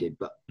like you did.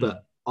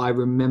 But I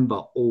remember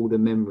all the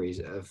memories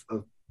of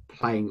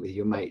playing with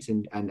your mates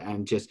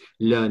and just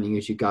learning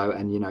as you go,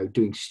 and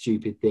doing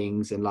stupid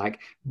things and like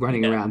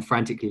running around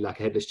frantically like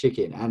a headless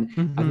chicken.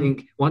 And I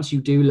think once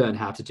you do learn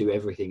how to do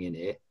everything in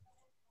it,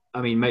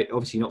 I mean,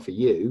 obviously not for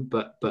you,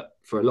 but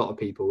for a lot of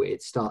people,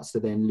 it starts to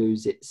then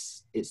lose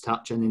its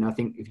touch. And then I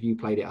think if you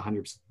played it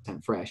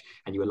 100% fresh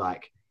and you were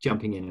like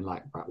jumping in and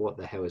like, right, what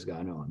the hell is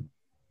going on?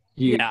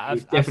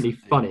 It's definitely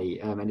funny,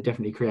 and it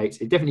definitely creates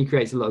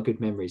a lot of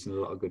good memories and a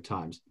lot of good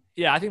times.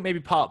 Yeah, I think maybe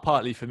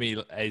partly for me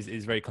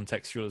is very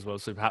contextual as well.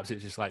 So perhaps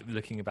it's just like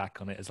looking back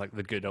on it as like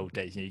the good old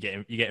days. You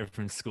get it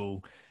from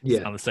school,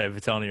 sit on the sofa,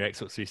 turn on your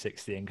Xbox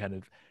 360, and kind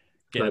of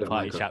get a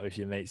party chat with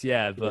your mates.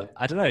 Yeah, but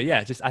I don't know.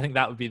 Yeah, just I think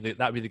that would be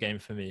the game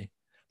for me,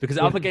 because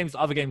other games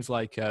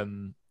like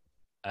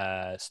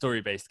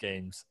story based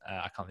games.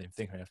 I can't even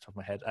think of it off the top of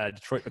my head.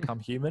 Detroit Become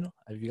Human.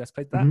 Have you guys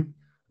played that?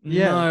 Mm-hmm.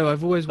 Yeah, no,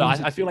 I've always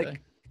wanted. I feel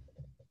like.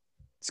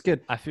 It's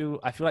good. I feel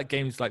like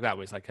games like that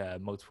where it's like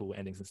multiple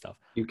endings and stuff.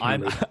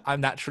 I'm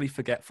naturally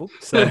forgetful,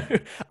 so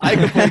I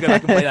could probably go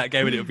back and play that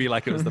game and it would be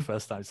like it was the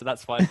first time. So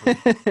that's fine.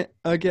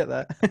 I get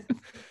that.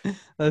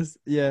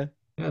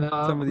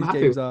 Some of these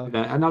games are,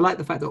 and I like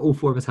the fact that all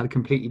four of us had a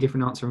completely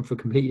different answer and for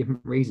completely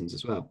different reasons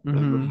as well. I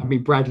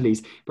mean,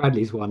 Bradley's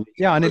one.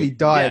 Yeah, I nearly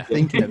died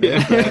thinking of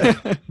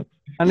it.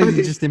 I nearly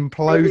just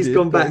imploded. He's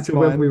gone back to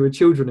when we were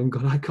children and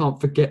gone, I can't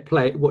forget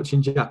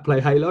watching Jack play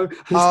Halo.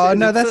 Oh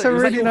no, that's a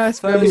really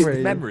nice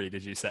memory. Memory,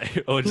 did you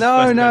say? Or just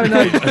no.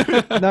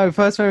 No,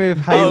 first memory of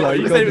Halo. Oh,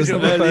 you said it was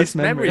your earliest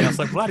memory. I was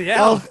like, bloody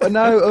hell.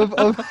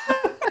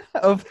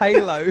 Of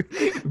Halo.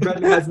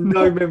 Bradley has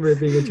no memory of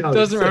being a child.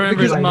 Doesn't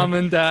remember his mum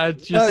and dad.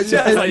 You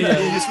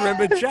just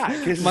remember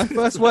Jack. My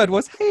first word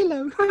was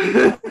Halo.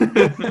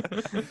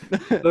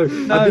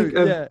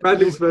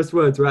 Bradley's first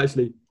words were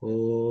actually,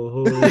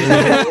 oh.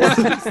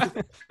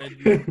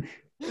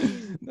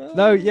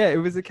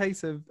 It was a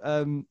case of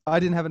I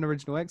didn't have an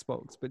original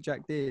Xbox, but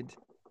Jack did,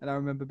 and I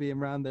remember being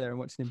around there and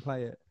watching him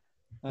play it.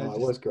 It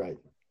was great.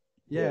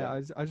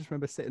 Yeah, I just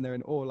remember sitting there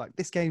in awe, like,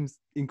 this game's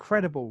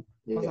incredible.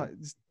 I was like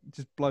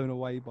just blown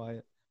away by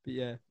it. But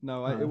yeah,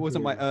 it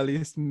wasn't my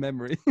earliest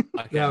memory.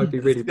 Okay. That would be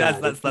really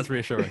bad. That's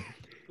reassuring.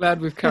 Glad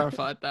we've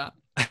clarified that.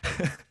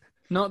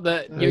 Not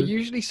that you're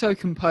usually so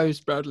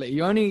composed, Bradley.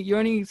 You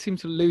only seem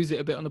to lose it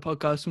a bit on the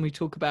podcast when we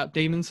talk about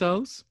Demon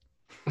Souls.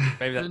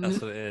 Maybe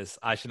that's what it is.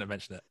 I shouldn't have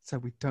mentioned it. So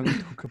we don't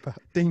talk about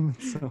Demon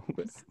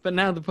Souls. But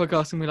now the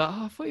podcast can be like,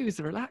 I thought he was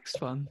the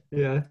relaxed one.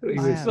 Yeah, he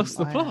lost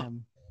the plot.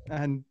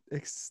 And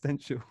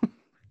existential.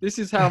 This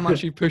is how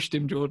much you pushed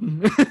him,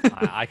 Jordan.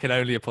 I can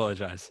only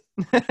apologise.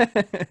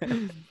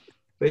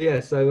 But yeah,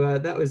 so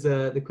that was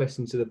the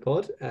question to the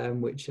pod,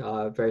 which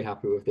are very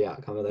happy with the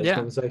outcome of those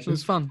conversations. It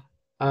was fun.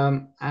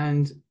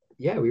 And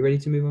yeah, are we ready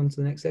to move on to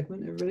the next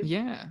segment, everybody?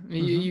 Yeah. Are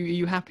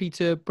you happy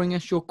to bring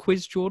us your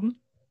quiz, Jordan?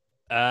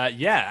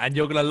 Yeah, and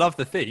you're going to love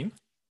the theme.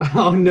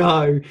 Oh,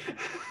 no.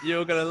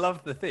 You're going to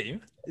love the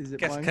theme. Is it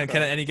can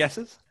any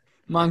guesses?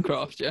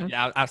 Minecraft, yeah?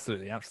 Yeah,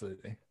 absolutely.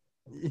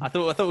 I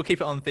thought we'll keep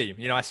it on theme.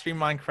 I stream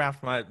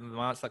Minecraft. My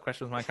answer to that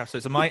question was Minecraft. So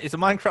it's a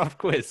Minecraft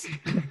quiz.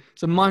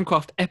 It's a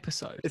Minecraft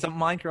episode. It's a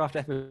Minecraft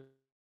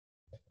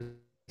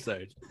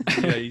episode.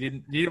 You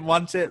didn't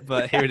want it,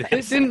 but here it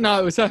is. I didn't know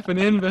it was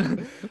happening, but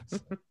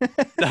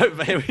no,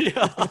 but here we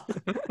are.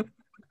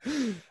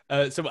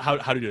 So how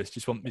do we do this?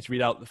 Just want me to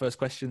read out the first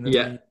question? And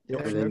then give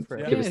us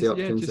the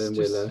options, and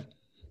we'll.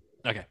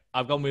 Okay,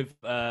 I've gone with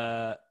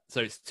so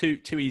it's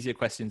two easier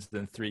questions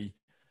than three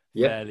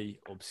fairly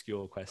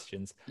obscure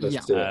questions.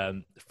 Let's do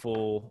it.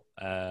 Four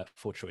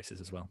choices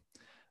as well.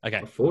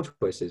 Okay, 4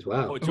 choices.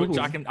 Wow. I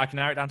can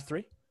narrow it down to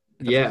 3.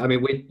 Yeah, I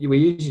mean we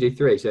usually do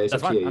 3, so it's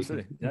that's up fine. to you.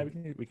 Absolutely, yeah,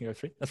 we can go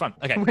 3. That's fine.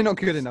 Okay, we're not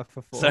good enough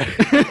for 4. So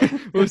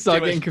we'll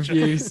start getting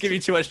confused. Give you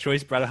too much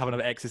choice, Brad. I'll have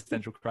another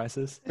existential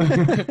crisis.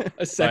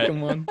 A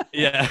second one.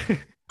 Yeah.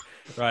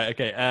 Right.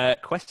 Okay.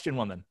 Question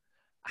 1 then.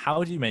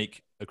 How do you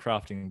make a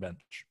crafting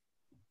bench?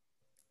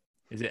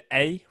 Is it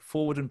A,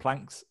 4 wooden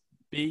planks,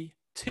 B,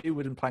 2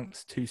 wooden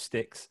planks, 2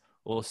 sticks,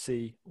 or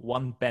C,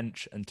 1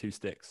 bench and 2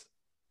 sticks?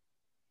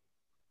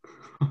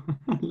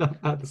 I love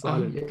how the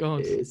silent it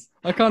is.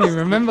 I can't even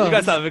remember. You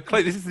guys have a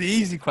clue. This is the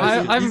easy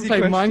question. I haven't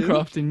played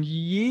Minecraft in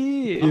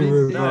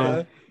years.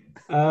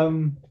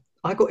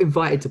 I got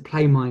invited to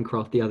play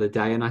Minecraft the other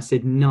day, and I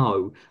said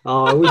no.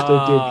 Oh, I wish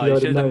I did. You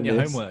should have done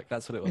your homework.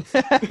 That's what it was.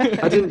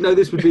 I didn't know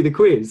this would be the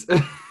quiz.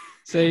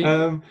 See,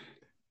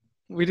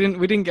 we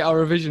didn't get our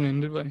revision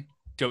in, did we?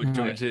 Do you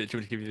want me to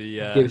give you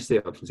the... give us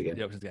the options again.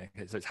 The options again.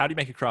 Okay, so it's how do you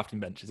make a crafting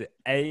bench? Is it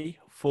A,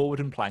 4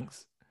 wooden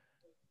planks,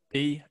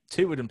 B,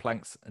 2 wooden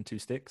planks and 2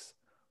 sticks,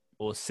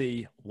 or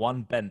C,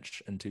 1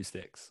 bench and 2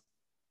 sticks?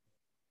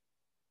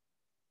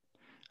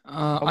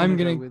 I'm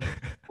go gonna. with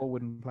 4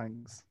 wooden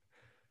planks.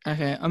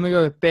 Okay, I'm gonna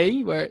go with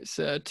B, where it's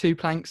 2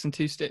 planks and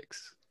 2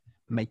 sticks.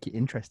 Make it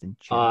interesting,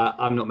 Jack.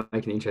 I'm not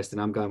making it interesting.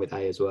 I'm going with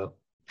A as well.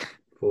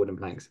 4 wooden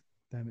planks.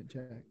 Damn it,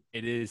 Jack.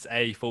 It is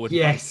A forward.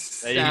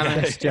 Yes. There you Damn go.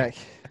 it. Yes, Jack.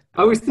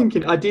 I was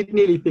thinking, I did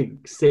nearly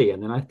think C,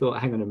 and then I thought,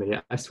 hang on a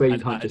minute, I swear you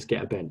And can't just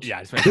get a bench.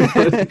 Yeah, it's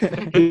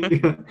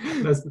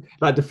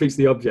That defeats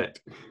the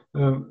object.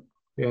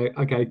 Yeah,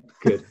 okay,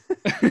 good.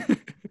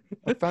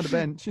 I found a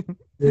bench.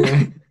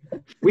 Yeah.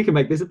 We can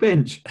make this a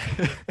bench.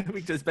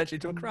 we can just bench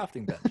into a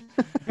crafting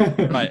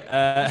bench. Right.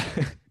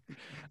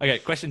 Okay,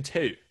 question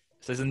 2.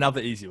 So there's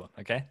another easy one.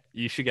 Okay,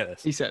 you should get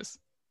this. He says.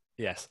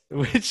 Yes.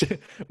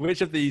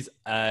 Which of these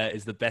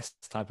is the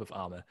best type of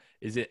armor?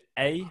 Is it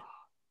A,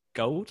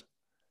 gold,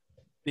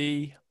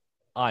 B,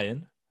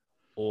 iron,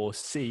 or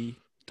C,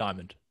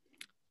 diamond?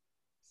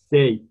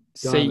 C.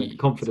 C. Diamond. It's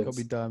got Confidence.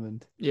 to be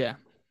diamond. Yeah.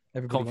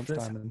 Everybody Confidence.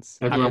 wants diamonds.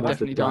 Everyone Yeah, wants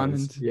the definitely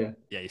diamonds. diamond.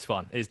 Yeah. Yeah, it's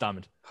fine. It is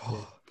diamond.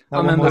 I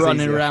remember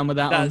running around with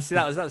that one.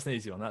 That's an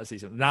easy one. That's an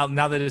easy one.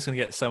 Now they're just going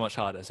to get so much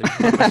harder. So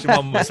if question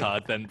 1 was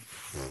hard, then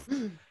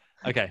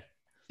okay.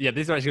 Yeah,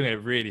 these are actually going to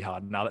get really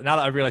hard. Now that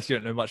I realise you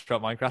don't know much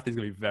about Minecraft, these are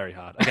going to be very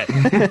hard.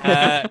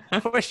 Okay.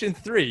 Question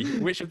 3.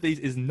 Which of these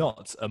is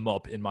not a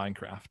mob in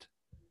Minecraft?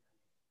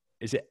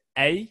 Is it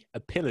A,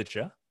 a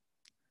pillager,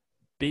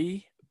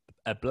 B,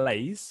 a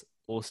blaze,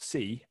 or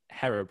C,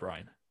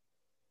 Herobrine?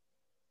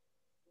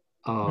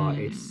 Oh,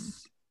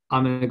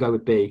 I'm going to go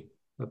with B,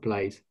 a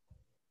blaze.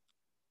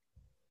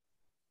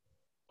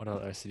 What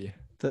about the rest of you?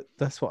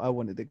 That's what I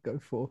wanted to go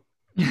for.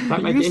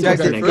 Don't make You it can still interesting.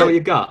 go Then. for Go it. with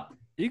your gut.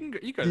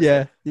 You go.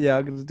 Yeah,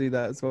 I'm going to do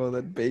that as well.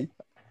 Then B.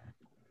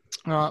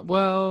 All right.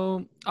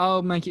 Well,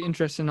 I'll make it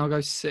interesting. I'll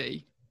go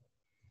C.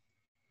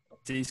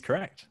 C is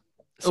correct.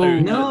 Oh,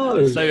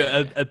 no.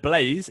 So a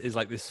blaze is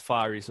like this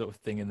fiery sort of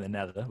thing in the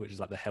nether, which is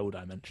like the hell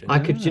dimension. I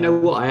could, you know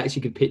what? I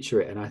actually could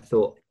picture it, and I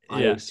thought,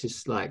 Yeah. it's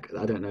just like,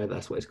 I don't know if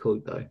that's what it's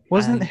called though.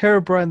 Wasn't And-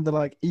 Herobrine the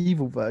like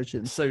evil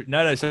version? So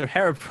no. So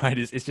Herobrine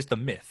is just a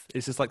myth.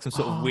 It's just like some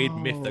sort of weird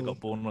myth that Oh. got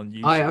born on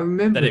YouTube. I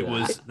remember that it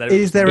was. That it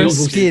Is was there a evil-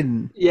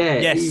 skin? Yeah.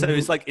 Yes, so evil-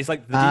 it's like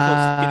the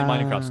default skin in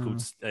Minecraft is Ah.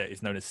 called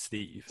is known as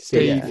Steve.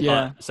 Steve. Yeah.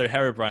 Yeah. So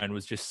Herobrine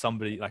was just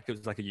somebody like it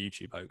was like a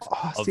YouTube hoax.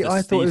 Oh, of see, the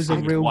I thought it was a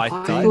Steve real white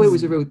I guy. thought it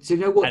was a real. Do you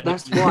know what? And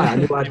That's why I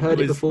knew I'd heard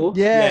it was- before.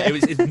 Yeah.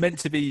 It's meant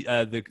to be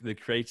the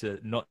creator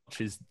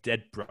Notch's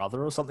dead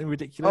brother or something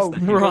ridiculous. Oh,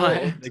 that he wrote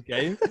right. in the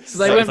game. So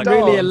they So went it's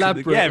really dark.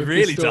 elaborate. Yeah, with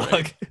really the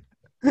story.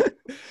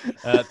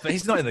 dark. But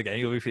he's not in the game.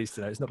 You'll be pleased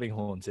to know it's not being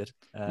haunted.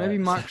 Maybe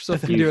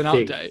Microsoft can You do an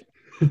think. update.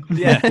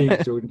 Yeah.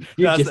 Think, Jordan.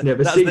 You've That's just the-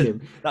 never that's seen the-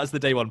 him. That's the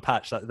day 1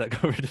 patch that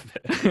got rid of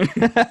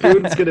it.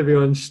 Jordan's gonna be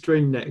on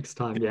stream next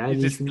time, yeah. And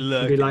He's he's just gonna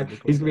lurking be in like, the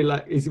he's gonna be corner.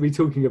 like, he's gonna be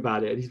talking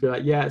about it, and he's gonna be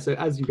like, yeah. So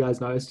as you guys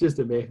know, it's just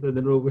a myth. And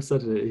then all of a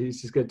sudden,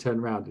 he's just gonna turn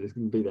around and he's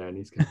gonna be there, and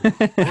he's gonna,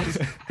 It's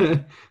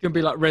gonna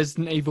be like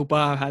Resident Evil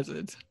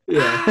Biohazard.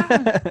 yeah.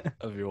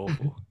 That'd be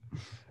awful.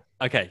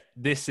 Okay,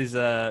 this is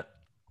a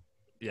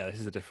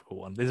difficult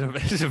one.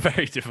 This is a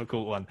very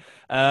difficult one.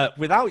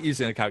 Without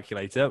using a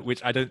calculator,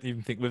 which I don't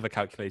even think with a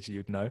calculator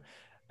you'd know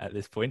at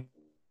this point.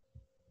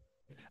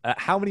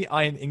 How many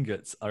iron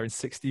ingots are in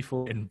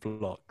 64 in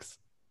blocks?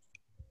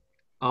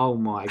 Oh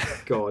my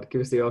god!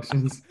 Give us the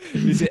options.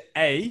 Is it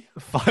A,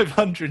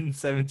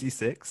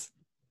 576,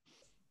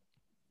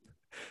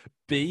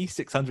 B,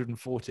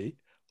 640,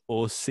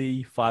 or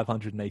C,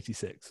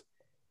 586?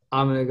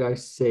 I'm gonna go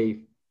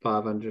C,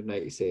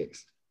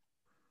 586.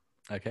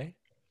 Okay.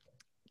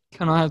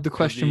 Can I have the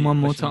question The one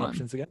more question time?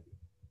 Options again.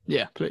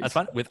 Yeah, please. That's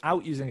fine.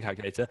 Without using a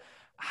calculator,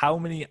 how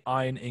many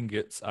iron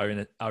ingots are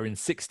in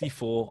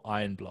 64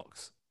 iron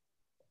blocks?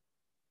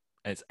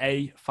 And it's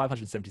A,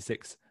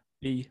 576,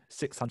 B,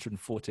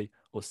 640,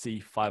 or C,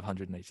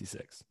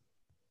 586.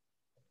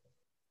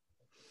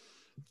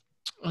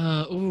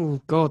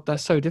 Oh God,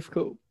 that's so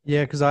difficult.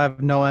 Yeah, because I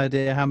have no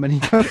idea how many.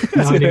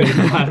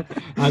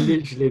 I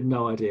literally have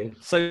no idea.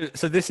 So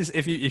this is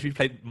if you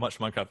played much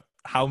Minecraft,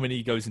 how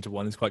many goes into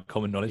one is quite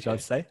common knowledge,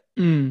 I'd say.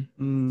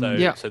 Mm. So,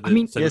 Yeah, so I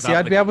mean- yeah, see, without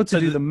I'd the- be able to so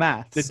do the the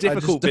maths. The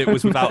difficult bit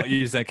was without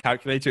using a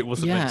calculator. It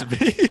wasn't meant to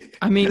be.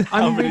 I mean,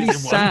 How I'm many really is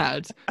in one?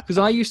 sad because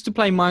I used to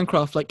play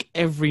Minecraft like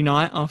every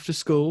night after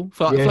school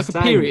for Yeah, like a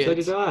same. period. So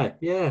did I.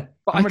 Yeah.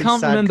 But I'm I really can't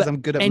sad 'cause remember I'm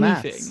good at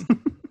anything,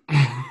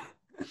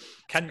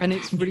 and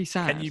it's really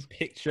sad. Can you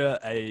picture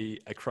a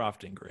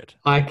crafting grid?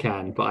 I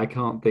can, but I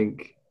can't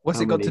think. What's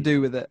how it got many. to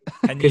do with it?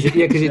 Can you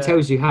Because it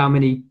tells you how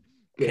many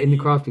Can in the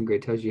you- crafting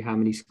grid tells you how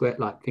many square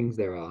like things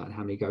there are and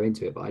how many go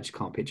into it, but I just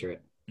can't picture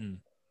it.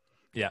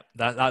 Yeah,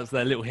 that's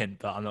their little hint,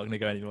 but I'm not going to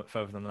go any more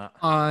further than that.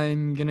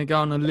 I'm gonna go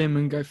on a limb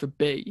and go for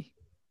B.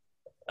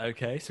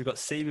 Okay, so we've got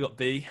C, we've got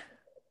B,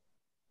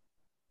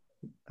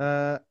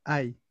 A.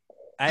 A.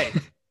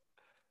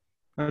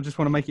 I just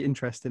want to make it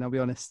interesting. I'll be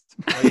honest.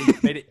 Well,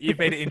 you've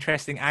made it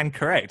interesting and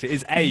correct. It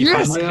is A.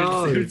 Yes!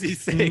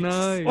 576.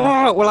 No.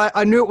 Oh well,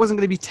 I knew it wasn't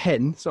going to be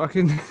 10, so I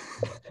can,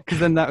 because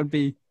then that would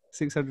be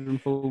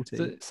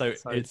 640. So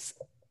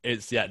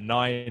it's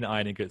 9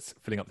 iron ingots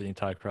filling up the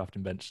entire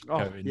crafting bench. Oh,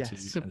 go into,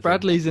 yes. So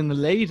Bradley's in the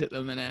lead at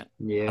the minute.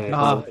 Yeah.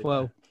 Ah,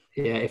 well,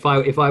 Yeah, if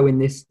I win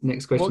this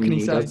next question What can and he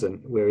he say?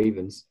 doesn't, we're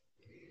evens.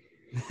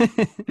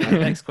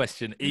 Next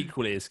question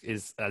equally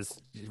is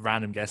as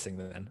random guessing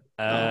then.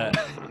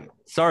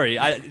 Sorry,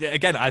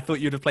 I thought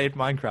you'd have played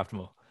Minecraft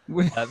more.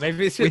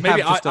 Maybe it's we just,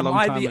 maybe have just a am long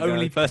I time the ago.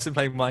 only person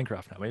playing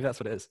Minecraft now? Maybe that's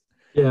what it is.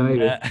 Yeah,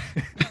 maybe.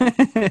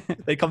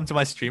 They come to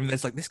my stream and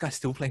it's like, this guy's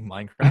still playing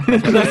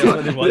Minecraft. That's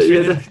why they watch me.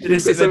 They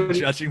just sit there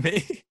judging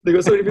me. They've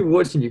got so many people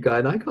watching you, guy,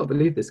 and I can't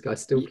believe this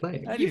guy's still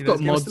playing. I You've didn't got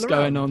know this game was mods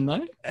going still on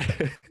though.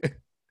 around.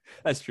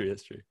 That's true.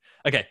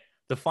 Okay,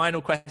 the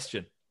final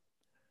question.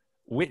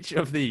 Which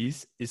of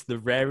these is the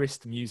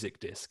rarest music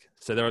disc?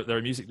 So there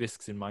are music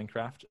discs in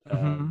Minecraft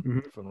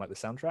from like the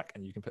soundtrack,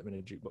 and you can put them in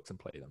a jukebox and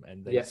play them,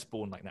 and they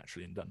spawn like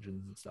naturally in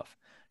dungeons and stuff.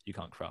 You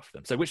can't craft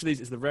them. So which of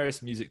these is the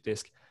rarest music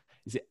disc?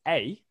 Is it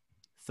A,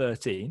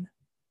 13,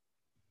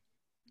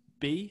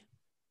 B,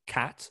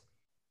 cat,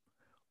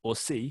 or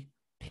C,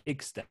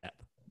 pig step?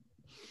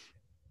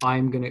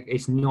 I'm gonna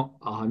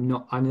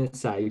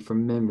say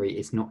from memory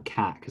it's not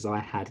cat because I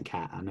had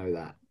cat. I know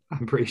that.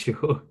 I'm pretty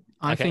sure.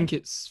 I think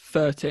it's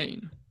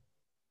 13.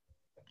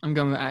 I'm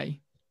going with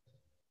A.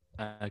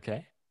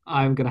 Okay.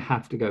 I'm gonna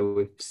have to go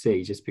with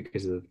C just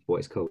because of what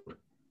it's called.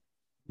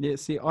 Yeah,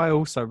 see, I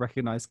also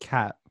recognise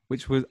cat,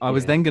 which was I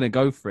was then going to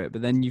go for it,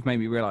 but then you've made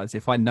me realise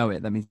if I know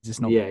it, that means it's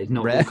not. Yeah, it's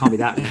not. rare. It can't be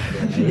that.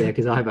 Yeah,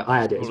 because I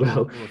had it as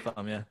well.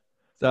 Yeah.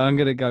 So I'm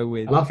going to go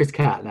with. I love his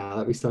cat now.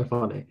 That'd be so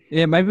funny.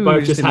 Yeah, maybe we Both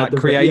were just in, had like the-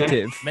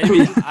 creative.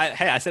 Maybe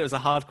I said it was a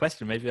hard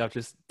question. Maybe I've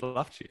just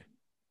bluffed you.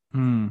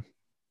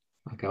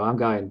 Okay, well, I'm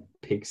going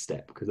pig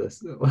step because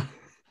that's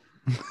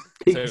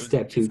pig So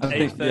step. it's too.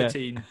 A,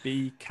 13,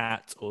 B,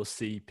 cat, or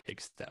C, pig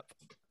step.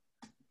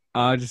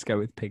 I'll just go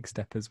with pig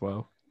step as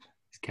well.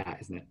 It's cat,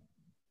 isn't it?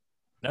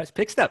 No, it's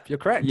pig step. You're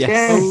correct.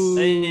 Yes.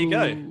 There you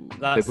go.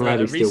 That's But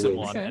Bradley a still recent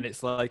wins. one, Okay. and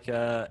it's like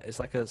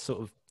a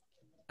sort of,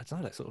 I don't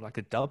know, like sort of like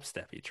a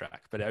dubsteppy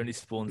track, but it only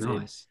spawns in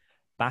Nice.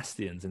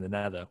 bastions in the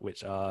Nether,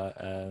 which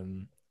are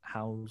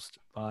housed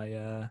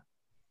by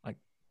like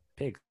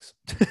pigs,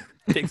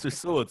 pigs with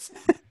swords.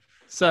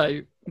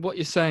 So what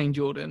you're saying,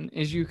 Jordan,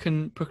 is you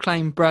can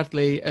proclaim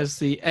Bradley as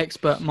the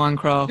expert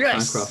Minecraft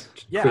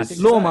Minecraft. Yeah, I quiz.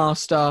 think lore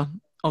master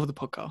of the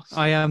podcast.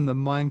 I am the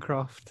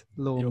Minecraft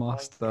lore You're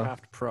master. Minecraft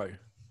pro.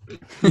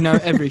 You know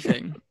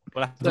everything.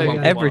 We'll have to So, do one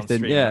on everything,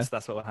 stream. yeah.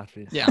 That's what we'll have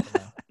to do. Yeah.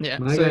 Yeah.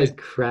 My So, guy's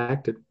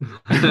cracked at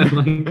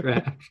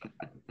Minecraft.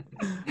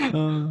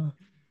 Uh,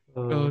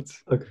 God.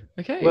 Okay.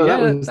 Okay. Well, yeah,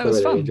 that was was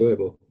really fun.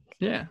 enjoyable.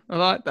 Yeah, I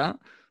like that.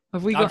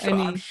 Have we got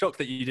any? I'm shocked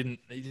that you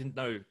didn't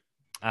know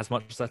as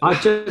much as I thought. I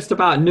just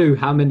about knew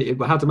how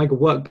to make a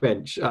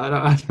workbench. I don't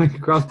know how to make a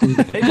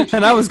crafting bench.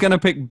 and I was going to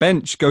pick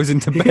bench goes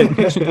into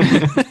bench.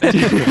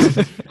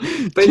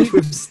 Bench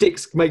with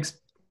sticks makes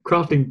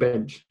crafting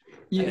bench.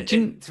 Yeah,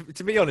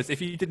 To be honest,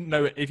 if you didn't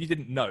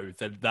know,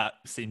 then that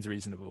seems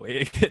reasonable.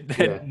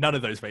 Then none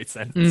of those made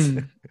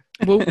sense.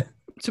 Well,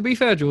 to be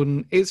fair,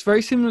 Jordan, it's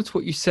very similar to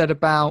what you said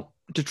about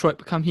Detroit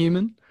Become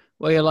Human,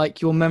 where you're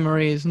like your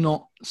memory is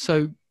not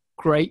so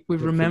great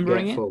with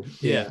remembering it. Forgetful.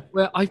 Yeah.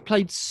 Where I've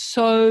played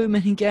so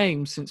many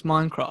games since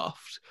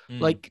Minecraft,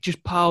 like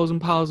just piles and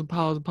piles and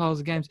piles and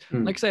piles of games.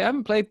 Like I say, I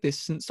haven't played this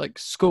since like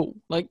school,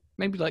 like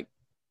maybe like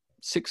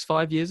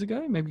 5 years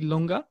ago, maybe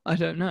longer. I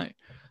don't know.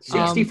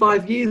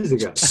 65 years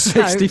ago.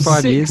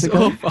 65 years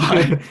ago. Or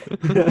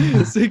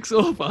 5. 6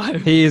 or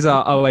 5. He is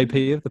our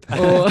OAP of the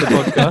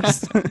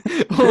podcast.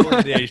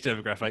 All the age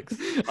demographics.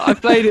 I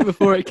played it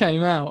before it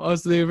came out. I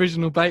was the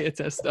original beta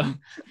tester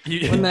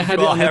when they had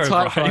it on the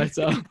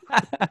typewriter.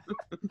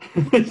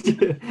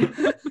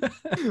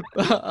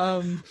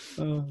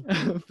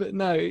 But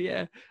no,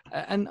 yeah.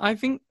 And I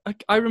think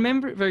I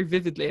remember it very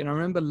vividly, and I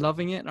remember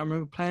loving it, and I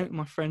remember playing it with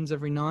my friends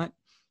every night,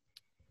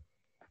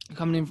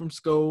 coming in from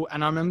school,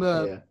 and I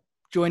remember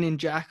joining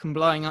Jack and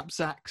blowing up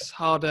Zach's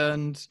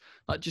hard-earned,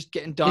 like just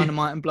getting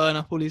dynamite and blowing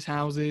up all his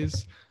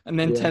houses, and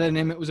then telling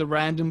him it was a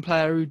random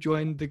player who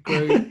joined the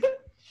group.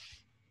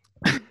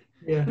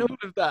 And all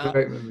of that.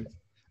 Great memories.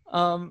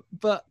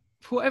 But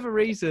for whatever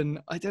reason,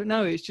 I don't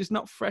know, it's just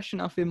not fresh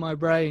enough in my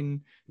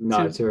brain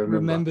to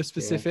remember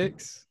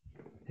specifics.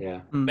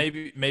 Yeah.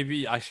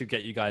 Maybe I should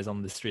get you guys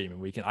on the stream,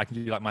 and I can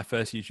do like my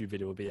first YouTube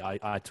video will be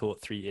I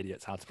taught 3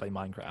 idiots how to play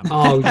Minecraft.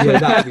 Oh yeah,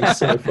 that'd be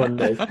so fun,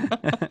 Dave.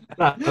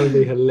 That would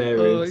be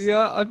hilarious.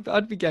 Yeah,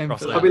 I'd be game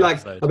for that. I'd be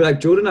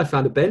like, Jordan, I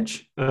found a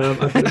bench. I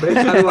found a bench.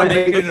 How do I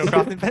make a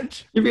crafting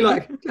bench? You'd be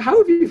like, how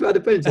have you found a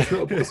bench? That's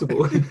not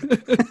possible.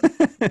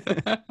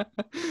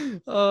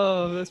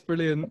 Oh, that's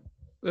brilliant.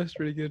 That's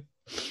really good.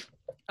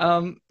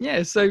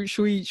 Yeah. So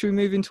should we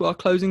move into our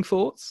closing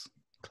thoughts?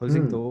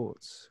 Closing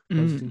thoughts.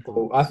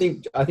 Well, I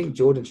think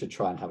Jordan should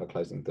try and have a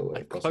closing thought.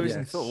 If possible.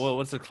 Closing thought. Well,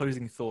 what's a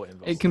closing thought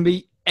involved? It can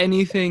be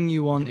anything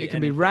you want. It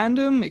can be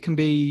random. It can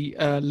be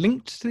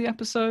linked to the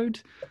episode.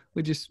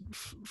 We just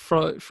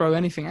throw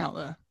anything out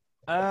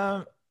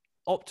there.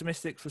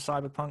 Optimistic for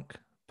Cyberpunk,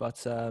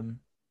 but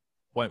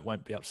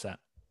won't be upset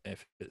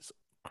if it's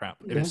crap.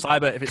 If it's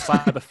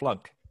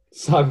Cyberflunk.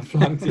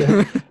 Cyberpunk,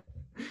 yeah.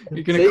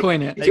 You're gonna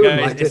coin it. There you go.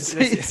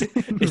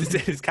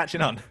 It's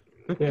catching on.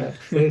 Yeah,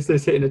 so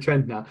it's hitting a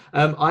trend now.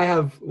 I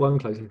have one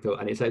closing thought,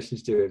 and it's actually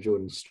to do with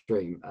Jordan's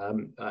stream.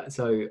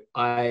 So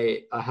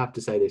I have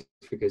to say this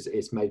because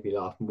it's made me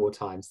laugh more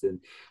times than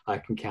I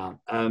can count.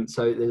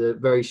 So there's a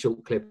very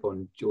short clip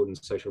on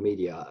Jordan's social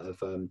media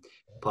of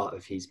part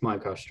of his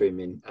Minecraft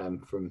streaming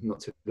from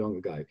not too long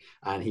ago,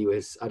 and he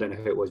was, I don't know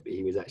who it was, but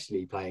he was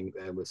actually playing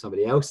with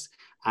somebody else,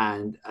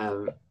 and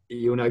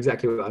you'll know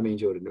exactly what I mean,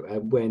 Jordan.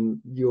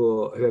 When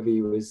whoever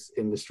he was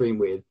in the stream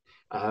with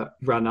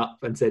ran up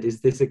and said,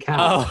 "Is this a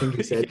cow?" I think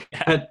he said,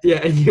 yeah. and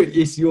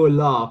it's your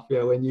laugh,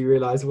 when you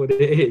realise what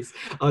it is.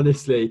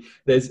 Honestly,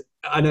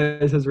 I know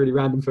this is really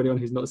random for anyone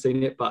who's not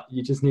seen it, but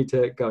you just need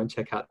to go and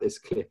check out this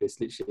clip. It's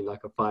literally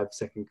like a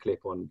 5-second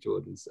clip on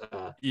Jordan's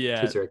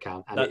Twitter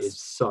account, and it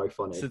is so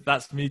funny. So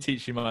that's me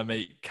teaching my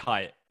mate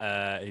Kite,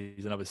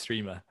 who's another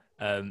streamer.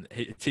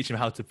 Teach him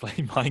how to play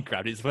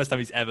Minecraft. It's the first time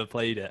he's ever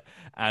played it,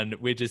 and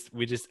we just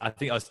I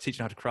think I was teaching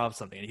him how to craft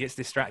something, and he gets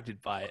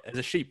distracted by it as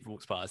a sheep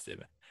walks past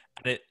him,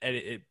 and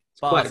it's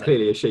quite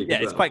clearly a sheep.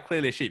 Yeah, it's quite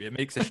clearly a sheep. It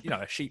makes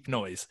a sheep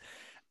noise,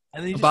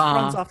 and then he just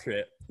runs after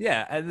it.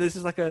 Yeah, and there's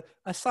just like a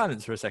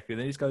silence for a second, and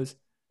then he just goes,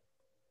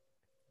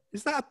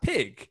 "Is that a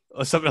pig?"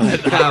 or something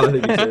like that. Cow, I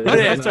think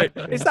yeah, sorry.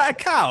 Is that a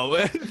cow?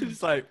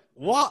 It's like,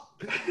 what?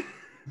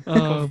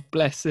 Oh,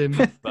 bless him.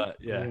 But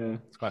yeah,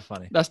 it's quite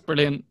funny. That's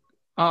brilliant.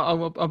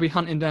 I'll be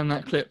hunting down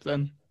that clip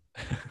then.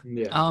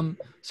 Yeah.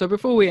 So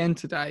before we end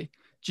today,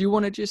 do you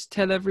want to just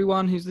tell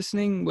everyone who's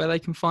listening where they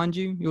can find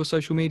you, your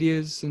social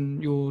medias,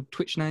 and your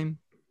Twitch name?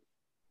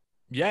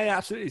 Yeah,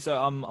 absolutely.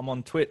 So I'm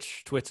on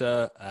Twitch,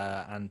 Twitter,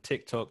 and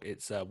TikTok.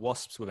 It's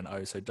Wosps with an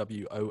O, so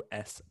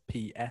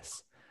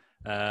WOSPS.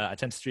 I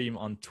tend to stream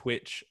on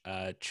Twitch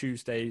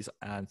Tuesdays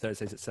and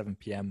Thursdays at 7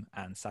 p.m.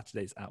 and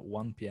Saturdays at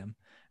 1 p.m.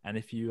 And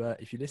if you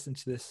listen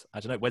to this, I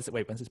don't know, when's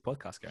this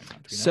podcast going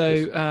out?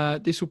 So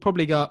this will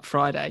probably go up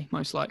Friday,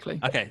 most likely.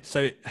 Okay,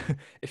 so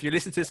if you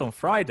listen to this on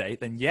Friday,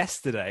 then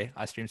yesterday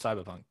I streamed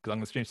Cyberpunk, because I'm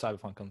going to stream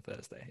Cyberpunk on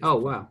Thursday. Oh,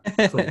 wow.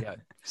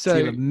 So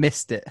you've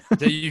missed it.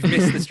 So you've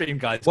missed the stream,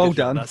 guys. Well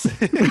done.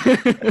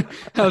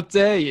 How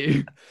dare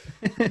you?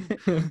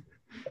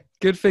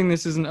 Good thing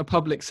this isn't a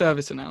public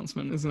service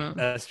announcement, isn't it?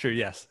 That's true,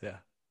 yes. Yeah.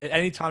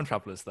 Any time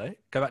travelers, though,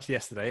 go back to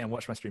yesterday and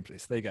watch my stream,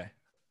 please. There you go.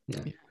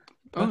 Yeah.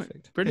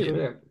 Perfect.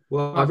 Brilliant.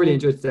 Well, I've really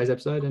enjoyed today's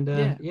episode, and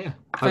thank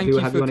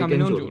you for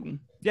coming on, Jordan.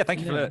 Yeah,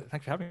 thank you for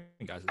having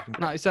me, guys.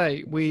 Like I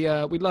say,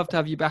 we'd love to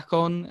have you back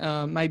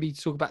on. Maybe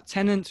to talk about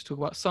Tenant, to talk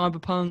about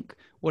Cyberpunk,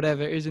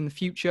 whatever it is in the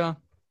future.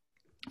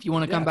 If you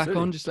want to come back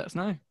on, just let us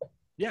know.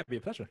 Yeah, it'd be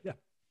a pleasure. Yeah.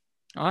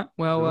 All right.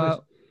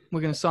 Well,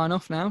 we're going to sign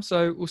off now.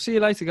 So we'll see you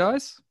later,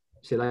 guys.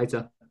 See you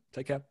later.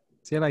 Take care.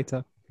 See you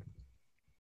later.